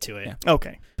 and I'll get to it. Yeah.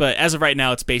 Okay. But as of right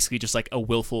now, it's basically just like a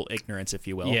willful ignorance, if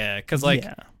you will. Yeah, because like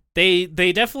yeah. they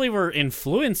definitely were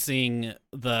influencing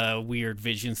the weird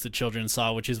visions the children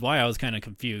saw, which is why I was kind of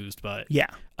confused. But Yeah.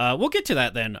 we'll get to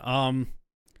that then.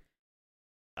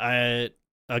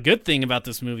 A good thing about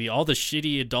this movie, all the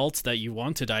shitty adults that you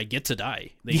want to die get to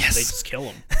die. They Yes. just kill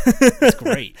them. It's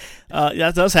great.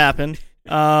 That does happen.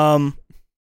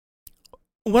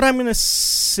 What I'm going to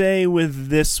say with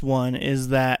this one is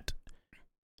that,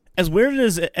 as weird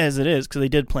as it is, because they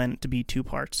did plan it to be 2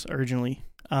 parts originally,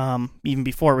 even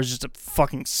before it was just a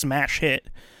fucking smash hit.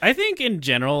 I think in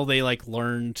general they like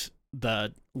learned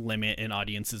the limit an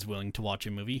audience is willing to watch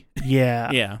a movie.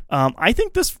 Yeah. Yeah. I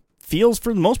think this feels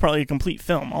for the most part like a complete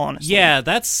film, honestly. Yeah,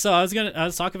 that's so I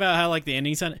was talking about how like the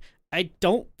ending's on. I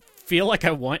don't feel like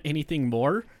I want anything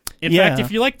more. In Yeah. fact,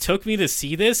 if you like took me to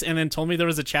see this and then told me there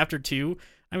was a chapter 2,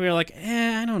 I'd be like,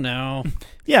 I don't know.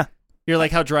 Yeah. You're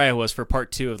like how dry I was for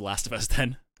part 2 of The Last of Us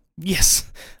then. Yes.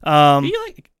 You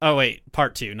like? Oh wait,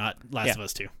 part 2, not Last of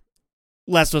Us 2.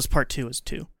 Last of Us Part 2 is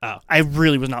 2. Oh. I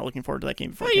really was not looking forward to that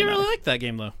game before Oh, it you came really out. liked that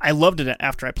game though. I loved it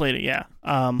after I played it, yeah.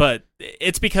 But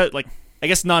it's because, like, I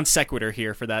guess non sequitur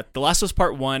here for that. The Last of Us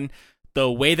Part 1,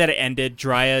 the way that it ended,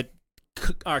 Dryad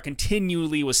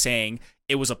continually was saying,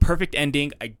 it was a perfect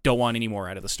ending. I don't want any more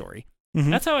out of the story. Mhm.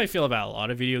 That's how I feel about a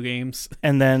lot of video games.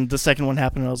 And then the second one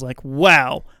happened, and I was like,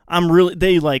 wow,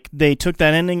 they took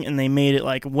that ending and they made it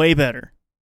like way better.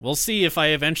 We'll see if I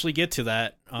eventually get to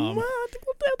that. Well, I think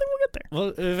we'll get there.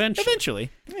 Well,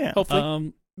 eventually. Yeah.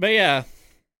 Hopefully. But yeah,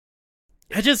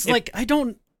 I just I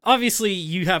don't. Obviously,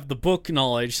 you have the book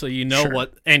knowledge, so you know Sure.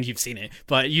 what, and you've seen it,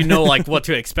 but you know like what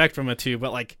to expect from it too.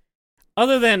 But like,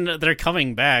 other than they're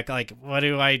coming back, like, what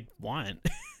do I want?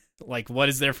 Like, what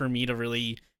is there for me to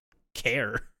really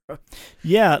care?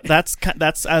 Yeah, that's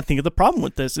I think the problem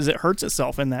with this is it hurts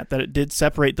itself in that it did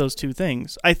separate those two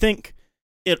things. I think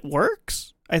it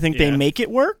works. I think they Yeah. make it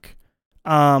work.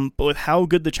 But with how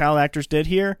good the child actors did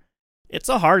here, it's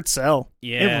a hard sell.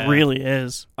 Yeah. It really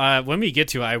is. When we get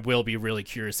to it, I will be really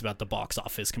curious about the box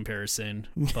office comparison.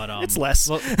 But It's less.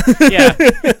 well, yeah.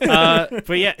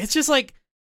 But yeah, it's just like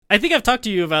I think I've talked to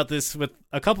you about this with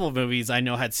a couple of movies I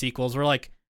know had sequels. Where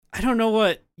like I don't know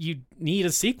what you need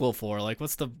a sequel for. Like,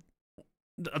 what's the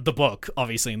book?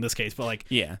 Obviously, in this case, but like,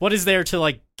 Yeah. what is there to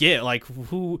like get? Like,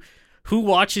 who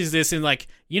watches this and like,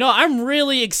 I'm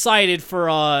really excited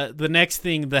for the next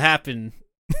thing to happen.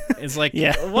 It's like,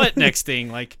 Yeah. what next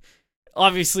thing? Like,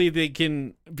 obviously they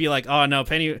can be like, oh no,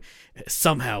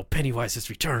 somehow Pennywise has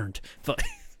returned, but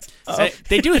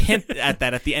They do hint at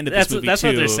that at the end of this movie, that's too.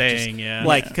 what they're Just, saying. Yeah,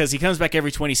 Like, because he comes back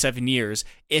every 27 years.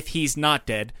 If he's not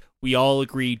dead, we all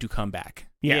agree to come back.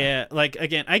 Yeah. Like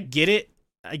again, I get it.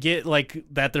 I get like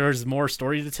that there's more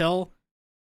story to tell.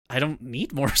 I don't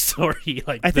need more story.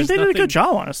 Like, I think they did a good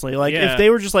job, honestly. Like, Yeah. if they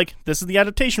were just like, this is the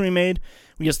adaptation we made,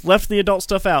 we just left the adult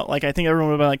stuff out, like, I think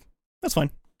everyone would be like, that's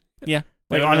fine. Yeah.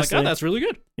 Like, honestly. oh, that's really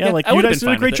good. Yeah, Yeah, like, I you would've guys been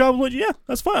did a fine great with job. With yeah,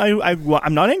 that's fine.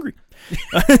 I'm not angry.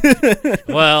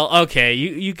 Well, okay,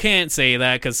 you can't say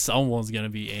that because someone's gonna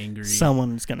be angry.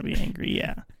 Someone's going to be angry,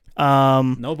 yeah.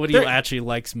 Nobody There- actually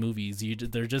likes movies.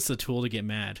 They're just a tool to get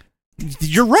mad.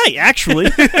 You're right, actually.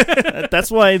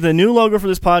 That's why the new logo for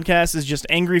this podcast is just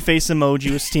angry face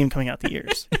emoji with steam coming out the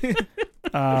ears.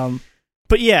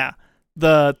 But yeah,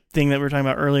 the thing that we were talking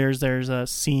about earlier is there's a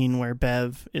scene where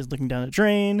Bev is looking down a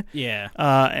drain, Yeah.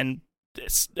 and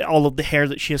it's all of the hair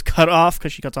that she has cut off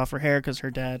because she cuts off her hair because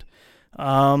her dad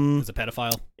As a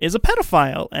pedophile. is a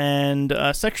pedophile and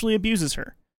sexually abuses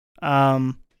her.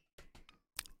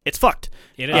 It's fucked.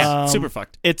 It is. Yeah, Um, super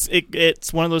fucked.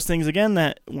 It's one of those things again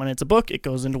that when it's a book, it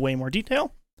goes into way more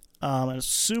detail. And it's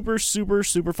super, super,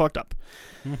 super fucked up.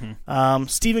 Mm-hmm.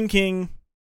 Stephen King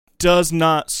does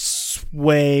not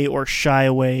sway or shy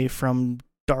away from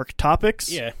dark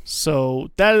topics. Yeah.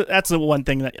 So that's the one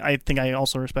thing that I think I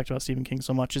also respect about Stephen King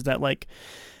so much is that, like,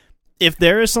 if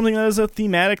there is something that is a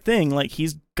thematic thing, like,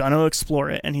 he's gonna explore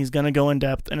it and he's gonna go in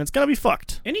depth and it's gonna be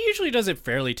fucked. And he usually does it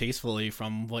fairly tastefully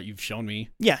from what you've shown me.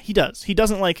 Yeah, he does. He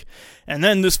doesn't like, and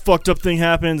then this fucked up thing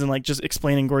happens and like just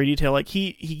explain in gory detail. Like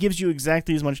he gives you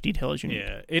exactly as much detail as you need.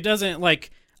 Yeah. It doesn't like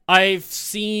I've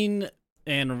seen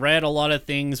and read a lot of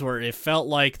things where it felt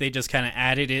like they just kind of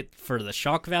added it for the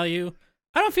shock value.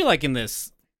 I don't feel like in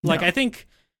this. Like, No. I think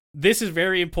this is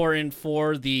very important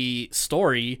for the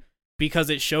story because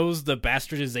it shows the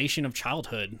bastardization of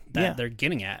childhood that they're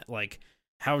getting at. Like,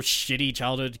 how shitty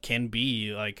childhood can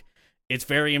be. Like, it's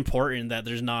very important that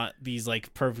there's not these,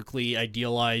 like, perfectly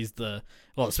idealized,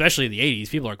 well, especially the 80s.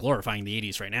 People are glorifying the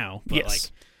 80s right now. But,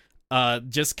 Yes.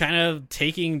 just kind of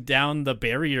taking down the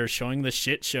barrier, showing the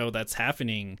shit show that's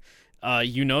happening.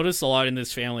 You notice a lot in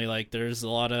this family, like there's a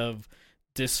lot of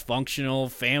dysfunctional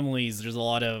families. There's a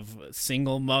lot of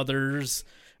single mothers,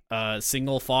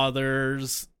 single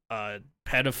fathers,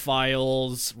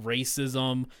 pedophiles,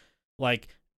 racism, like,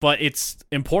 but it's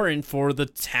important for the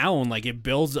town. Like, it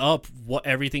builds up what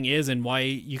everything is and why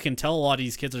you can tell a lot of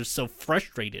these kids are so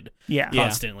frustrated Yeah.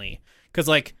 constantly. Because,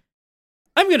 like,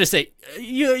 I'm going to say,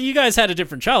 you guys had a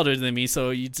different childhood than me,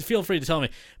 so you feel free to tell me.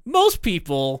 Most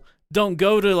people don't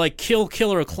go to, like, kill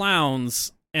killer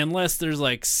clowns unless there's,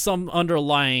 like, some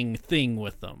underlying thing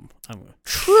with them.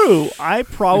 True. I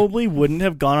probably wouldn't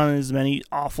have gone on as many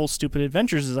awful, stupid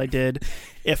adventures as I did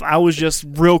if I was just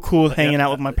real cool with hanging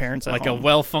out with my parents at like home. a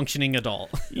well-functioning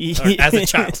adult. Or as a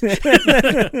child.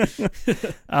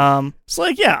 So,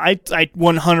 like, yeah, I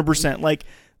 100%, like,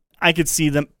 I could see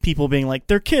them, people being like,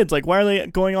 they're kids, like, why are they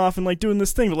going off and, like, doing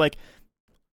this thing? But, like,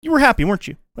 you were happy, weren't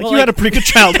you? Like, Well, you like- had a pretty good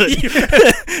childhood.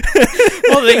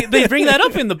 Well, they bring that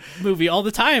up in the movie all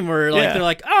the time where, like, Yeah. they're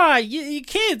like, you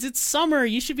kids, it's summer.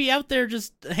 You should be out there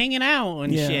just hanging out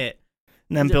and Yeah. shit.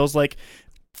 And then Bill's like,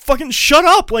 fucking shut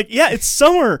up. Like, yeah, it's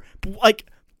summer. Like,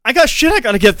 I got shit I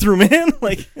gotta get through, man.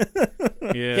 Like,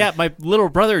 Yeah, my little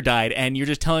brother died, and you're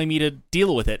just telling me to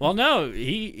deal with it. Well, no,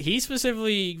 he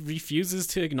specifically refuses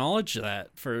to acknowledge that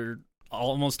for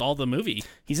almost all the movie.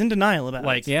 he's in denial about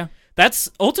Like, it. yeah.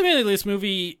 that's ultimately this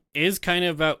movie is kind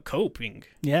of about coping.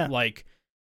 Yeah. Like,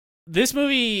 this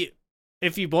movie,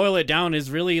 if you boil it down, is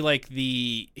really like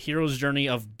the hero's journey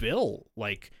of Bill.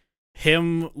 Like,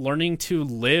 him learning to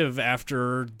live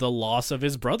after the loss of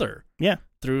his brother. Yeah.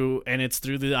 And it's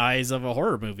through the eyes of a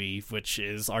horror movie, which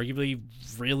is arguably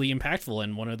really impactful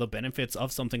and one of the benefits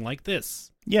of something like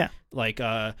this. Yeah. Like,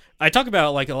 I talk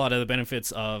about, like, a lot of the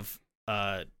benefits of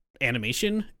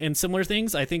animation and similar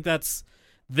things. I think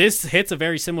this hits a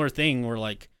very similar thing where,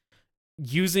 like,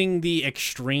 using the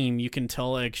extreme, you can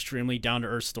tell an extremely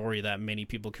down-to-earth story that many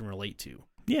people can relate to.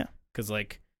 Yeah. Because,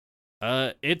 like,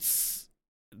 it's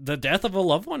the death of a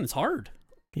loved one is hard.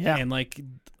 Yeah. And, like,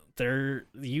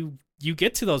 you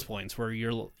get to those points where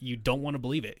you don't want to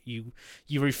believe it. You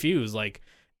refuse. Like,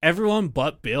 everyone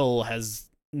but Bill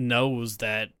knows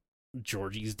that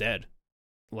Georgie's dead.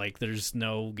 Like, there's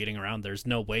no getting around. There's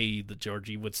no way that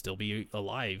Georgie would still be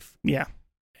alive. Yeah.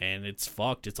 And it's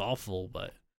fucked. It's awful,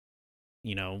 but,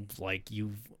 you know, like,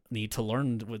 you need to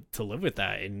learn to live with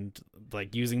that. And,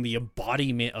 like, using the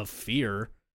embodiment of fear,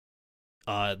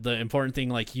 the important thing,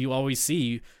 like, you always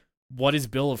see, what is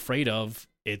Bill afraid of?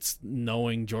 It's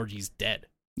knowing Georgie's dead.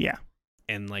 Yeah.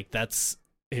 And, like, that's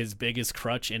his biggest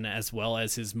crutch, and as well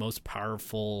as his most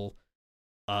powerful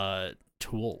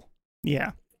tool,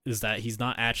 Yeah. is that he's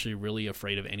not actually really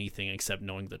afraid of anything except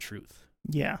knowing the truth.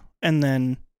 Yeah. And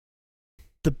then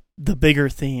the bigger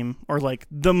theme, or like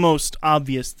the most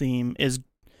obvious theme, is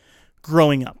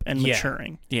growing up and Yeah.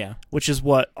 maturing, Yeah. which is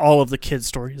what all of the kids'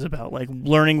 story is about. Like,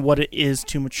 learning what it is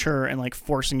to mature and, like,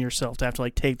 forcing yourself to have to,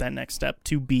 like, take that next step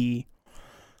to be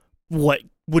what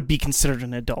would be considered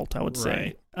an adult, I would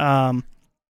say.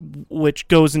 Which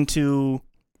goes into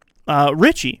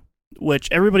Richie, which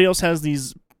everybody else has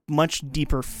these much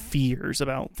deeper fears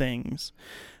about things.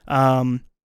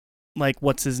 Like,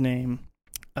 what's his name?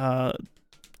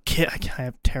 Kid, I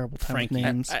have terrible time with Frankie.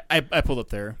 names. I pulled up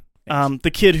there.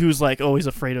 The kid who's, like, always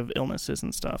afraid of illnesses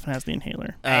and stuff and has the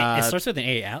inhaler. It starts with an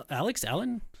A. Alex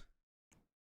Allen?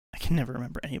 I can never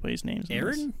remember anybody's names. in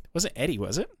this. Aaron? Was it Eddie,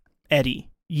 was it? Eddie.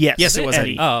 Yes. Yes, it was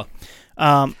Eddie. Oh.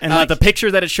 And like, the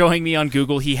picture that it's showing me on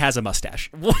Google, he has a mustache.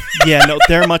 yeah, no,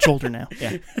 they're much older now.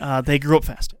 Yeah. They grew up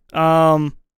fast.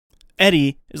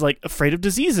 Eddie is, like, afraid of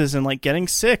diseases and, like, getting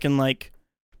sick and, like,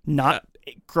 not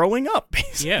growing up,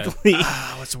 basically.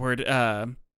 What's the word?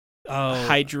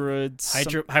 Hypochondriac?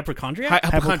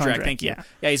 Hypochondriac, thank you. Yeah.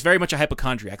 Yeah, he's very much a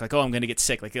hypochondriac. Like, I'm going to get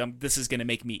sick. Like, this is going to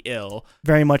make me ill.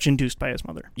 Very much induced by his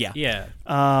mother. Yeah.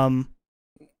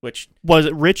 Which, Was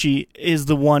it Richie is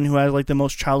the one who has, like, the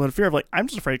most childhood fear of, like, I'm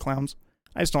just afraid of clowns.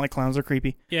 I just don't like clowns. They're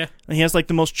creepy. Yeah. And he has, like,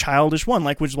 the most childish one,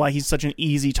 like, which is why he's such an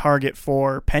easy target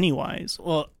for Pennywise.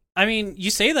 Well, I mean, you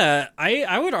say that.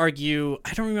 I would argue,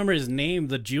 I don't remember his name,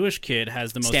 the Jewish kid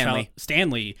has the most... Stanley.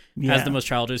 Stanley Yeah. has the most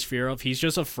childish fear of. He's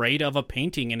just afraid of a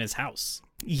painting in his house.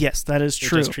 Yes, that is It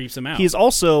true. just creeps him out. He's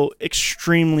also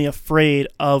extremely afraid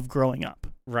of growing up.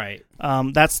 right.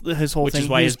 That's his whole Which thing. is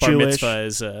why He's his bar Jewish. mitzvah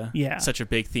is Yeah. such a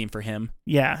big theme for him.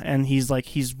 Yeah, and he's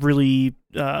really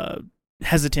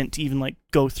hesitant to even like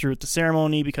go through with the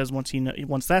ceremony because once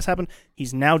that's happened,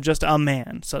 he's now just a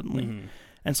man suddenly, Mhm.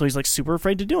 and so he's like super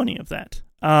afraid to do any of that.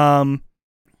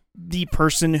 The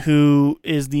person who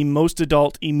is the most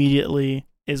adult immediately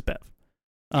is Bev.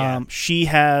 Yeah. She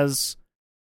has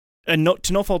to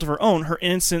no fault of her own, her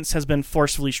innocence has been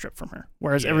forcefully stripped from her,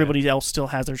 whereas Yeah. everybody else still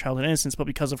has their childhood innocence, but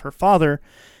because of her father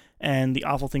and the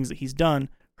awful things that he's done,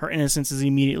 her innocence is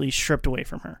immediately stripped away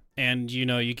from her. And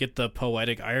you get the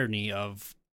poetic irony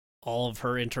of all of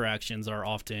her interactions are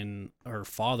often her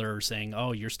father saying,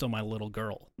 "Oh, you're still my little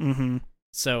girl." Mm-hmm.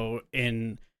 So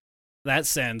in that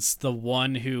sense, the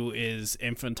one who is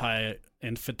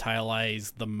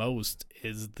infantilized the most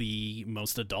is the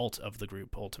most adult of the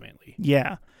group, ultimately.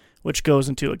 Yeah, which goes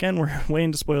into, again, we're way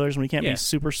into spoilers and we can't Yeah. be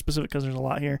super specific because there's a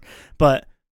lot here. But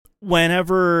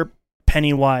whenever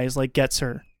Pennywise like gets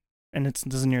her, and this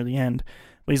is near the end,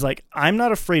 but he's like, "I'm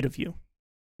not afraid of you."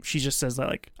 She just says that,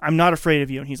 like, "I'm not afraid of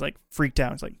you," and he's like freaked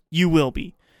out. He's like, "You will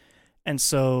be." And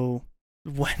so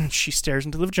when she stares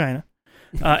into the vagina,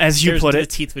 as you Stares put into it,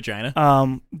 the teeth vagina.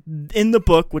 in the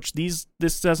book, which this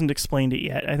doesn't explain it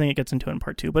yet. I think it gets into it in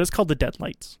part 2, but it's called the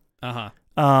Deadlights. Uh-huh.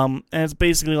 And it's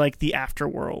basically like the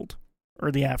afterworld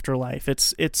or the afterlife.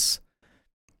 It's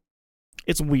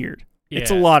weird. It's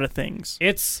a Yeah. lot of things.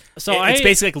 It's It's I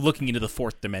basically like looking into the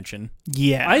fourth dimension.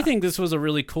 Yeah. I think this was a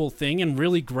really cool thing and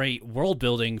really great world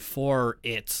building for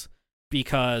it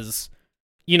because,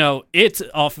 it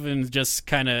often just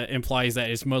kind of implies that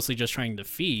it's mostly just trying to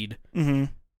feed. Mm-hmm.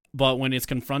 But when it's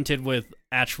confronted with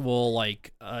actual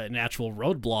an actual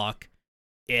roadblock,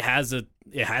 it has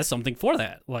something for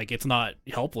that. Like, it's not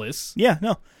helpless. Yeah,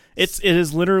 no. It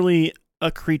is literally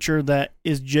a creature that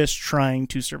is just trying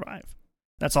to survive.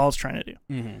 That's all it's trying to do.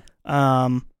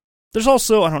 Mm-hmm. There's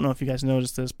also, I don't know if you guys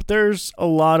noticed this, but there's a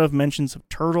lot of mentions of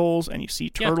turtles, and you see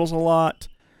turtles a lot.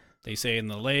 They say in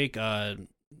the lake,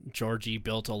 Georgie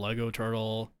built a Lego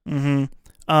turtle.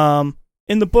 Mm-hmm.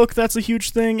 In the book, that's a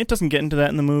huge thing. It doesn't get into that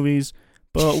in the movies,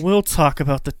 but we'll talk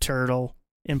about the turtle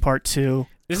in part 2.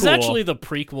 This Cool. is actually the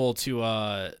prequel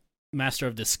to Master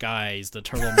of Disguise, the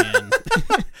Turtle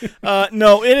Man.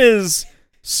 No, it is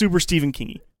super Stephen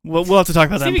King-y. We'll have to talk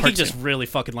about that in Stephen part King 2. just really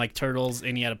fucking liked turtles,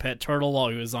 and he had a pet turtle while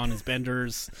he was on his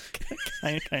benders.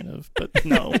 kind of, but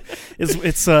no,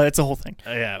 it's a whole thing.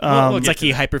 Yeah, we'll It's get like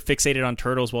he hyperfixated on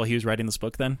turtles while he was writing this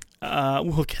book then?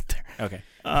 We'll get there. Okay.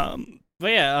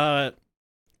 But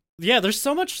yeah, there's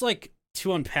so much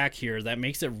to unpack here that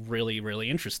makes it really, really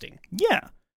interesting. Yeah,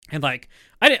 And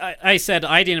I said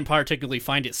I didn't particularly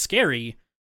find it scary,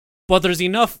 but there's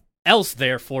enough else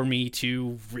there for me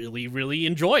to really, really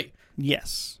enjoy.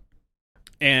 yes,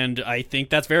 And I think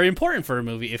that's very important for a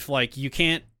movie. If you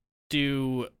can't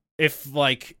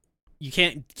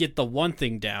get the one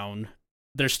thing down,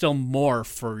 there's still more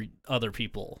for other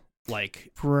people.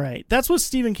 right. That's what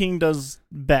Stephen King does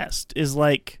best. Is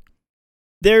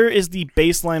there is the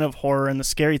baseline of horror and the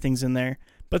scary things in there,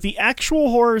 but the actual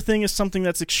horror thing is something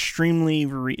that's extremely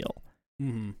real.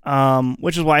 mm-hmm.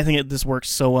 Which is why I think this works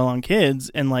so well on kids,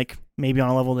 and maybe on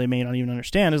a level they may not even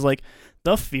understand, is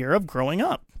the fear of growing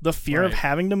up, the fear of Right.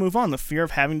 having to move on, the fear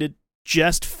of having to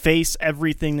just face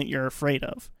everything that you're afraid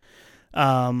of,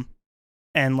 and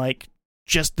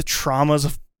just the traumas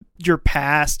of your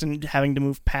past and having to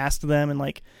move past them,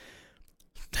 and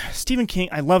Stephen King,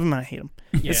 I love him and I hate him.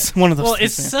 Yeah. It's one of those. Well,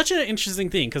 things, it's such an interesting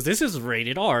thing because this is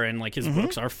rated R, and his Mhm.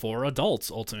 books are for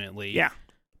adults ultimately. Yeah.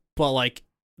 But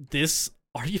this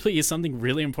arguably is something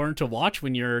really important to watch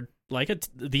when you're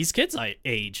these kids'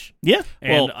 age, yeah.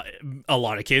 and a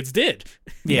lot of kids did.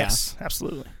 Yeah. Yes,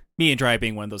 absolutely. Me and Dry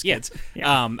being one of those Yeah. kids. Yeah.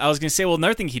 I was going to say, well,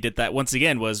 another thing he did that, once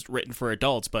again, was written for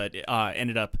adults, but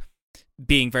ended up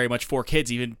being very much for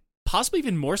kids, possibly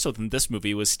even more so than this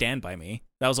movie, was Stand By Me.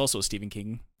 That was also a Stephen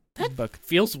King book.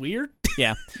 Feels weird.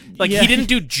 Yeah. Yeah. He didn't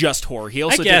do just horror. He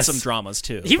also did guess. some dramas,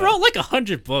 too. He but- wrote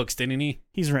 100 books, didn't he?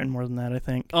 He's written more than that, I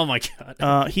think. Oh my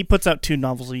god. He puts out 2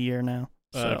 novels a year now.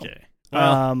 So. Okay.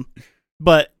 Well,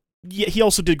 But yeah, he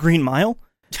also did Green Mile,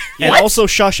 and What? also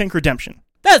Shawshank Redemption.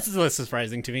 that's less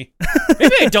surprising to me.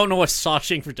 Maybe I don't know what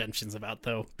Shawshank Redemption's about,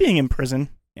 though. Being in prison.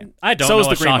 I don't So know is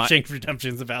what the Green Mile. Shawshank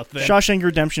Redemption's about. Then Shawshank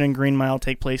Redemption and Green Mile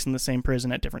take place in the same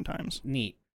prison at different times.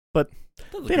 neat, But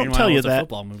The they Green don't tell Mile you was a that.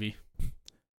 football movie.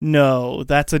 No,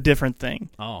 that's a different thing.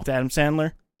 Oh, With Adam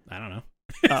Sandler. I don't know.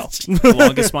 Oh,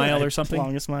 Longest Mile or something?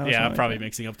 Longest Mile. or Yeah, I'm something probably like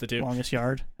mixing up the that. two. Longest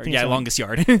Yard. I think Yeah, so. Longest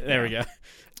Yard. There we go.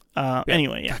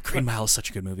 Anyway, yeah. God, Green Mile is such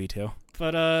a good movie, too.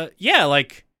 But yeah,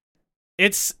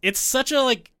 it's such a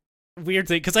like weird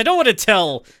thing because I don't want to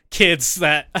tell kids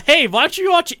that, hey, why don't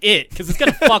you watch it? Because it's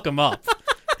gonna fuck them up.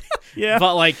 Yeah.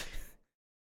 But like,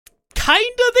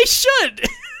 kinda they should.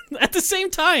 At the same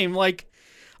time, like,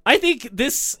 I think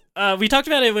this. We talked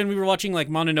about it when we were watching like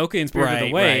Mononoke and Spirited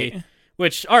Away,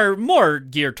 which are more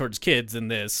geared towards kids than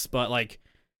this. But like,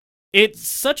 it's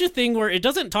such a thing where it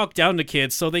doesn't talk down to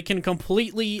kids, so they can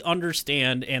completely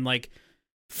understand and like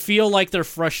feel like their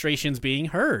frustrations being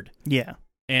heard. Yeah.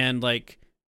 And like,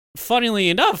 funnily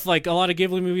enough, like a lot of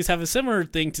Ghibli movies have a similar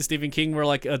thing to Stephen King, where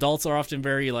like adults are often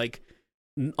very like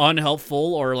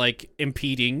unhelpful or like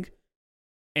impeding,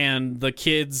 and the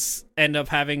kids end up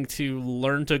having to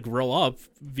learn to grow up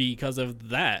because of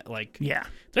that. Like, Yeah.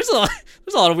 there's a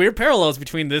lot of weird parallels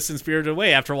between this and Spirited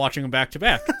Away after watching them back to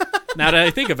back. Now that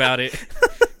I think about it.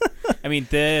 I mean,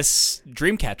 this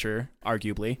Dreamcatcher,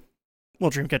 arguably. Well,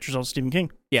 Dreamcatcher's also Stephen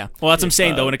King. Yeah. Well, that's what I'm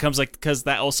saying, though, when it comes, like, because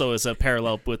that also is a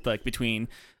parallel with, like, between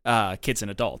kids and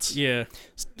adults. Yeah.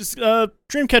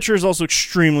 Dreamcatcher is also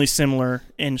extremely similar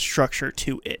in structure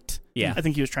to it. Yeah. I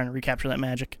think he was trying to recapture that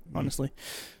magic, honestly.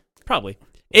 Probably.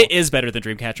 It is better than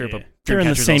Dreamcatcher, Yeah. but They're in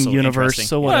the Dreamcatcher's same also universe, interesting.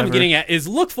 so What whatever. I'm getting at is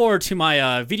look forward to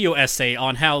my video essay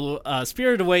on how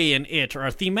Spirited Away and It are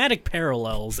thematic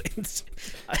parallels.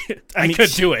 I mean, could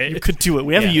do it. You could do it.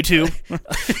 We have a Yeah. YouTube.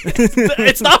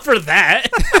 It's not for that.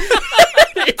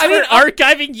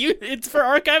 It's for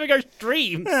archiving our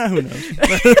streams. Who knows?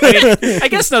 I mean, I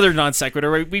guess another non sequitur.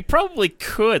 Right? We probably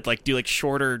could like do like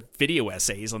shorter video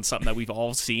essays on something that we've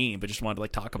all seen, but just wanted to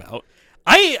like talk about.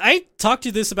 I talked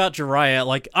to this about Jiraiya.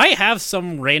 Like, I have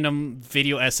some random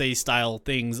video essay style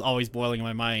things always boiling in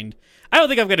my mind. I don't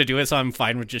think I'm gonna do it, so I'm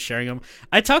fine with just sharing them.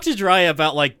 I talked to Jiraiya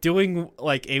about like doing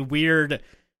like a weird,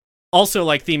 also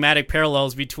like thematic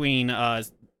parallels between A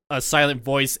Silent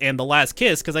Voice and The Last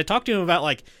Kiss, because I talked to him about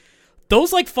like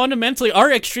those like fundamentally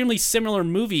are extremely similar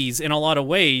movies in a lot of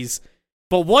ways,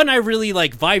 but one I really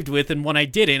like vibed with and one I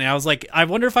didn't. And I was like, I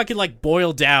wonder if I could like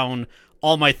boil down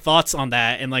all my thoughts on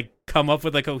that and like come up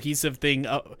with a cohesive thing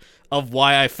of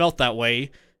why I felt that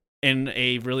way in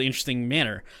a really interesting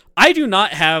manner. I do not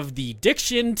have the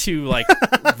diction to like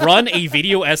run a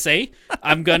video essay.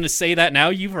 I'm going to say that now.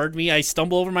 You've heard me. I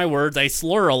stumble over my words. I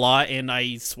slur a lot and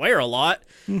I swear a lot.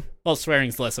 Well,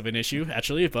 swearing's less of an issue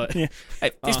actually, but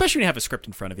Especially when you have a script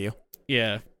in front of you.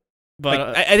 yeah. But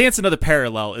Like, I think that's another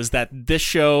parallel is that this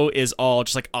show is all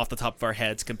just like off the top of our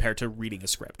heads compared to reading a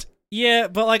script. yeah,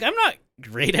 but like I'm not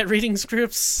great at reading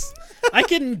scripts. I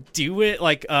can do it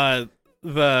like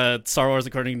the Star Wars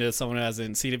According to Someone Who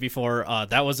Hasn't Seen It Before,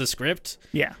 that was a script.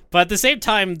 Yeah. But at the same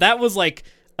time, that was like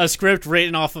a script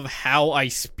written off of how I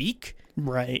speak.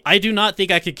 Right. I do not think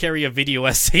I could carry a video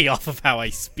essay off of how I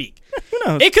speak. Who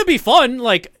knows? It could be fun,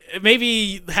 like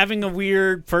maybe having a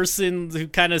weird person who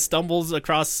kind of stumbles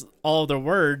across all of their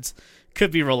words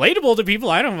could be relatable to people.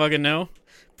 I don't fucking know.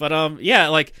 But yeah,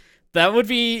 like that would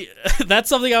be that's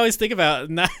something I always think about.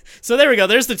 So there we go.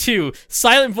 There's the two: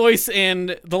 Silent Voice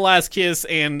and The Last Kiss,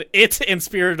 and It and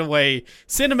Spirited Away.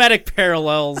 Cinematic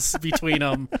parallels between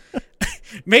them.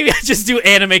 Maybe I just do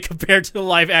anime compared to the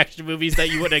live action movies that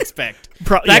you would expect.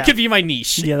 That could be my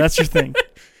niche. Yeah, that's your thing.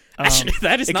 Actually,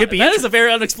 that is could be that is a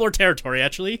very unexplored territory.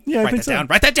 Actually, Yeah, I Write think that so. down.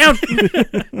 Write that down.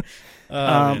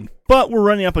 man. But we're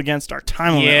running up against our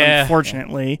time limit, Yeah.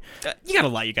 unfortunately. You got a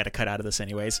lot you got to cut out of this,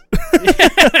 anyways.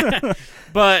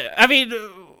 But I mean,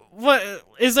 what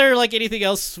is there like anything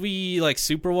else we like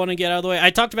super want to get out of the way? I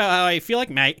talked about how I feel like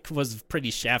Mike was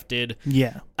pretty shafted.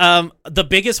 Yeah. The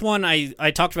biggest one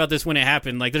I talked about this when it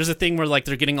happened. Like, there's a thing where like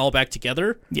they're getting all back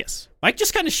together. Yes. Mike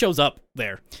just kind of shows up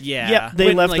there. Yeah. Yep, they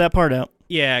When, left like- that part out.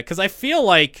 Yeah, because I feel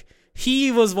like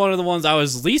he was one of the ones I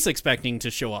was least expecting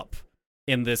to show up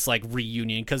in this like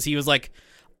reunion, because he was like,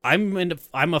 I'm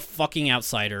a fucking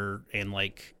outsider, and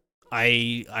like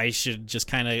I should just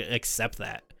kind of accept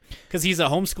that, because he's a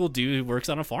homeschool dude who works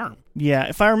on a farm. Yeah,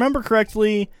 if I remember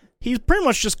correctly, he's pretty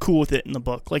much just cool with it in the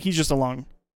book. Like, he's just along.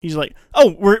 He's like,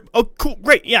 oh, cool,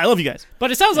 great, yeah, I love you guys.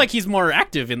 But it sounds like he's more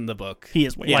active in the book. He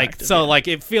is way like active, so yeah. like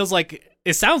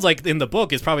it sounds like in the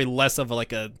book is probably less of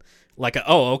a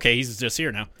oh, okay, he's just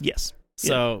here now. Yes.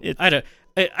 So Yeah,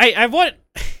 I want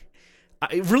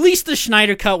I release the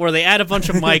Schneider cut where they add a bunch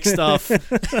of Mike stuff.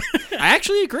 I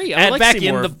actually agree. I Add would like back to see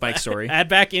in more the of Mike's story. Add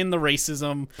back in the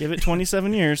racism. Give it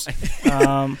 27 years.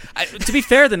 To be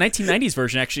fair, the 1990s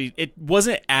version actually it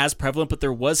wasn't as prevalent, but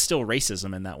there was still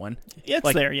racism in that one. It's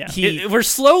Like, there, yeah. We're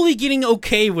slowly getting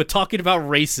okay with talking about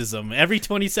racism. Every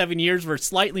 27 years, we're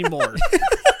slightly more.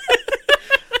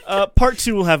 Part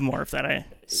 2 will have more of that.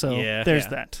 So Yeah. there's Yeah.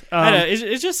 that. I know,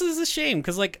 it just is a shame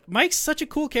because like Mike's such a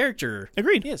cool character.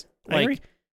 Agreed. He is. I agree.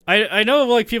 I know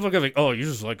like people are like, oh, you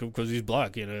just like him because he's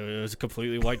black, it's a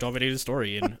completely white dominated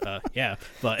story, and yeah,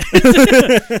 but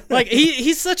like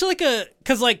he's such like a,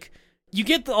 because like you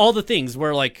get all the things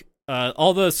where like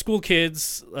all the school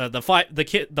kids, the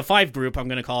five group, I'm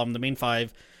gonna call them the main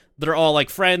five, they're all like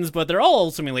friends, but they're all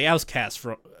ultimately outcasts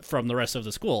from the rest of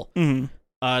the school.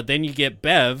 Mm-hmm. Then you get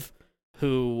Bev,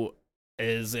 who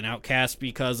is an outcast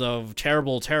because of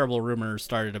terrible rumors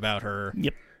started about her.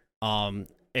 Yep.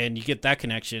 And you get that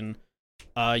connection.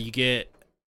 You get,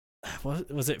 what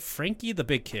was it, Frankie the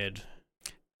big kid?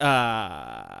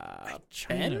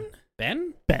 Ben?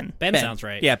 Ben? Ben. Sounds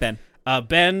right. Yeah, Ben.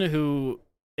 Ben, who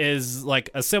is like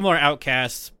a similar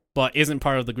outcast, but isn't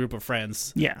part of the group of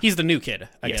friends. Yeah. He's the new kid,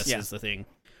 I Yes. guess, Yeah. is the thing.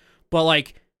 But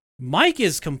like, Mike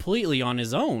is completely on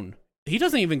his own. He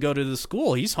doesn't even go to the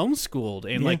school. He's homeschooled.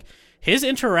 And like, his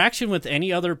interaction with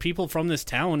any other people from this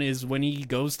town is when he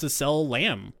goes to sell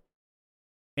lamb.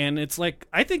 And it's like,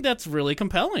 I think that's really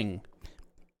compelling.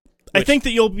 I think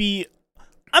that you'll be.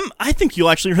 I think you'll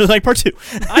actually really like part 2.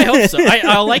 I hope so.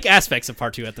 I'll like aspects of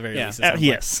part 2 at the very least. it sounds like.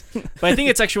 Yes. But I think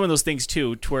it's actually one of those things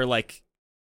too, to where like,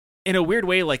 in a weird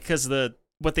way, like because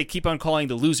what they keep on calling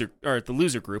the loser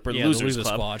group or the Yeah, losers the loser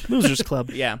club. squad. Losers Club.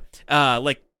 Yeah.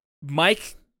 Like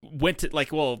Mike went to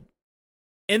like, well,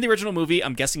 in the original movie,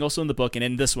 I'm guessing also in the book, and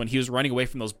in this one, he was running away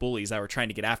from those bullies that were trying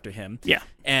to get after him. Yeah.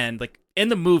 And like in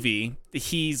the movie,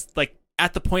 he's like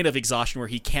at the point of exhaustion where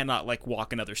he cannot like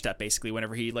walk another step, basically,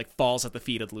 whenever he like falls at the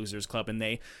feet of the Losers Club and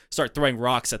they start throwing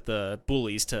rocks at the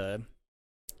bullies to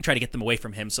try to get them away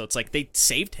from him. So it's like they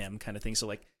saved him kind of thing. So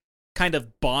like kind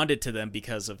of bonded to them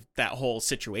because of that whole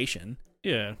situation.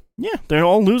 Yeah. Yeah, they're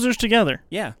all losers together.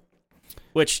 Yeah.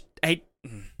 Which I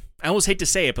almost hate to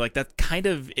say it, but like that kind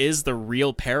of is the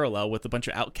real parallel with a bunch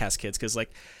of outcast kids. Because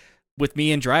like with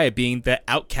me and Dry being the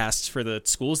outcasts for the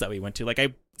schools that we went to, like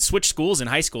I switched schools in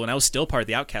high school and I was still part of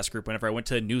the outcast group whenever I went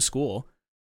to a new school.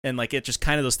 And like it's just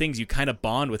kind of those things you kind of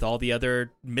bond with all the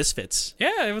other misfits.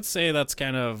 Yeah, I would say that's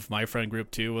kind of my friend group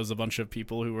too, was a bunch of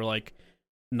people who were like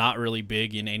not really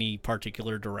big in any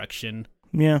particular direction.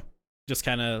 Yeah. Just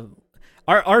kind of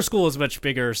our school is much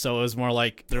bigger, so it was more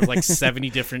like there's like 70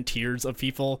 different tiers of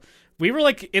people. We were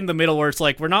like in the middle where it's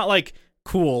like we're not like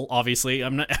cool, obviously.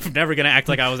 I'm never gonna act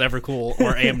like I was ever cool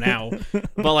or am now.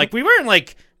 But like we weren't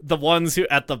like the ones who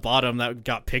at the bottom that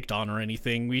got picked on or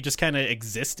anything. We just kind of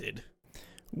existed.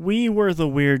 We were the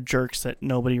weird jerks that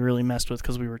nobody really messed with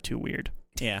because we were too weird.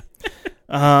 Yeah.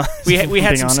 We We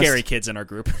had some honest. scary kids in our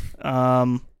group.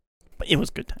 But it was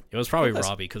a good time. It was probably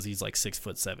Robbie because he's like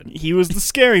 6'7". He was the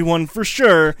scary one for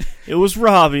sure. It was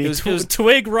Robbie. It was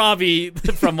Twig Robbie,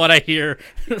 from what I hear,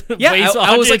 Yeah, weighs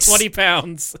I was like 120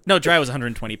 pounds. No, Dry was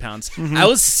 120 pounds. I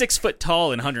was 6 foot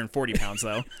tall and 140 pounds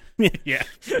though. Yeah.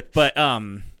 But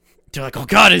You're like, oh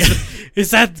god,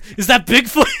 is that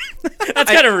Bigfoot?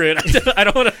 That's kind of rude. I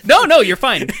don't want to. no, you're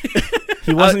fine.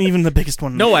 He wasn't even the biggest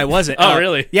one. No, I wasn't. Oh,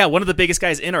 really? Yeah, one of the biggest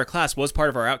guys in our class was part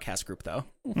of our outcast group though.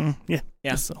 Yeah. Yeah,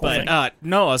 That's the whole but thing.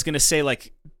 no, I was gonna say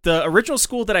like the original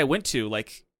school that I went to,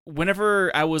 like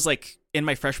whenever I was like in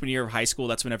my freshman year of high school,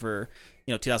 that's whenever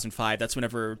 2005. That's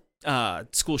whenever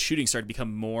school shootings started to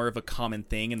become more of a common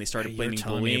thing, and they started blaming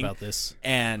telling bullying me about this.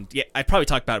 And yeah, I probably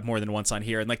talked about it more than once on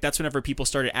here. And like that's whenever people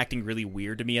started acting really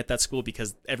weird to me at that school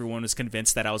because everyone was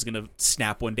convinced that I was gonna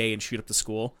snap one day and shoot up the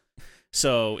school.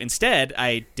 So instead,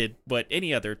 I did what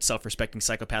any other self-respecting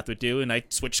psychopath would do, and I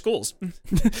switched schools.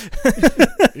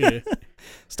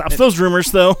 Stops those rumors,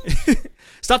 though.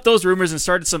 Stopped those rumors and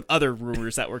started some other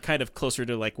rumors that were kind of closer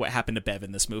to like what happened to Bev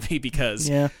in this movie because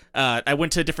Yeah. I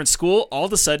went to a different school. All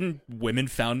of a sudden, women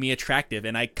found me attractive,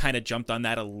 and I kind of jumped on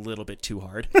that a little bit too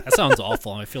hard. That sounds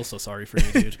awful. I feel so sorry for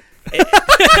you, dude.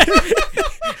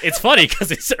 It's funny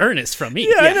because it's earnest from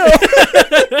me. I know.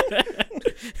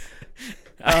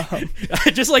 I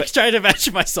just like trying to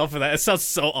imagine myself in that. It sounds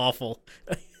so awful.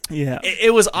 Yeah.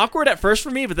 It was awkward at first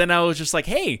for me, but then I was just like,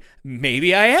 hey,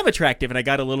 maybe I am attractive. And I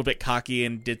got a little bit cocky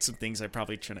and did some things I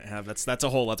probably shouldn't have. That's a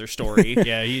whole other story.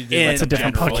 Yeah, you did. And- like That's a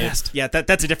different general- podcast. Yeah,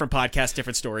 that's a different podcast,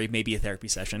 different story, maybe a therapy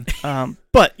session.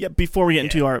 But yeah, before we get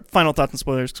into our final thoughts and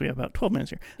spoilers, because we have about 12 minutes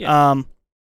here, Yeah.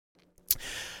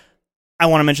 I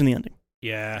want to mention the ending.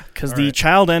 Yeah, Because all the right.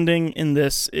 child ending in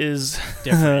this is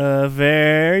Different.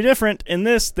 very different. In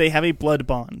this, they have a blood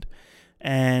bond.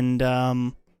 And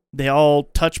they all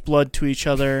touch blood to each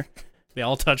other. They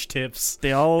all touch tips.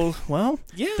 They all, well,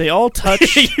 Yeah. they all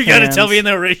touch You gotta tell me hands. in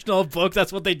the original book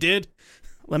that's what they did.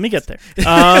 Let me get there.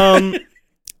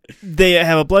 They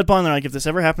have a blood bond. They're like, if this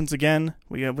ever happens again,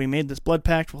 we made this blood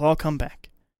pact. We'll all come back.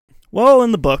 Well,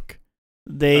 in the book,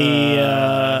 they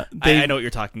I know what you're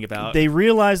talking about. they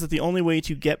realize that the only way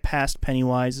to get past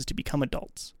Pennywise is to become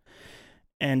adults.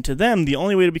 And to them, the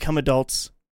only way to become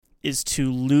adults is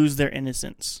to lose their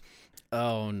innocence.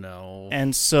 Oh no.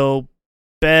 And so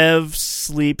Bev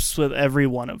sleeps with every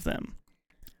one of them.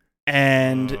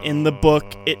 And in the book,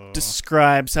 it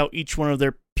describes how each one of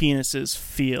their penises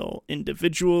feel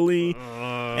individually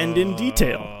and in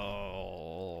detail.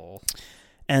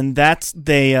 And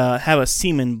they have a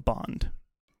semen bond.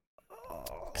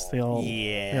 Because they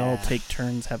all take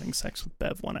turns having sex with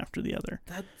Bev one after the other.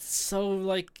 That's so,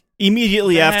 like,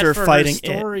 immediately bad after for fighting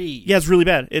her story. it. Yeah, it's really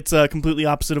bad. It's completely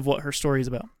opposite of what her story is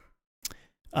about.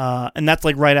 And that's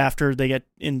like right after they get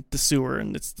in the sewer,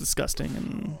 and it's disgusting.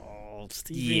 And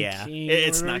Stephen King,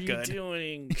 it's what not are you good.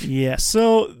 doing? yeah,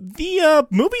 so the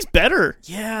movie's better.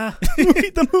 Yeah.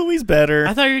 The movie's better.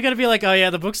 I thought you were going to be like, oh yeah,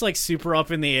 the book's like super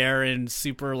up in the air and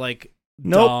super like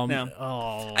Nope. dumb. No.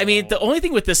 Oh. I mean, the only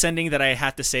thing with this ending that I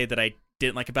have to say that I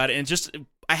didn't like about it, and just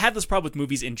I have this problem with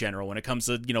movies in general when it comes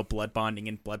to, blood bonding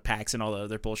and blood packs and all the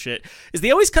other bullshit, is they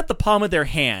always cut the palm of their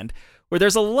hand, where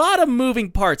there's a lot of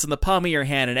moving parts in the palm of your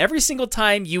hand, and every single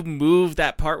time you move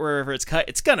that part wherever it's cut,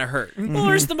 it's gonna hurt. Well,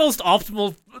 where's the most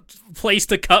optimal place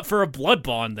to cut for a blood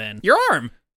bond then? Your arm.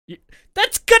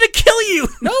 That's gonna kill you!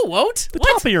 No, it won't. The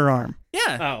top of your arm.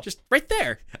 Yeah, Oh. just right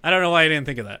there. I don't know why I didn't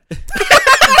think of that.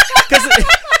 Because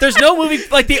there's no movie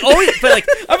like the only, but like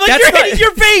I'm like, that's you're not- hitting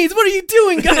your veins. What are you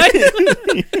doing,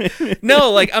 guys?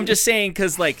 No, like I'm just saying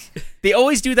because like they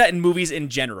always do that in movies in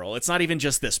general. It's not even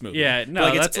just this movie. Yeah, no,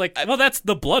 Like, that's like, well, that's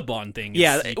the blood bond thing.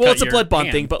 yeah. You Well, cut it's a your blood bond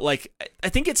hand. thing, but like I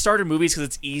think it started movies because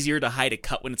it's easier to hide a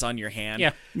cut when it's on your hand.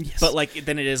 Yeah. Yes. But like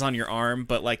than it is on your arm.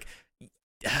 But like,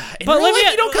 in But real let me,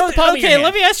 life, you don't cut the palm of your okay, hand.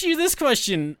 let me ask you this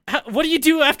question: what do you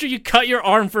do after you cut your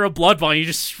arm for a blood bond? You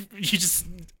just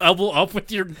elbow up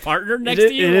with your partner next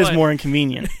to you. It is What? more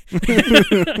inconvenient.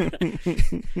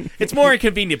 It's more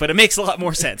inconvenient, but it makes a lot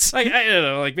more sense. Like, I don't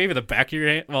know, like maybe the back of your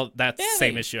hand. Well, that's the Yeah,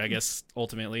 same maybe. issue, I guess.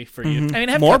 Ultimately, for you. Mhm. I mean,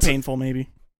 I have more cuts- painful, maybe.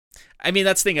 I mean,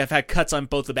 that's the thing. I've had cuts on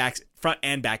both the front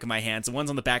and back of my hands. The ones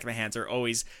on the back of the hands are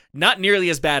always not nearly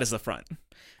as bad as the front.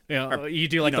 You know, Or- you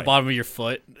do like you the know- bottom of your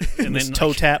foot, and This then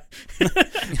toe tap.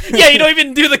 yeah, you don't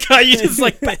even do the cut. You just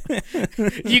like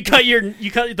you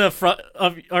cut the front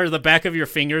of or the back of your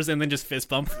fingers, and then just fist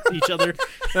bump each other.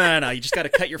 No, you just got to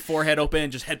cut your forehead open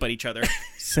and just headbutt each other.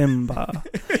 Simba.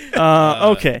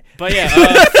 Okay. But yeah,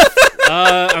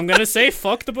 I'm gonna say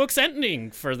fuck the book's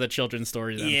ending for the children's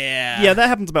story. Then. Yeah, that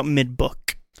happens about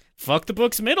mid-book. Fuck the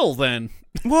book's middle then.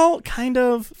 Well, kind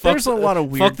of. There's a lot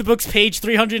of weird... Fuck the book's page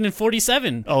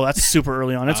 347. Oh, that's super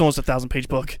early on. It's almost a 1,000-page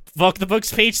book. Fuck the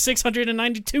book's page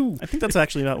 692. I think that's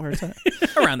actually about where it's at.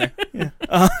 Around there.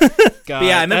 God, But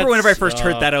yeah, I remember whenever I that's- first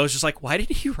heard that, I was just like, why did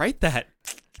he write that?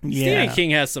 Stephen Yeah.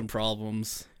 King has some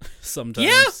problems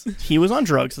sometimes. Yeah. He was on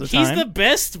drugs at the He's time. the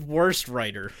best worst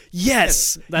writer.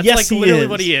 Yes. That's yes, like he literally is.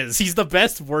 what he is. He's the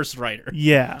best worst writer.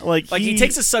 Yeah. Like He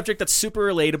takes a subject that's super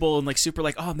relatable and like super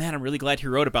like, oh man, I'm really glad he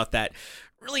wrote about that.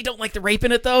 Really don't like the rape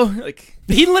in it though. Like,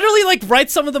 He literally like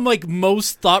writes some of the like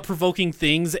most thought provoking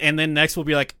things, and then next will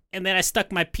be like, and then I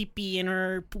stuck my pee pee in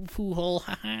her poo poo hole.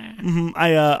 Haha. Mhm.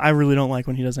 I really don't like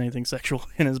when he does anything sexual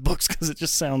in his books because it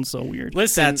just sounds so weird.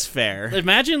 Listen, that's fair.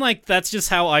 imagine like that's just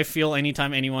how I feel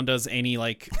anytime anyone does any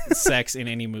like sex in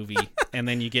any movie, and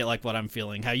then you get like what I'm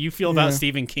feeling. How you feel about Yeah.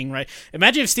 Stephen King, right?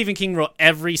 Imagine if Stephen King wrote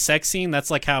every sex scene. That's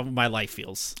like how my life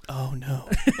feels. Oh no.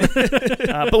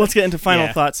 But let's get into final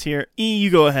Yeah. thoughts here. E, you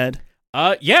go ahead.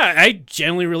 Yeah, I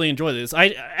genuinely really enjoy this.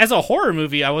 As a horror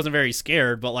movie, I wasn't very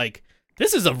scared, but like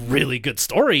this is a really good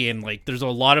story, and like there's a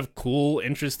lot of cool,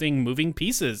 interesting, moving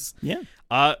pieces. Yeah.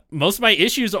 Most of my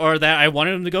issues are that I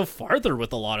wanted him to go farther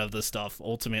with a lot of the stuff.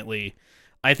 Ultimately,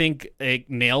 I think it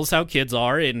nails how kids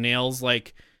are. It nails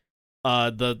like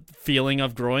the feeling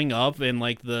of growing up and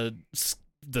like the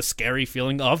scary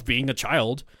feeling of being a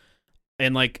child,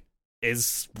 and like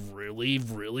is really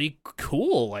really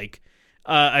cool. Like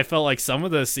I felt like some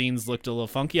of the scenes looked a little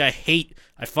funky. I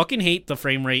fucking hate the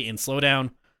frame rate and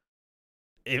slowdown.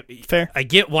 Fair. I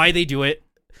get why they do it.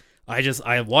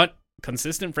 I want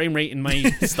consistent frame rate in my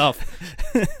stuff.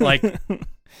 Like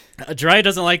Dry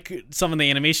doesn't like some of the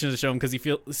animations to show him because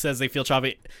says they feel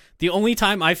choppy. The only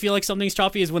time I feel like something's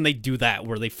choppy is when they do that,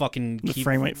 where they fucking The keep,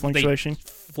 frame rate fluctuation.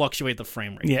 fluctuate the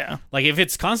frame rate. Yeah. Like if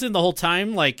it's constant the whole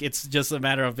time, like it's just a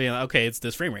matter of being like, okay, it's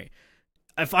this frame rate.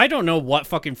 If I don't know what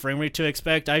fucking frame rate to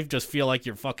expect, I just feel like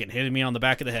you're fucking hitting me on the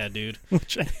back of the head, dude.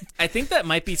 Which I think that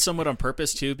might be somewhat on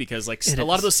purpose too, because like It a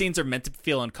lot is. of those scenes are meant to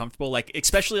feel uncomfortable. Like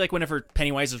especially like whenever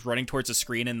Pennywise is running towards the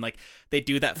screen and like they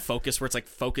do that focus where it's like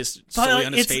focused solely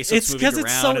on his face. So it's moving because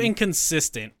it's so around and-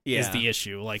 inconsistent. Is Yeah. the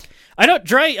issue? Like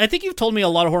I think you've told me a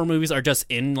lot of horror movies are just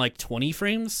in like 20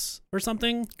 frames or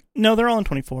something. no, they're all in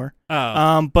 24.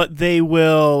 Oh, But they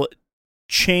will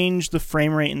change the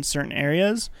frame rate in certain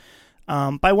areas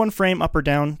by 1 frame up or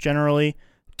down generally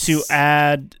to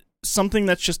add something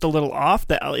that's just a little off.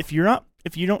 That if you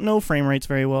don't know frame rates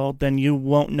very well, then you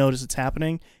won't notice it's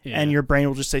happening, and your brain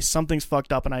will just say something's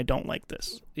fucked up and I don't like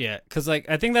this. Yeah, because like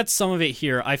I think that's some of it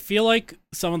here. I feel like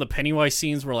some of the Pennywise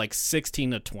scenes were like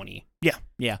 16 to 20.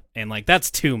 Yeah. And like that's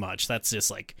too much. That's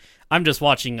just like I'm just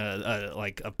watching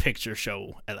a picture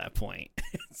show at that point.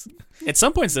 At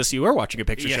some points, you were watching a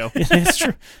picture show. It's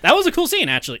true. That was a cool scene,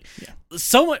 actually. Yeah.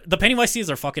 So the Pennywise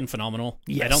scenes are fucking phenomenal.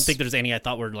 Yes. I don't think there's any I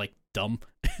thought were like dumb.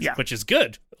 Yeah. Which is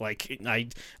good. Like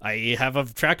I have a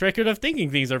track record of thinking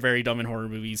things are very dumb in horror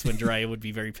movies when Jiraiya would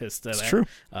be very pissed at that. It's true.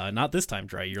 Not this time,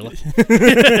 Jiraiya. You're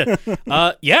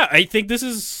like, yeah, I think this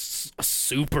is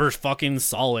super fucking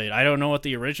solid. I don't know what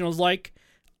the original's like.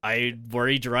 I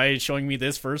worry Jiraiya showing me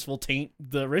this first will taint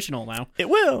the original now. It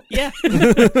will. Yeah.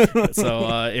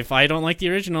 So if I don't like the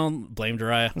original, blame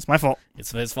Jiraiya. It's my fault.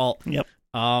 It's his fault. Yep.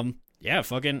 Yeah,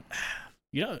 fucking,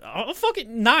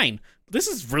 fucking 9. This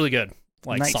is really good.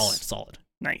 Like, Nice. solid.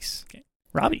 Nice. Okay.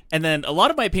 Robbie. And then a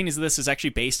lot of my opinions of this is actually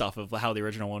based off of how the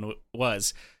original one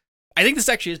was. I think this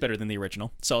actually is better than the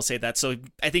original, so I'll say that. So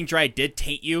I think Jiraiya did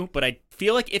taint you, but I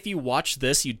feel like if you watch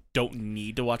this, you don't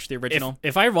need to watch the original.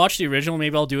 If I watch the original,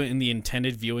 maybe I'll do it in the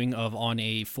intended viewing of on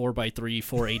a 4x3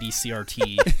 480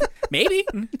 CRT. Maybe.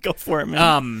 Go for it,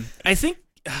 man. I think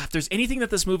if there's anything that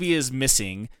this movie is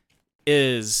missing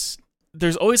is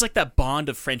there's always like that bond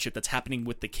of friendship that's happening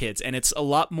with the kids, and it's a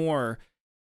lot more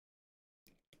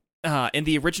in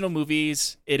the original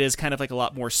movies, it is kind of like a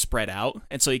lot more spread out,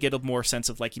 and so you get a more sense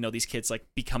of like, these kids like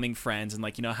becoming friends, and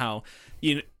like, how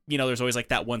there's always like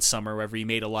that one summer wherever you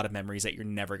made a lot of memories that you're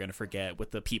never going to forget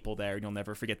with the people there, and you'll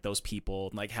never forget those people,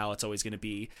 and like how it's always going to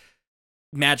be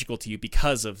magical to you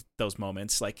because of those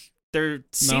moments. Like there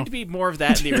seemed to be more of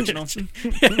that in the original.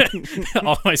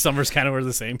 All my summers kind of were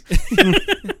the same.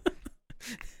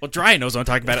 Well, Jiraiya knows what I'm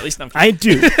talking about. At least I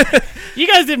do. You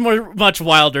guys did much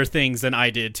wilder things than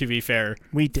I did, to be fair.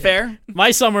 We did. Fair.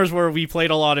 My summers were we played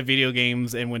a lot of video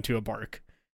games and went to a bark.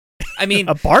 I mean,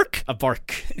 A bark? A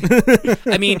bark.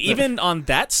 I mean, even on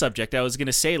that subject, I was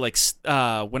gonna say like,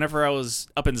 whenever I was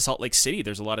up in Salt Lake City,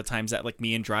 there's a lot of times that like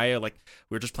me and Jiraiya, like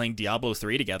we were just playing Diablo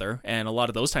 3 together, and a lot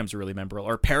of those times were really memorable.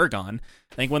 Or Paragon.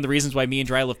 I think one of the reasons why me and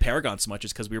Jiraiya love Paragon so much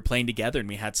is because we were playing together and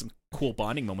we had some cool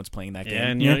bonding moments playing that game.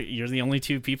 And you're the only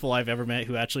 2 people I've ever met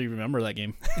who actually remember that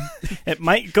game. It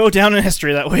might go down in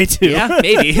history that way too. Yeah,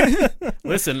 maybe.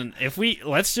 Listen,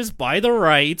 let's just buy the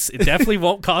rights. It definitely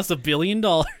won't cost $1 billion.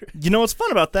 You know what's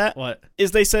fun about that? What?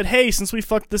 Is they said, hey, since we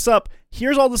fucked this up,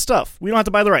 here's all the stuff. We don't have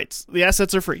to buy the rights. The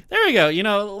assets are free. There we go.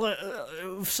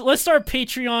 Let's start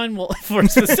Patreon for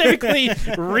specifically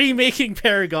remaking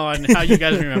Paragon how you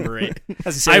guys remember it.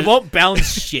 I won't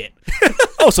bounce shit.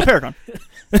 Oh, so Paragon.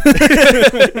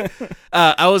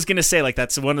 I was gonna say like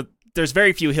that's one of. There's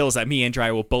very few hills that me and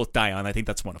Jiraiya will both die on. I think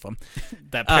that's one of them.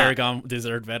 That Paragon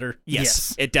deserved better.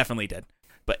 Yes, it definitely did.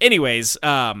 But anyways,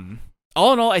 all in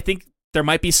all, I think there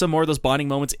might be some more of those bonding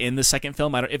moments in the second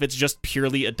film. I don't if it's just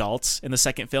purely adults in the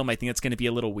second film. I think it's going to be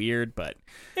a little weird, but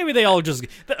maybe they all just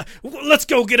let's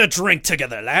go get a drink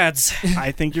together, lads.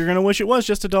 I think you're going to wish it was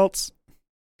just adults.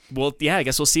 Well, yeah, I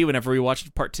guess we'll see whenever we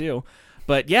watch part 2.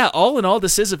 But yeah, all in all,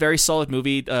 this is a very solid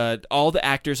movie. All the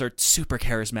actors are super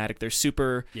charismatic. They're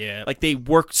super, like they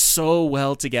work so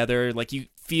well together. Like you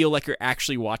feel like you're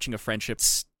actually watching a friendship.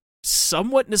 It's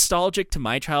somewhat nostalgic to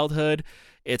my childhood.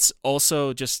 It's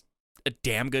also just a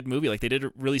damn good movie. Like they did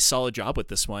a really solid job with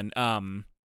this one.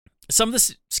 Some of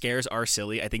the scares are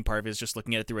silly. I think part of it is just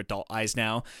looking at it through adult eyes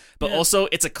now. But also,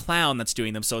 it's a clown that's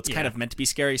doing them, so it's kind of meant to be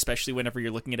scary, especially whenever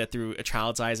you're looking at it through a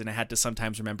child's eyes. And I had to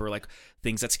sometimes remember like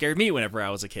things that scared me whenever I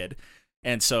was a kid.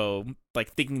 And so,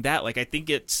 like thinking that, like I think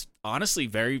it's honestly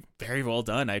very, very well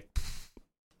done. I'd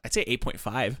say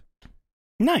 8.5.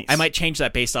 Nice. I might change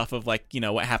that based off of like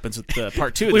what happens with the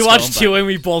part 2. Of we this watched film, 2 and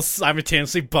we both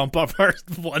simultaneously bump up our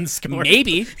one score.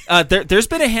 Maybe there's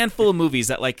been a handful of movies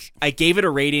that like I gave it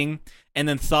a rating and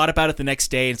then thought about it the next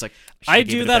day. And it's like I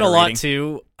do that a lot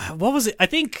too. What was it? I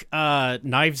think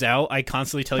Knives Out. I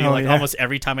constantly tell you almost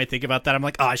every time I think about that, I'm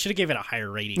like, I should have given it a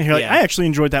higher rating. And you're like, I actually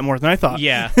enjoyed that more than I thought.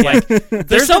 Yeah, like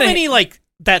there's so many like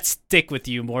that stick with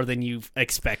you more than you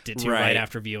expected to right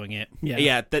after viewing it.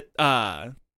 Yeah. That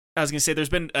I was gonna say there's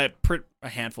been a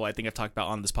handful I think I've talked about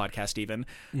on this podcast even,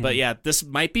 but yeah, this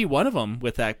might be one of them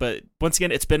with that. But once again,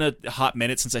 it's been a hot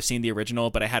minute since I've seen the original,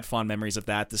 but I had fond memories of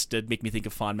that. This did make me think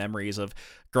of fond memories of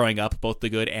growing up, both the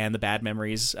good and the bad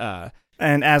memories.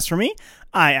 And as for me,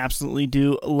 I absolutely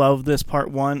do love this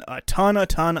part 1 a ton.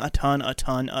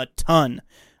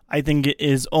 I think it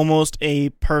is almost a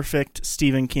perfect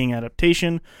Stephen King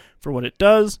adaptation for what it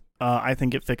does. I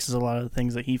think it fixes a lot of the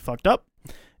things that he fucked up,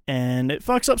 and it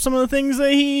fucks up some of the things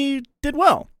that he did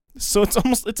well. So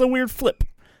it's a weird flip.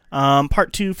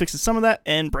 Part 2 fixes some of that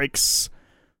and breaks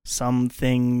some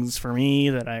things for me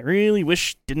that I really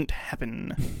wish didn't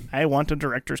happen. I want a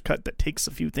director's cut that takes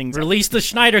a few things out. Release the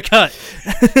Schneider cut.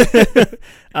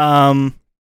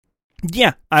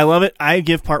 Yeah, I love it. I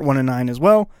give part 1 a 9 as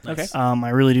well. Okay. I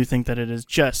really do think that it is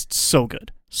just so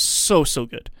good. So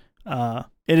good.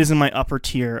 It is in my upper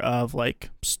tier of like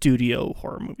studio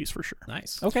horror movies for sure.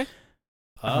 Nice. Okay.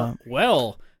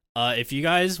 If you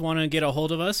guys want to get a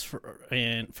hold of us for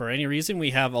any reason, we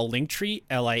have a Linktree,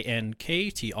 linktr.ee/LOIP.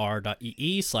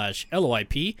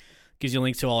 Gives you a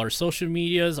link to all our social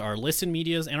medias, our listen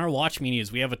medias, and our watch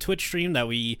medias. We have a Twitch stream that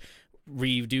we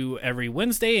do every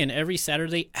Wednesday and every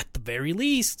Saturday at the very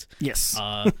least. Yes.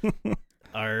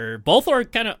 Both are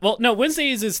kind of, well, no,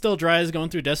 Wednesdays is still Dry as going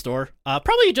through Death's Door.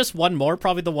 Probably just one more,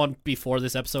 probably the one before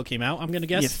this episode came out, I'm gonna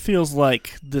guess. It feels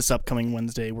like this upcoming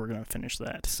Wednesday we're gonna finish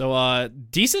that. So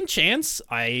decent chance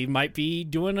I might be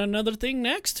doing another thing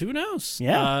next. Who knows?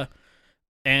 Yeah.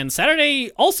 And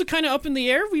Saturday also kind of up in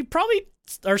the air. We probably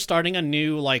are starting a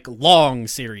new like long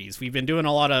series. We've been doing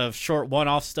a lot of short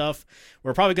one-off stuff.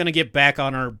 We're probably gonna get back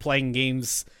on our playing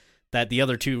games that the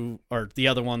other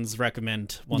ones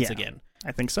recommend once again.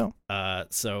 I think so.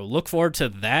 So look forward to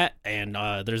that, and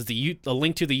there's the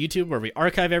link to the YouTube where we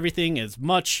archive everything. Is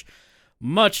much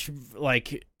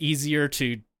like easier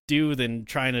to do than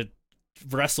trying to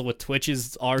wrestle with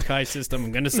Twitch's archive system.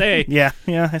 I'm gonna say. Yeah,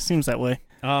 it seems that way.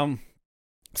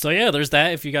 So yeah, there's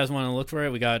that. If you guys want to look for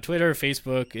it, we got Twitter,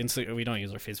 Facebook, Instagram. We don't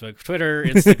use our Facebook, Twitter,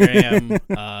 Instagram.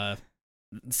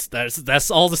 That's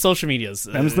all the social medias.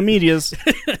 Them's the medias.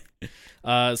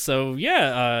 So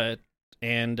yeah.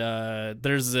 And I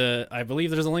believe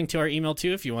there's a link to our email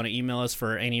too if you want to email us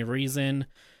for any reason,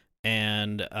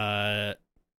 and let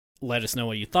us know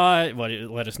what you thought.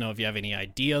 Let us know if you have any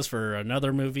ideas for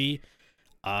another movie,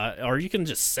 or you can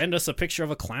just send us a picture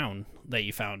of a clown that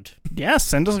you found. Yeah,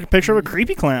 send us a picture of a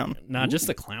creepy clown. Not just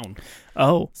a clown.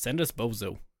 Oh. Send us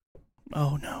Bozo.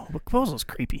 Oh no, but Bozo's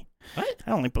creepy. What?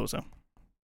 I don't like Bozo.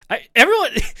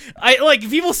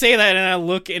 People say that, and I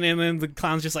look, and then the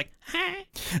clown's just like, hi.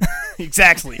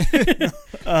 Exactly.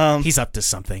 He's up to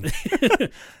something.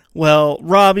 Well,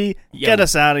 Robbie, Yo. get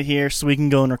us out of here so we can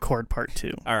go and record part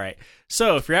 2. All right.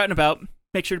 So if you're out and about,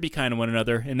 make sure to be kind to one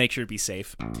another and make sure to be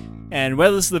safe. And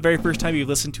whether this is the very first time you've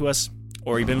listened to us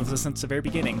or you've been with us since the very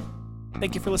beginning,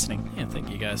 thank you for listening. Yeah, thank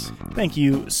you guys. Thank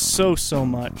you so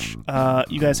much.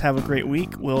 You guys have a great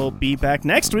week. We'll be back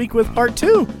next week with part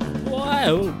 2.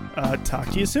 Wow. Talk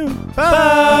to you soon. Bye.